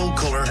page, full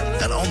color,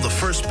 and on the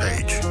first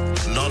page,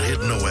 not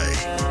hidden away.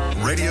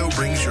 Radio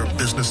brings your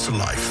business to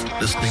life.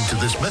 Listening to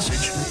this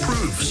message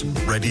proves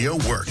radio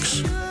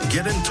works.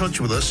 Get in touch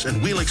with us and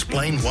we'll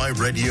explain why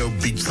radio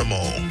beats them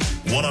all.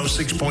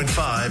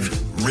 106.5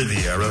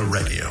 Riviera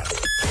Radio.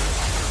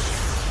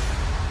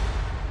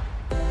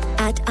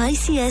 At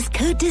ICS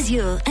Côte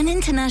d'Azur, an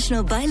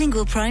international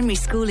bilingual primary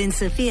school in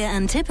Sophia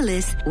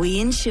Antipolis, we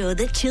ensure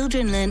that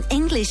children learn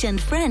English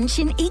and French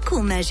in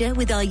equal measure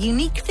with our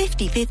unique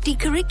 50-50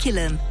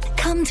 curriculum.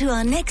 Come to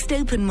our next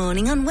open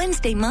morning on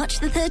Wednesday, March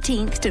the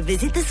 13th to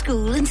visit the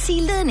school and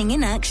see learning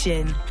in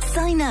action.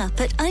 Sign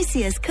up at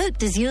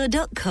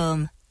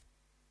icscotedazur.com.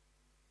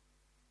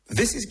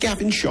 This is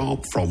Gavin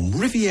Sharp from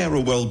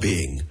Riviera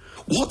Wellbeing.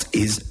 What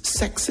is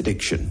sex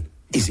addiction?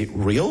 Is it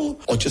real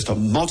or just a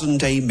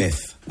modern-day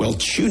myth? Well,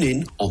 tune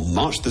in on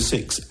March the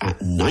 6th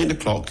at 9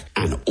 o'clock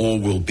and all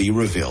will be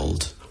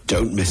revealed.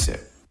 Don't miss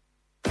it.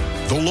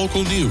 The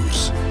local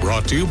news,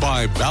 brought to you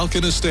by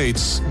Balkan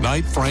Estates,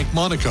 Knight Frank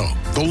Monaco,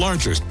 the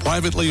largest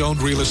privately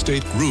owned real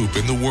estate group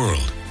in the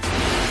world.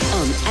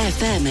 On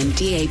FM and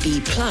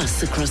DAB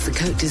Plus across the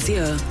Côte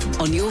d'Azur,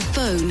 on your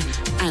phone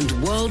and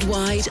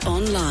worldwide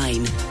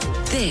online.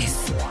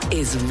 This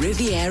is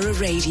Riviera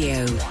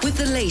Radio with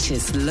the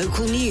latest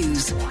local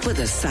news for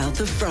the south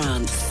of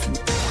France.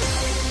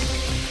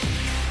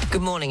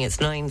 Good morning, it's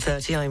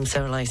 9:30. I'm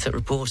Sarah Lysett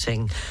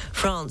reporting.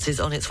 France is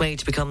on its way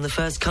to become the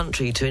first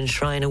country to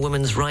enshrine a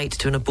woman's right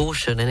to an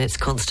abortion in its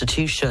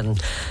constitution.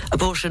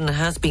 Abortion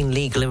has been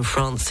legal in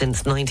France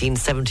since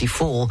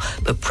 1974,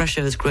 but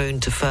pressure has grown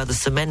to further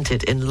cement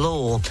it in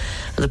law.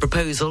 The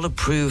proposal,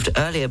 approved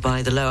earlier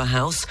by the lower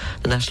house,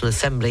 the National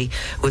Assembly,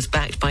 was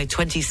backed by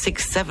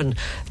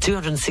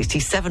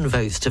 267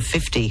 votes to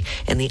 50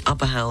 in the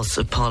upper house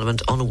of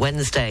Parliament on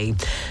Wednesday.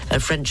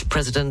 French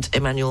President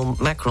Emmanuel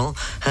Macron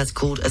has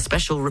called a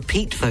special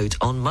repeat vote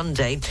on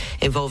Monday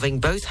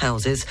involving both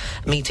houses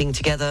meeting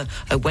together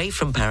away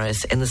from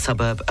Paris in the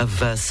suburb of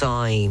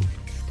Versailles.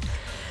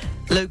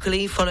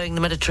 Locally, following the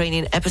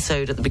Mediterranean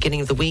episode at the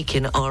beginning of the week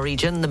in our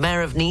region, the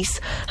Mayor of Nice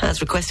has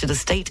requested a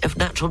state of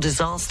natural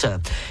disaster.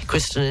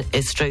 Christian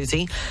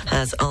Estrosi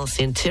has asked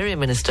the Interior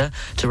Minister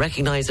to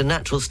recognise a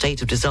natural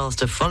state of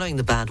disaster following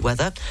the bad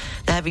weather.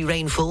 The heavy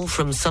rainfall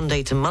from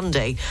Sunday to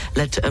Monday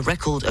led to a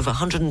record of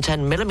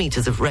 110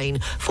 millimetres of rain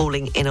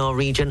falling in our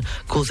region,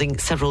 causing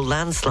several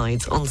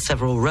landslides on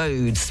several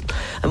roads.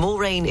 And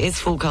more rain is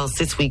forecast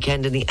this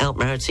weekend in the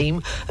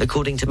Alpes-Maritimes,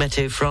 according to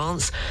Meteo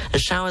France.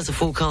 Showers are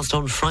forecast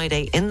on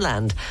Friday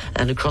inland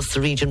and across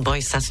the region by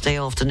Saturday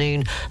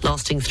afternoon,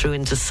 lasting through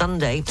into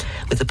Sunday,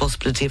 with the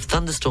possibility of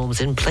thunderstorms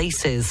in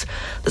places.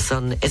 The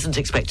sun isn't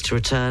expected to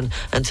return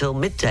until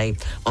midday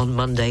on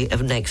Monday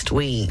of next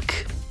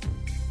week.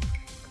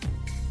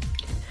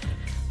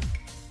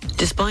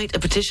 Despite a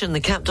petition, the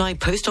Capdai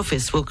Post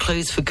Office will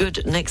close for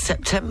good next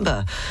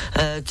September.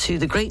 To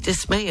the great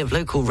dismay of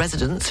local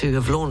residents who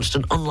have launched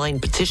an online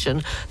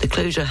petition, the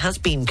closure has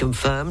been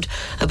confirmed,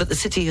 but the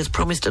city has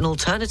promised an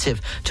alternative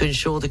to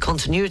ensure the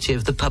continuity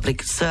of the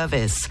public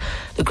service.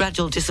 The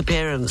gradual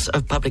disappearance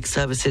of public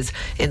services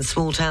in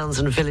small towns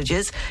and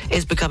villages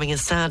is becoming a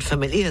sad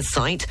familiar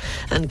sight,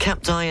 and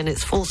Capdai and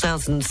its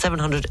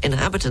 4,700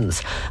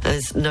 inhabitants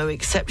is no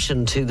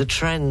exception to the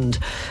trend.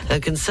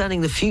 Concerning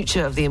the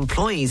future of the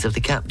employees of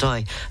the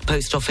Capdai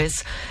Post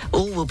Office,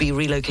 all will be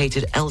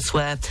relocated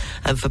elsewhere,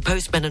 and for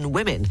postmen and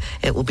women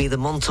it will be the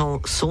Monton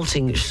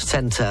Sorting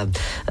Centre.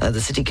 The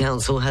City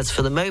Council has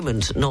for the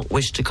moment not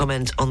wished to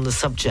comment on the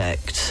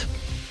subject.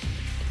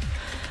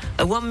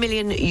 A €1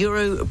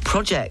 million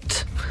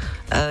project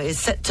is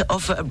set to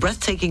offer a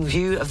breathtaking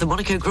view of the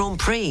Monaco Grand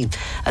Prix.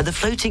 The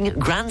floating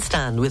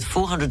grandstand with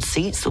 400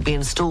 seats will be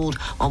installed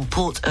on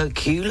Port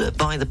Hercule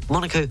by the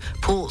Monaco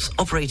Ports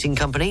Operating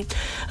Company.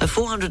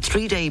 400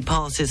 three-day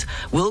passes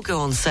will go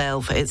on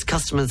sale for its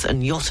customers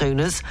and yacht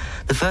owners.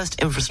 The first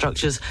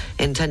infrastructures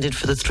intended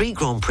for the 3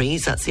 Grand Prix,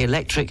 that's the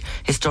Electric,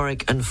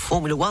 Historic and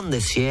Formula One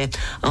this year,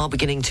 are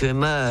beginning to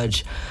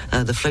emerge.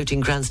 The floating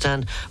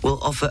grandstand will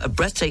offer a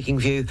breathtaking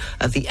view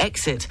of the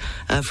exit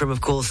from,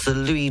 of course, the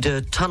Louis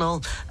de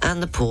Tunnel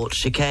and the Port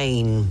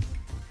Chicane.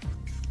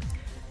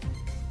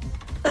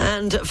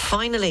 And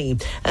finally,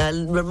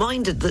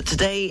 reminded that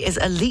today is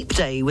a leap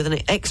day with an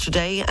extra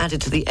day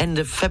added to the end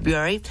of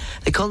February.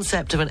 The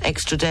concept of an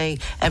extra day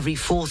every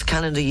 4th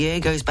calendar year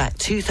goes back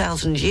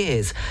 2,000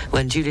 years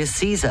when Julius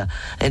Caesar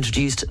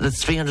introduced the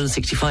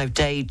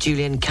 365-day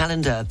Julian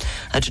calendar.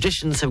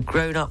 Traditions have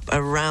grown up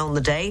around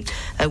the day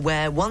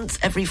where once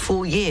every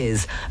 4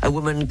 years a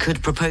woman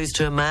could propose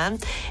to a man.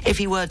 If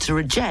he were to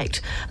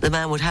reject, the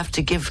man would have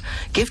to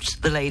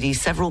gift the lady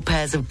several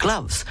pairs of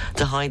gloves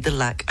to hide the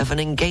lack of an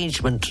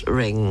engagement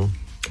ring.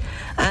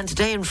 And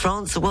today in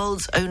France, the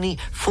world's only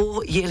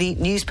 4 yearly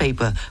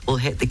newspaper will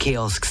hit the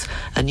kiosks.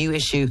 A new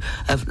issue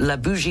of La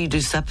Bougie du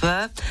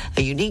Sapeur,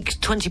 a unique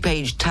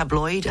 20-page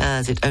tabloid,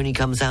 as it only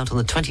comes out on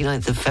the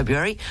 29th of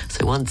February,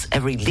 so once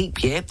every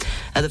leap year.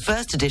 The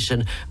first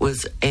edition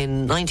was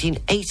in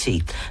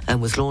 1980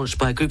 and was launched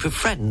by a group of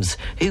friends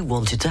who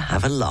wanted to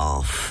have a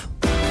laugh.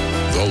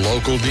 The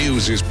local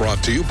news is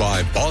brought to you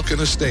by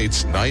Balkan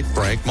Estates Knight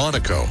Frank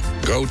Monaco.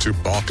 Go to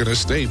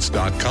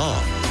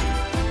balkanestates.com.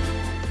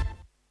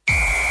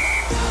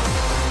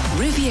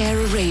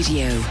 Riviera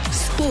Radio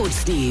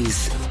Sports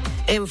News.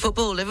 In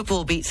football,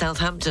 Liverpool beat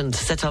Southampton to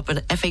set up an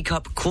FA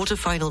Cup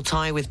quarter-final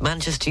tie with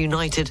Manchester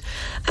United,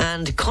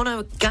 and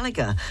Conor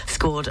Gallagher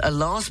scored a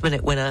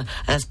last-minute winner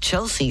as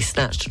Chelsea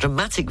snatched a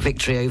dramatic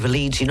victory over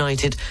Leeds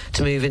United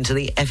to move into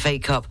the FA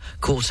Cup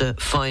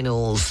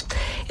quarter-finals.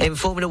 In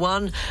Formula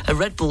One, a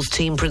Red Bull's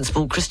team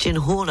principal Christian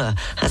Horner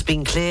has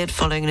been cleared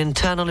following an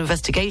internal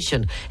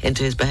investigation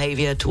into his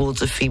behaviour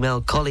towards a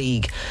female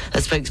colleague. A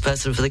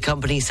spokesperson for the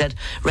company said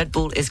Red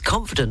Bull is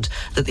confident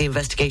that the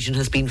investigation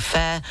has been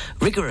fair,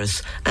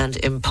 rigorous and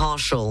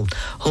impartial.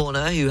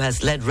 Horner, who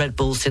has led Red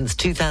Bull since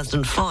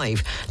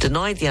 2005,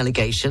 denied the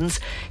allegations.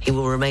 He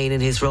will remain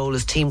in his role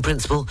as team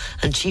principal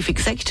and chief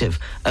executive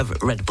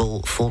of Red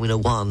Bull Formula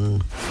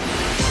One.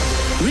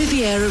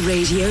 Riviera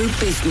Radio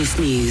Business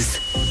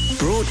News,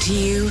 brought to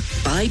you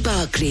by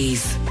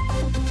Barclays.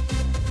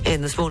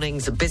 In this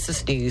morning's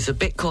business news,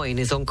 Bitcoin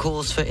is on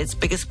course for its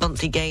biggest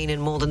monthly gain in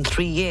more than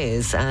 3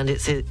 years, and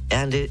it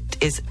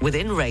is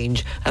within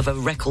range of a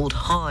record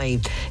high.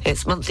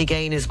 Its monthly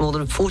gain is more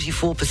than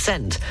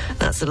 44%.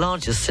 That's the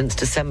largest since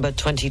December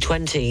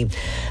 2020.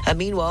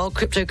 Meanwhile,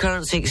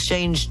 cryptocurrency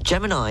exchange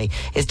Gemini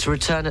is to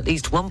return at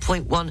least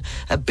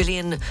 $1.1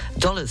 billion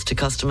to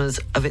customers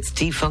of its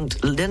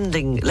defunct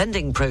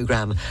lending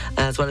program,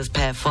 as well as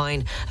pay a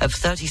fine of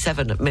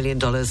 $37 million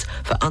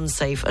for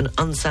unsafe and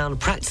unsound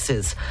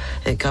practices.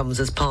 It comes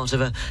as part of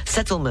a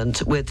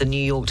settlement with the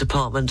New York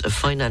Department of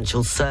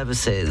Financial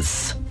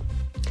Services.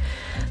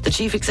 The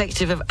chief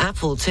executive of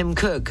Apple, Tim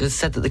Cook, has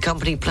said that the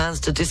company plans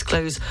to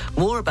disclose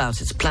more about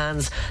its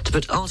plans to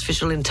put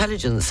artificial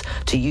intelligence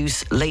to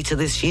use later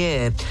this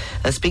year.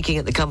 Speaking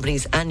at the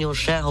company's annual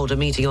shareholder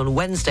meeting on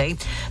Wednesday,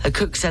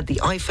 Cook said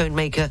the iPhone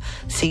maker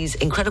sees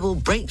incredible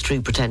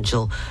breakthrough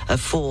potential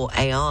for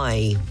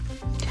AI.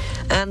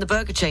 And the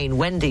burger chain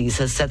Wendy's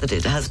has said that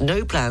it has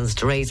no plans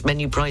to raise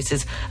menu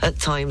prices at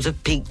times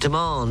of peak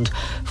demand,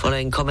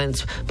 following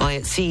comments by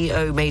its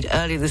CEO made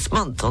earlier this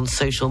month on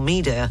social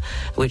media,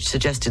 which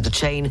suggested the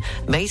chain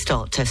may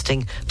start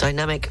testing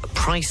dynamic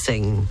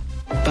pricing.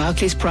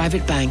 Barclays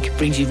Private Bank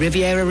brings you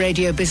Riviera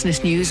Radio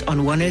Business News on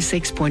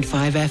 106.5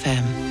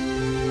 FM.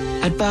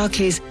 At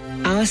Barclays,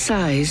 our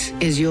size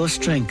is your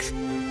strength.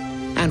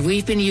 And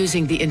we've been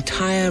using the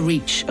entire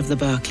reach of the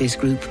Barclays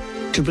Group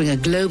to bring a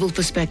global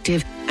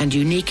perspective and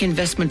unique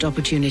investment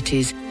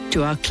opportunities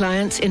to our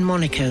clients in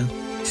Monaco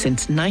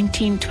since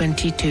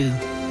 1922.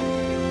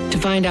 To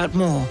find out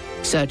more,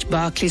 search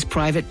Barclays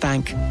Private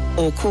Bank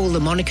or call the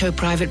Monaco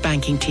Private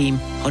Banking Team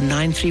on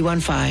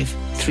 9315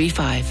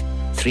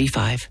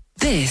 3535.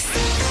 This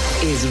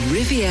is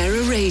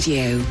Riviera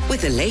Radio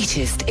with the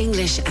latest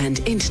English and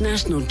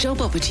international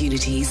job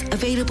opportunities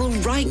available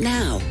right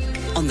now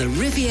on the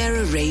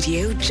Riviera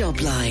Radio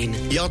job line.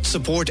 Yacht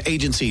support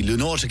agency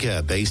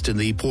Lunautica, based in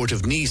the port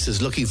of Nice,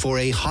 is looking for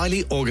a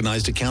highly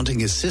organised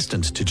accounting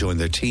assistant to join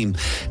their team.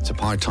 It's a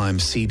part-time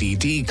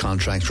CDD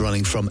contract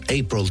running from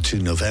April to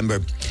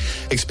November.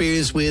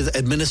 Experience with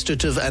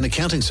administrative and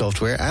accounting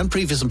software and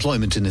previous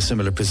employment in a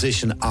similar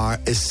position are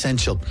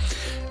essential.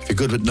 If you're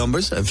good with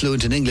numbers and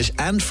fluent in English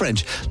and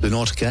French,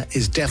 Lunautica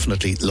is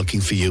definitely looking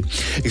for you.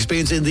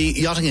 Experience in the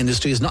yachting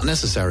industry is not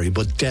necessary,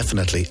 but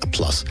definitely a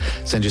plus.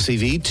 Send your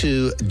CV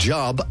to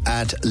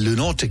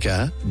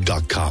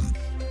job@lunautica.com.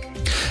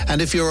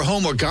 And if your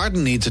home or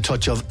garden needs a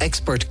touch of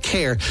expert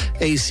care,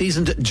 a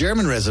seasoned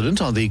German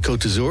resident on the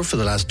Côte d'Azur for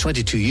the last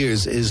 22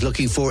 years is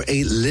looking for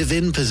a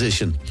live-in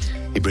position.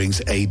 He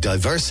brings a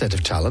diverse set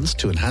of talents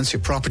to enhance your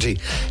property.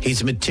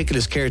 He's a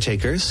meticulous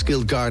caretaker,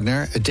 skilled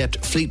gardener,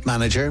 adept fleet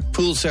manager,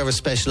 pool service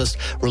specialist,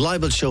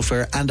 reliable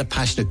chauffeur, and a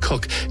passionate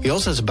cook. He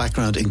also has a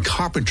background in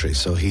carpentry,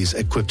 so he's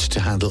equipped to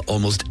handle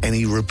almost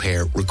any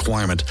repair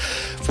requirement.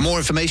 For more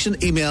information,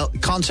 email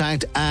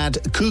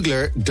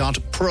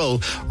contact@kugler.pro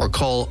or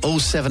call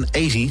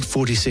 0780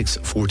 46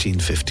 14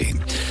 15.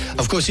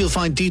 Of course, you'll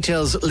find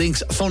details,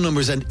 links, phone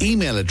numbers, and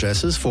email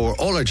addresses for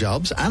all our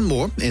jobs and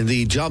more in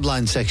the job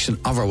line section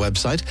of our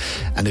website.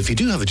 And if you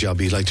do have a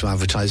job you'd like to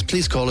advertise,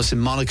 please call us in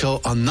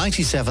Monaco on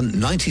 97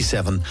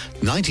 97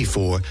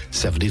 94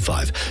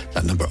 75.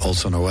 That number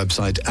also on our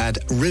website at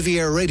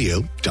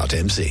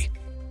rivieraradio.mc.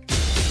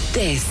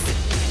 This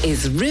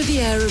is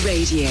Riviera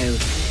Radio,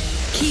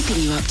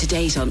 keeping you up to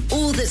date on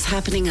all that's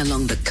happening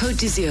along the Côte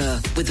d'Azur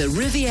with the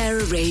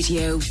Riviera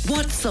Radio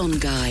What's On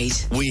Guide.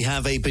 We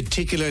have a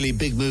particularly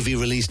big movie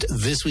released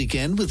this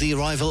weekend with the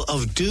arrival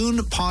of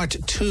Dune Part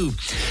 2.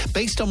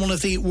 Based on one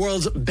of the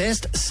world's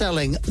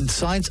best-selling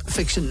science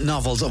fiction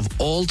novels of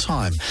all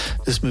time,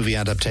 this movie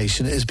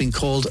adaptation has been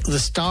called the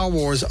Star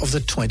Wars of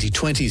the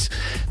 2020s.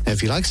 Now,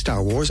 if you like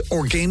Star Wars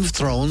or Game of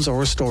Thrones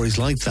or stories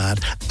like that,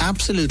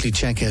 absolutely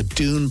check out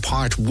Dune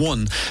Part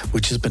 1,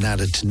 which has been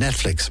added to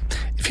Netflix.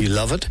 If you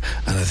love it,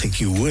 and I think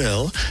you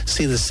will,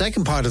 see the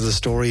second part of the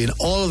story in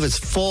all of its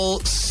full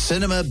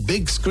cinema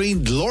big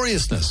screen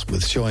gloriousness,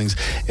 with showings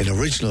in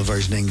original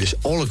version English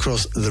all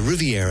across the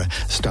Riviera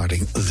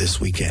starting this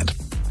weekend.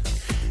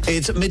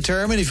 It's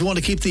midterm, and if you want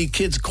to keep the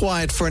kids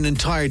quiet for an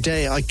entire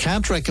day, I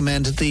can't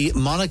recommend the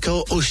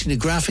Monaco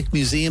Oceanographic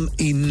Museum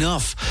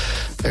enough.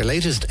 Their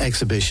latest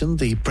exhibition,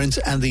 The Prince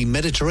and the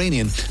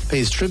Mediterranean,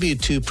 pays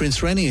tribute to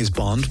Prince Renier's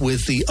bond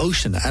with the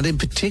ocean, and in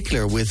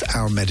particular with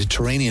our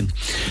Mediterranean.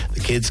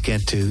 The kids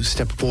get to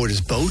step aboard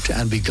his boat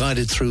and be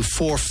guided through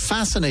 4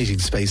 fascinating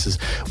spaces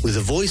with the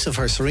voice of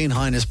Her Serene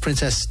Highness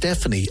Princess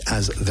Stephanie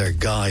as their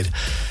guide.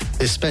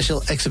 This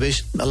special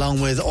exhibition,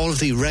 along with all of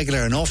the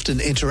regular and often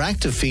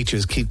interactive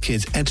features, keep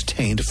kids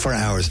entertained for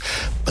hours.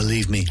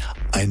 Believe me,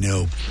 I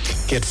know.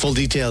 Get full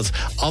details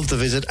of the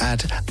visit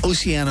at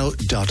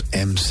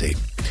oceano.mc.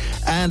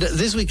 And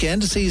this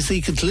weekend sees the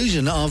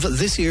conclusion of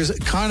this year's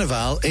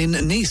Carnival in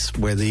Nice,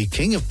 where the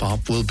King of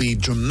Pop will be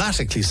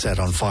dramatically set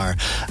on fire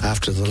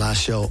after the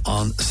last show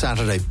on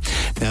Saturday.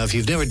 Now, if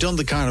you've never done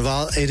the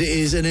Carnival, it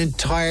is an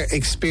entire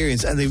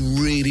experience, and they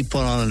really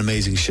put on an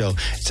amazing show.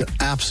 It's an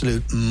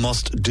absolute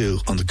must-do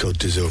on the Côte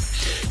d'Azur.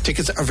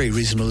 Tickets are very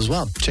reasonable as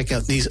well. Check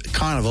out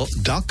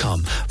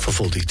nicecarnival.com for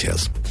full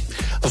details.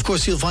 Of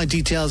course, you'll find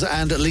details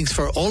and links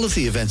for all of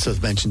the events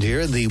I've mentioned here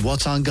in the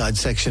What's On Guide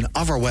section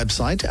of our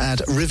website at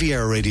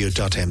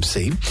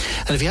rivieraradio.mc.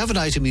 And if you have an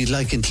item you'd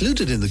like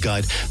included in the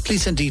guide,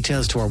 please send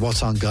details to our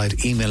What's On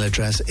Guide email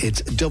address.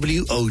 It's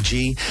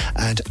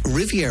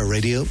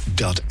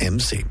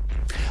wog@rivieraradio.mc.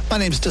 My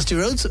name's Dusty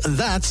Rhodes, and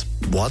that's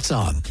What's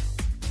On.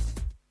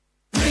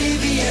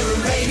 Riviera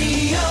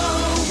Radio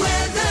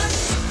weather.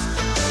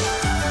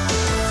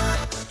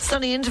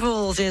 Sunny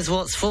intervals is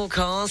what's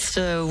forecast,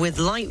 with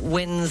light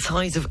winds,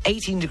 highs of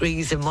 18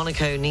 degrees in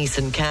Monaco, Nice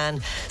and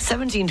Cannes,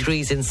 17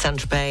 degrees in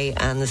Saint-Tropez,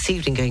 and this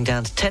evening going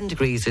down to 10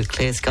 degrees with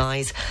clear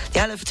skies.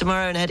 The outlook for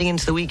tomorrow and heading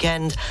into the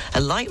weekend,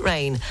 a light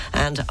rain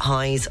and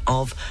highs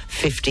of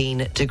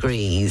 15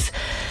 degrees.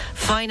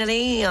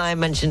 Finally, I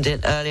mentioned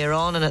it earlier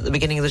on and at the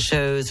beginning of the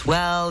show as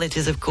well. It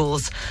is, of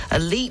course, a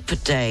leap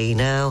day.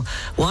 Now,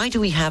 why do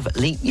we have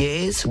leap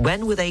years?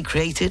 When were they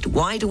created?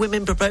 Why do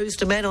women propose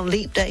to men on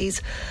leap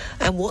days?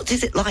 And what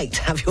is it like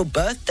to have your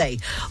birthday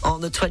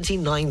on the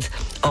 29th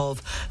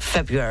of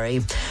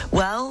February?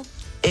 Well,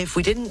 if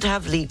we didn't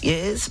have leap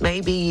years,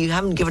 maybe you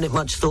haven't given it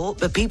much thought,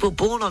 but people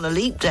born on a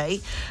leap day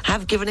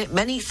have given it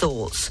many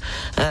thoughts.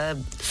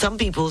 Some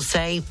people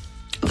say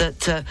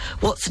that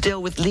what's the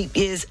deal with leap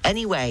years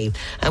anyway,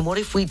 and what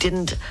if we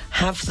didn't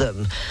have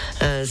them?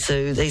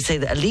 So they say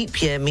that a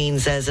leap year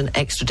means there's an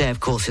extra day,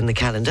 of course, in the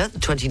calendar, the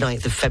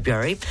 29th of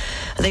February.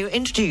 They were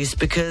introduced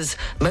because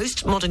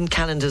most modern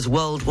calendars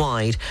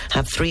worldwide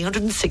have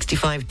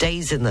 365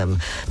 days in them,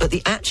 but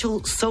the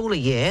actual solar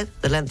year,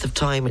 the length of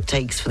time it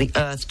takes for the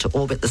Earth to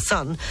orbit the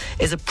Sun,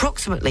 is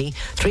approximately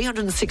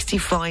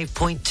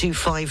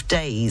 365.25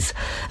 days.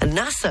 And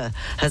NASA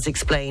has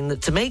explained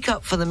that to make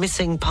up for the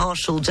missing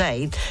partial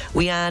day,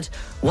 we add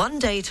one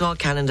day to our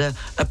calendar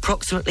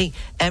approximately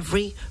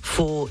every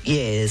 4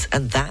 years,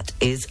 and that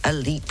is a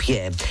leap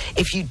year.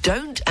 If you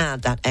don't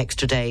add that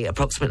extra day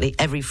approximately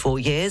every 4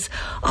 years,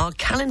 our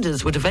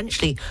calendars would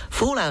eventually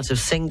fall out of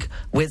sync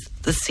with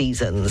the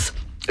seasons.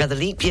 Now, the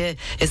leap year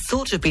is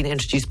thought to have been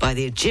introduced by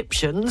the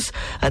Egyptians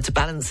to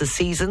balance the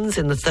seasons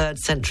in the 3rd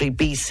century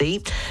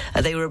BC.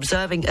 They were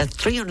observing a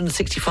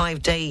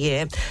 365-day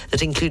year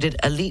that included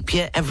a leap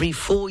year every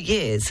 4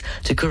 years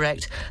to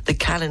correct the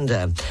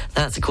calendar.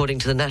 That's according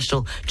to the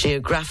National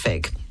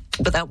Geographic.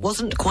 But that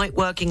wasn't quite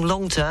working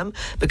long-term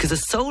because a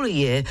solar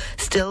year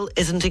still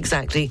isn't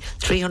exactly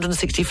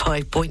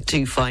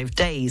 365.25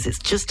 days. It's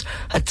just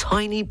a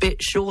tiny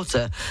bit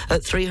shorter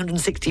at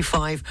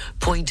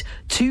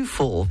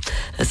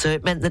 365.24. So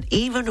it meant that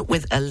even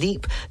with a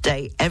leap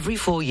day every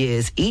 4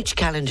 years, each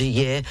calendar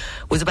year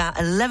was about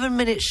 11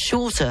 minutes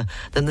shorter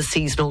than the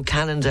seasonal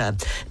calendar,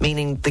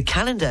 meaning the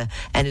calendar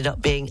ended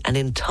up being an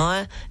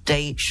entire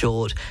day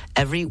short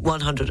every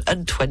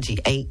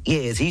 128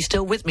 years. Are you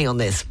still with me on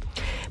this?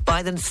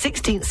 By the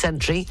 16th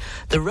century,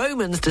 the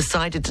Romans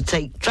decided to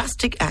take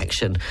drastic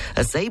action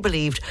as they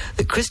believed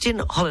that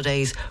Christian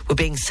holidays were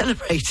being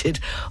celebrated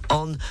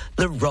on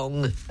the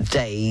wrong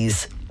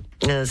days.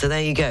 So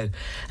there you go.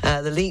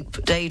 The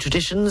leap day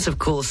traditions, of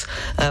course,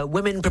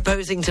 women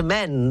proposing to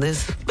men.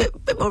 There's a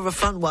bit more of a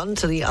fun one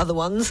to the other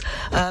ones.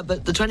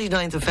 But the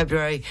 29th of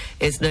February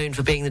is known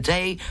for being the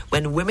day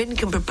when women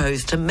can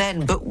propose to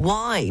men. But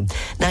why?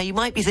 Now, you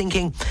might be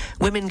thinking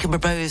women can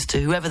propose to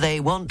whoever they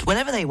want,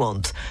 whenever they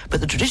want. But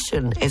the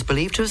tradition is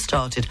believed to have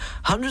started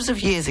hundreds of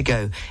years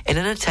ago in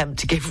an attempt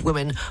to give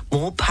women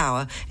more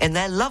power in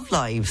their love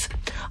lives.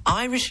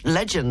 Irish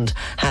legend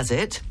has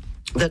it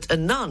that a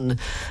nun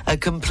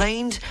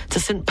complained to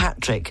St.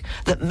 Patrick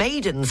that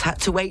maidens had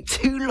to wait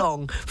too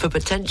long for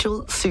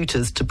potential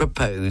suitors to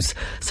propose.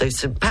 So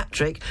St.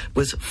 Patrick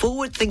was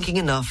forward-thinking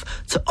enough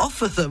to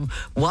offer them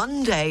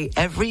one day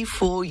every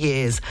 4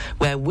 years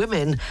where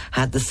women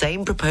had the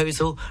same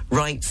proposal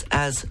rights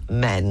as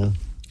men.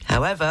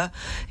 However,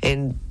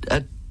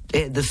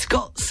 the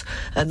Scots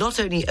not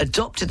only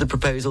adopted the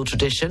proposal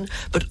tradition,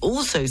 but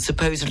also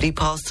supposedly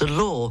passed a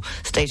law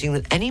stating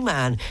that any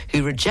man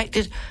who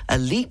rejected a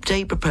leap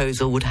day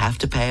proposal would have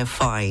to pay a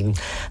fine.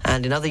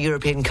 And in other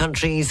European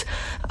countries,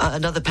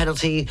 another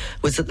penalty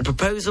was that the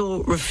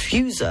proposal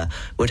refuser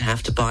would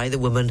have to buy the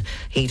woman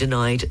he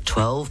denied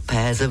 12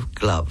 pairs of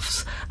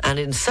gloves. And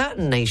in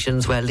certain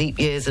nations where leap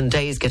years and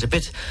days get a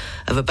bit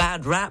of a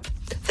bad rap,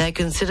 they're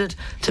considered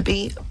to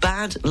be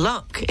bad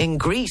luck. In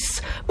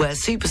Greece, where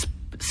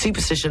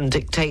superstition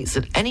dictates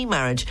that any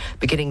marriage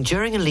beginning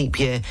during a leap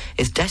year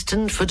is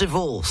destined for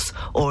divorce,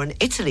 or in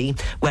Italy,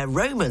 where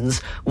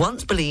Romans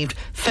once believed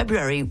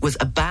February was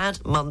a bad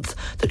month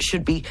that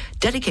should be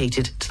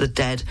dedicated to the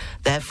dead,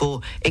 therefore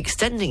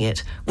extending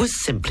it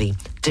was simply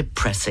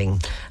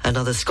depressing.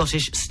 Another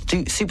Scottish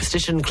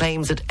superstition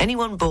claims that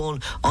anyone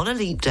born on a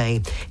leap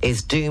day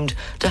is doomed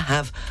to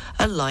have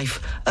a life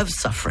of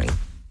suffering.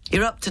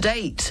 You're up to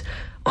date.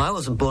 Well, I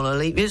wasn't born on a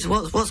leap year.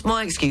 What's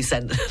my excuse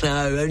then?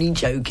 No, only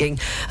joking.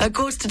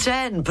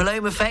 9:45,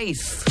 Paloma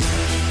Faith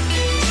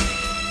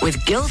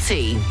with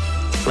Guilty.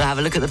 We'll have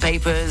a look at the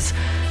papers.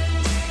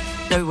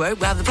 No, we won't.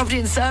 We'll have the property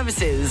and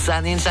services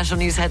and the international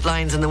news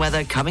headlines and the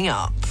weather coming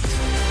up.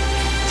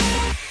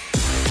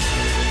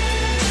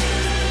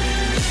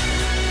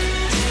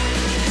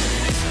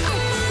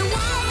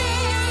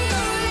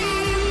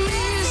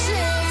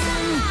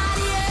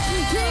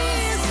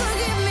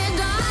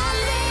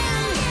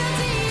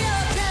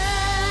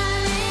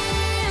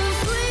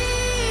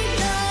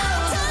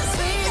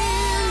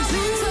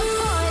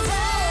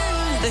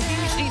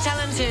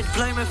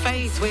 Paloma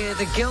Faith with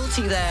a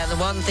Guilty there. The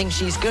one thing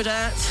she's good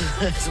at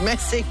is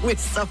messing with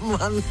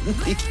someone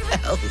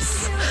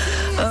else.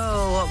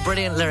 Oh, what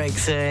brilliant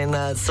lyrics in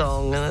that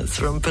song. And it's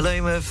from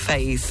Paloma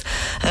Faith.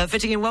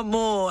 Fitting in one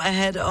more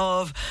ahead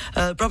of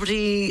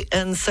property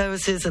and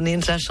services and the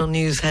international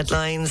news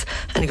headlines.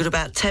 And you've got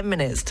about 10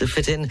 minutes to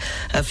fit in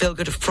a Feel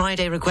Good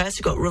Friday request.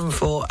 You've got room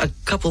for a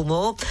couple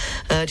more.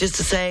 Just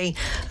to say,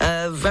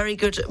 very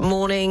good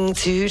morning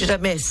to who did I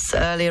miss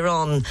earlier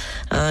on?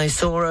 I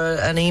saw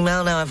an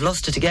email, now I've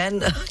lost it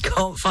again.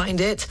 Can't find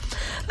it.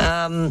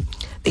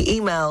 The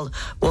email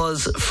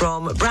was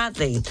from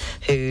Bradley,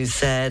 who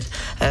said,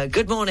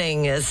 good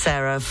morning,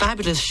 Sarah.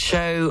 Fabulous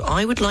show.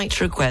 I would like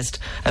to request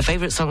a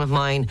favourite song of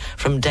mine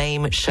from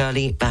Dame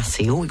Shirley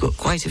Bassey. Oh, we've got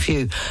quite a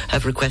few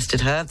have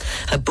requested her.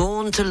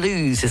 Born to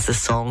Lose is the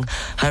song.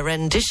 Her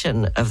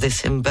rendition of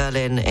this in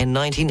Berlin in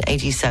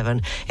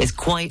 1987 is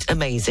quite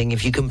amazing,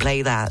 if you can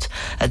play that.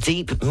 A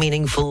deep,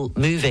 meaningful,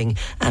 moving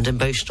and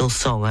emotional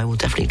song. I will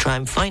definitely try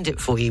and find it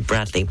for you,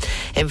 Bradley.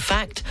 In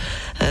fact,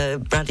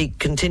 Bradley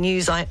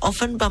continues, I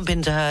often bump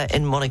into her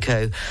in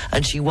Monaco,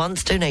 and she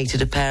once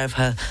donated a pair of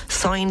her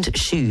signed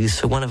shoes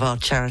for one of our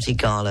charity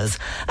galas.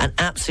 An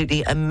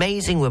absolutely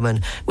amazing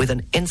woman with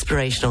an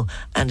inspirational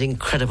and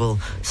incredible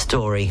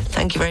story.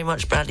 Thank you very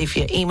much, Bradley, for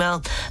your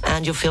email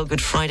and your Feel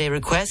Good Friday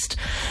request.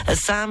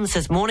 Sam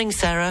says, morning,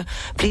 Sarah.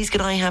 Please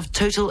can I have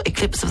Total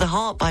Eclipse of the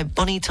Heart by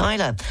Bonnie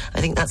Tyler? I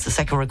think that's the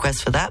second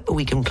request for that, but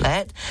we can play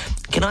it.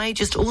 Can I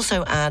just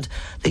also add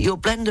that your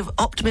blend of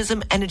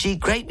optimism, energy,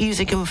 great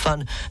music and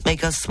fun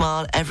make us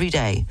smile every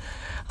day?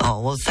 Oh,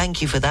 well,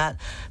 thank you for that.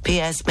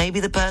 P.S. Maybe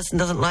the person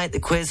doesn't like the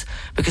quiz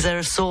because they're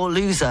a sore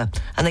loser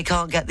and they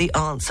can't get the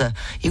answer.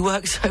 You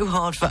work so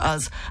hard for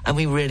us and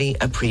we really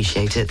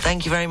appreciate it.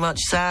 Thank you very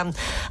much, Sam.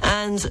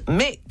 And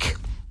Mick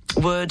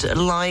would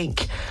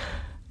like...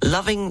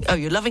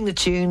 you're loving the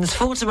tunes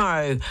for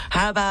tomorrow.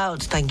 How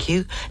about, thank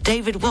you,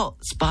 David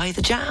Watts by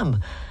The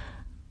Jam?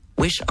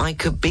 Wish I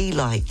Could Be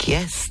Like.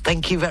 Yes,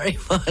 thank you very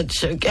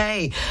much.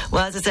 Okay.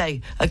 Well, as I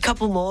say,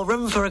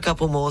 room for a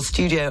couple more,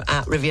 studio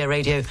at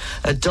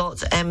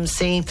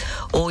rivieradio.mc,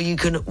 or you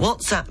can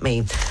WhatsApp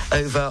me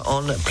over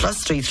on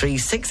 +33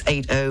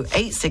 680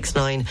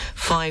 869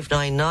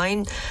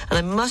 599. And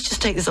I must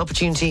just take this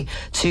opportunity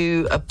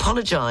to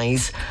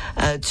apologise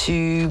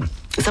to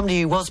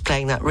somebody who was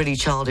playing that really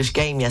childish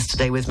game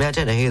yesterday with me. I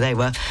don't know who they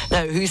were.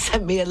 No, who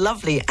sent me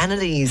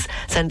Annalise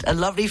sent a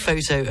lovely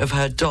photo of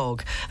her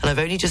dog, and I've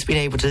only just been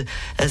able to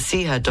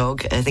see her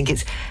dog. I think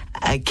it's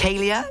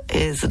Kalia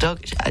is the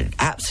dog.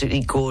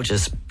 Absolutely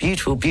gorgeous,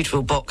 beautiful,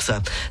 beautiful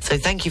boxer. So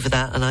thank you for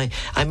that, and I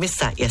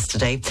missed that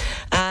yesterday.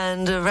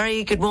 And a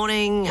very good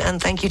morning,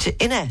 and thank you to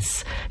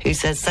Ines, who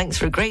says, thanks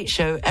for a great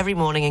show every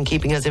morning and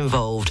keeping us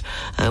involved,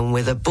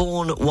 with a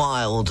Born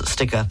Wild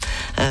sticker.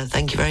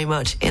 Thank you very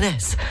much,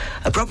 Ines.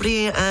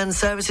 Property and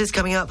services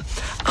coming up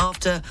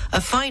after a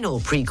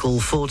final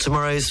prequel for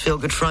tomorrow's Feel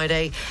Good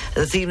Friday.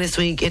 The theme this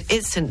week, it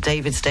is St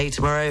David's Day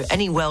tomorrow.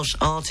 Any Welsh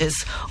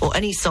artists or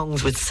any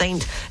songs with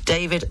Saint,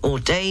 David or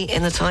Day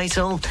in the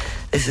title.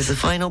 This is the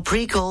final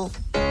prequel.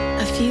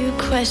 A few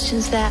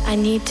questions that I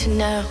need to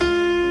know.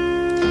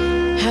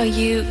 How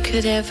you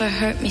could ever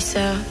hurt me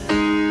so.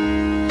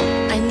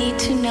 I need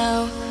to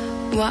know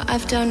what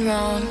I've done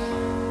wrong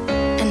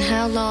and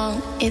how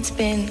long it's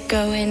been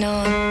going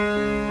on.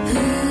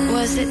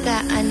 Was it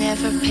that I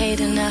never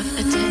paid enough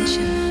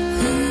attention?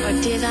 Or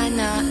did I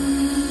not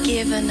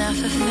give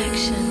enough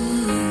affection?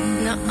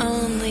 Not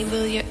only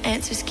will your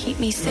answers keep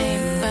me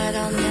sane, but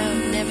I'll know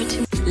never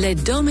to... Le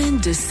Domaine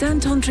de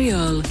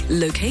Saint-Andriol,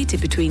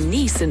 located between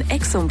Nice and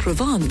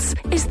Aix-en-Provence,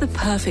 is the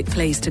perfect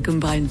place to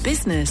combine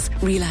business,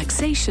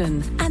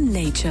 relaxation and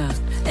nature.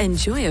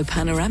 Enjoy a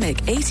panoramic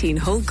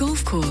 18-hole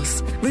golf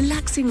course,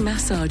 relaxing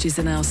massages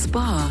in our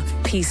spa,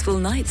 peaceful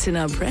nights in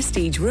our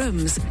prestige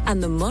rooms,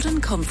 and the modern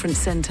conference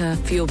centre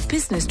for your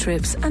business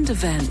trips and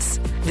events.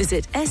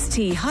 Visit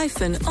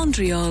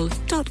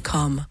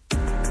st-andriol.com.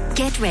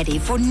 Get ready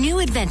for new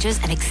adventures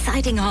and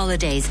exciting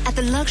holidays at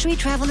the Luxury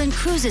Travel and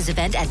Cruises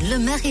event at Le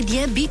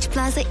Méridien Beach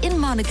Plaza in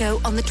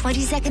Monaco on the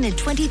 22nd and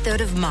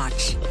 23rd of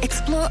March.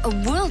 Explore a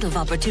world of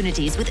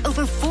opportunities with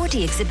over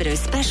 40 exhibitors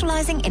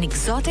specializing in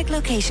exotic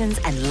locations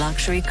and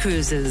luxury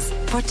cruises.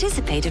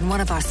 Participate in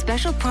one of our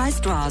special prize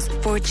draws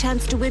for a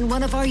chance to win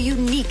one of our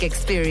unique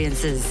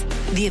experiences.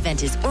 The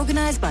event is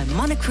organized by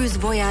Monocruise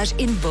Voyage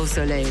in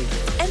Beausoleil.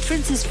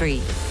 Entrance is free.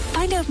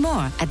 Find out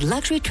more at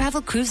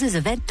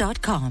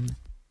luxurytravelcruisesevent.com.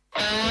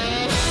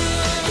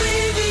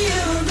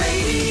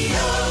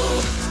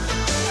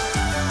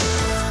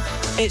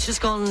 It's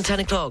just gone 10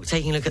 o'clock.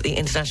 Taking a look at the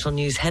international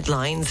news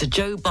headlines.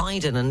 Joe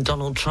Biden and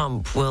Donald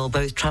Trump will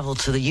both travel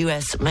to the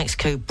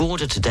US-Mexico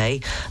border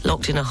today,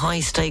 locked in a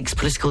high-stakes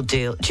political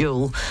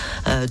duel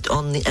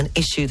on an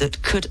issue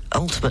that could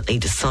ultimately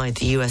decide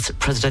the US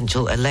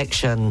presidential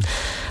election.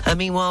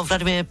 Meanwhile,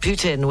 Vladimir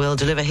Putin will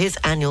deliver his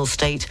annual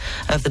State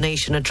of the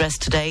Nation address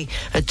today,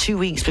 2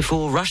 weeks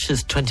before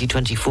Russia's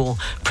 2024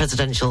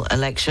 presidential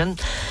election.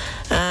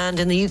 And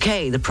in the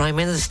UK, the Prime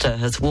Minister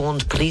has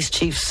warned police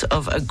chiefs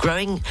of a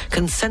growing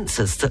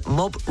consensus that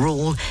mob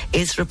rule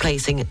is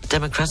replacing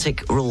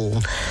democratic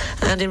rule.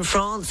 And in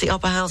France, the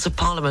upper house of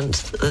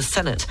Parliament, the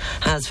Senate,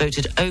 has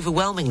voted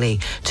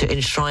overwhelmingly to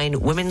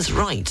enshrine women's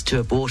right to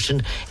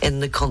abortion in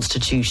the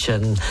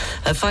Constitution.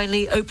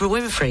 Finally, Oprah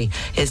Winfrey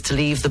is to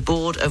leave the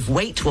board of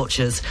Weight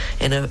Watchers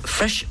in a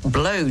fresh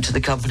blow to the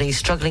company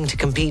struggling to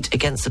compete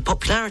against the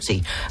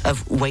popularity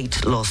of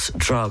weight loss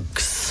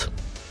drugs.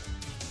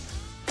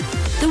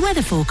 The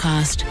weather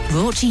forecast,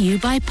 brought to you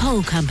by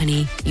Pole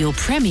Company, your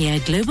premier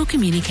global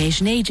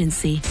communication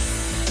agency.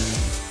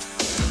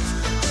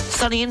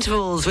 Sunny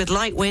intervals with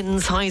light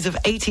winds, highs of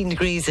 18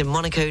 degrees in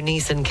Monaco,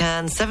 Nice and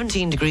Cannes,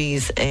 17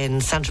 degrees in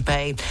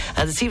Saint-Tropez.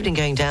 This evening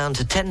going down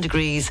to 10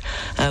 degrees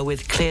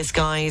with clear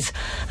skies.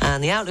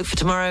 And the outlook for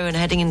tomorrow and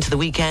heading into the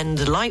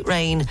weekend, light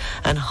rain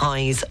and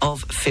highs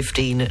of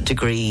 15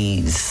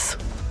 degrees.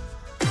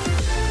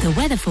 The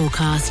weather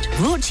forecast,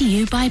 brought to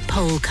you by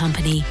Pole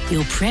Company,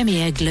 your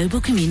premier global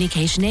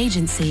communication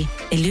agency.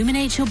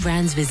 Illuminate your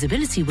brand's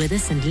visibility with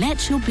us and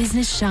let your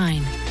business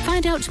shine.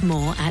 Find out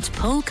more at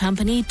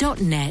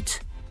polecompany.net.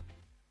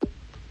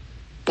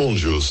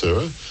 Bonjour,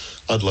 Sarah.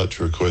 I'd like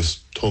to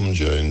request Tom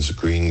Jones'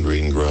 Green,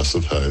 Green Grass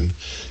of Home.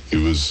 He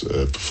was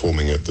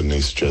performing at the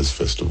Nice Jazz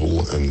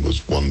Festival and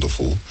was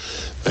wonderful.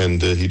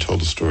 And he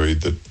told a story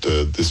that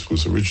this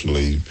was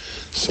originally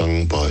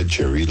sung by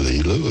Jerry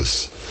Lee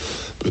Lewis.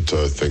 But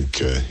I think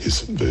his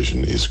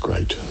version is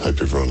great.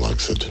 Hope everyone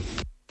likes it.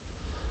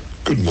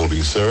 Good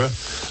morning, Sarah.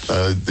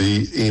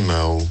 The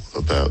email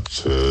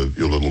about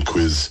your little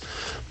quiz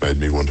made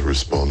me want to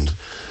respond.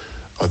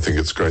 I think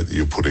it's great that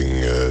you're putting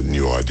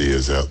new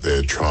ideas out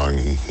there,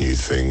 trying new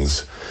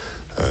things,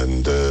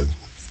 and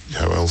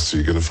how else are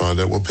you going to find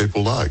out what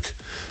people like?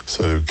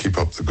 So keep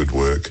up the good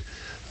work.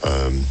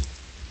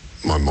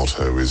 My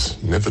motto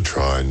is never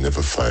try,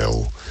 never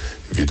fail.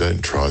 If you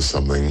don't try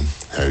something,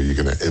 how are you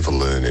going to ever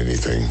learn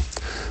anything?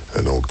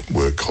 An old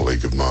work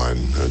colleague of mine,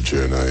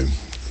 Journo,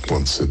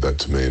 once said that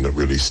to me and it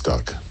really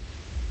stuck.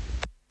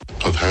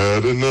 I've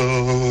had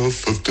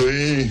enough of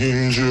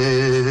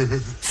danger.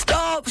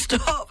 Stop!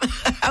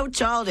 How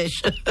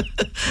childish.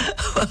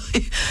 Well,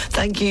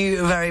 thank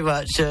you very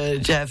much,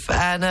 Jeff.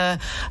 And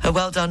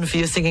well done for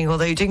your singing,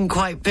 although you didn't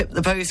quite pip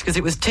the post because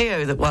it was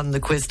Theo that won the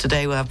quiz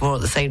today. We'll have more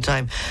at the same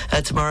time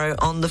tomorrow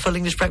on the Full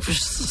English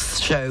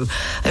Breakfast Show.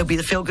 It'll be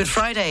the Feel Good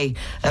Friday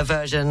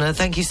version.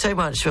 Thank you so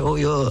much for all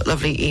your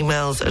lovely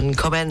emails and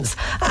comments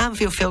and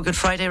for your Feel Good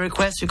Friday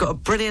requests. We've got a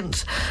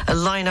brilliant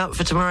lineup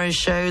for tomorrow's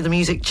show. The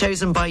music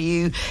chosen by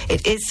you.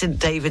 It is St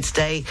David's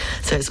Day,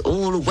 so it's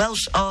all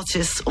Welsh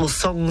artists or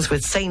songs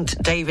with Saint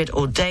David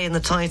or Day in the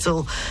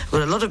title.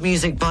 We've got a lot of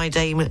music by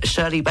Dame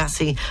Shirley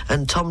Bassey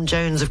and Tom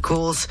Jones, of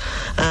course,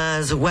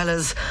 as well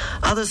as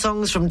other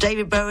songs from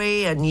David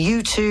Bowie and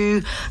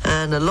U2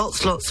 and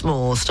lots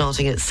more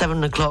starting at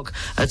 7 o'clock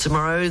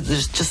tomorrow.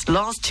 There's just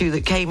last two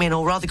that came in,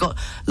 or rather got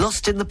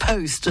lost in the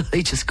post.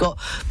 They just got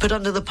put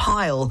under the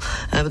pile,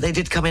 but they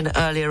did come in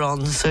earlier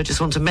on, so I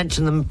just want to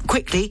mention them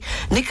quickly.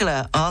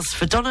 Nicola asked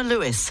for Donna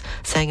Lewis,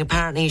 saying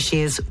apparently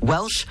she is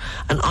Welsh,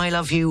 and I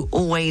Love You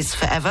Always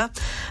Forever.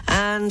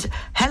 And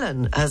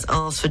Helen has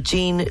asked for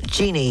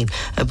Genie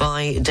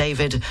by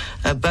David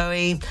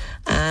Bowie.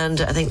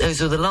 And I think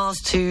those are the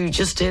last two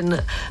just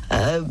in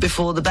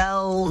before the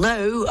bell.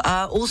 No,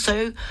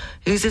 also,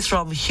 who's this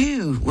from?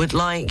 Hugh would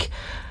like...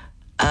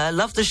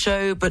 love the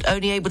show, but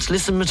only able to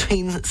listen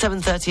between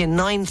 7:30 and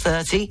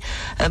 9:30.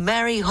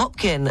 Mary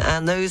Hopkin,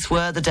 and those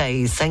were the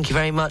days. Thank you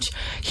very much,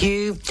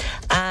 Hugh.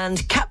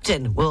 And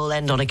Captain, we'll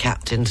end on a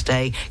Captain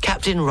today.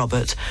 Captain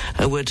Robert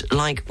would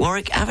like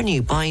Warwick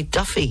Avenue by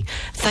Duffy.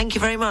 Thank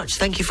you very much.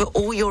 Thank you for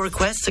all your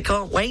requests. I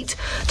can't wait.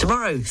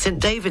 Tomorrow, St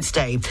David's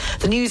Day.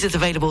 The news is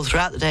available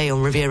throughout the day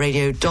on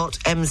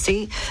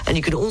rivieradio.mc, and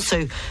you can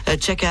also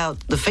check out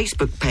the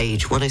Facebook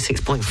page,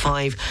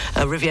 106.5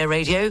 Riviera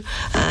Radio.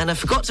 And I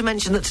forgot to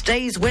mention that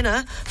today's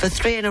winner for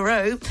 3 in a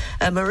row,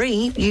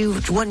 Marie,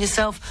 you've won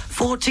yourself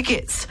 4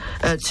 tickets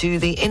to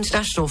the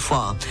International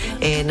Foire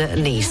in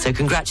Nice. So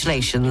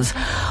congratulations.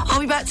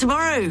 I'll be back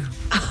tomorrow.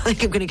 I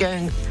think I'm going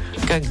to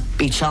go and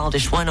be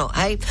childish. Why not,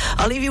 hey?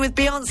 I'll leave you with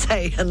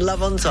Beyonce and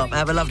Love on Top.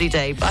 Have a lovely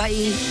day.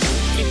 Bye.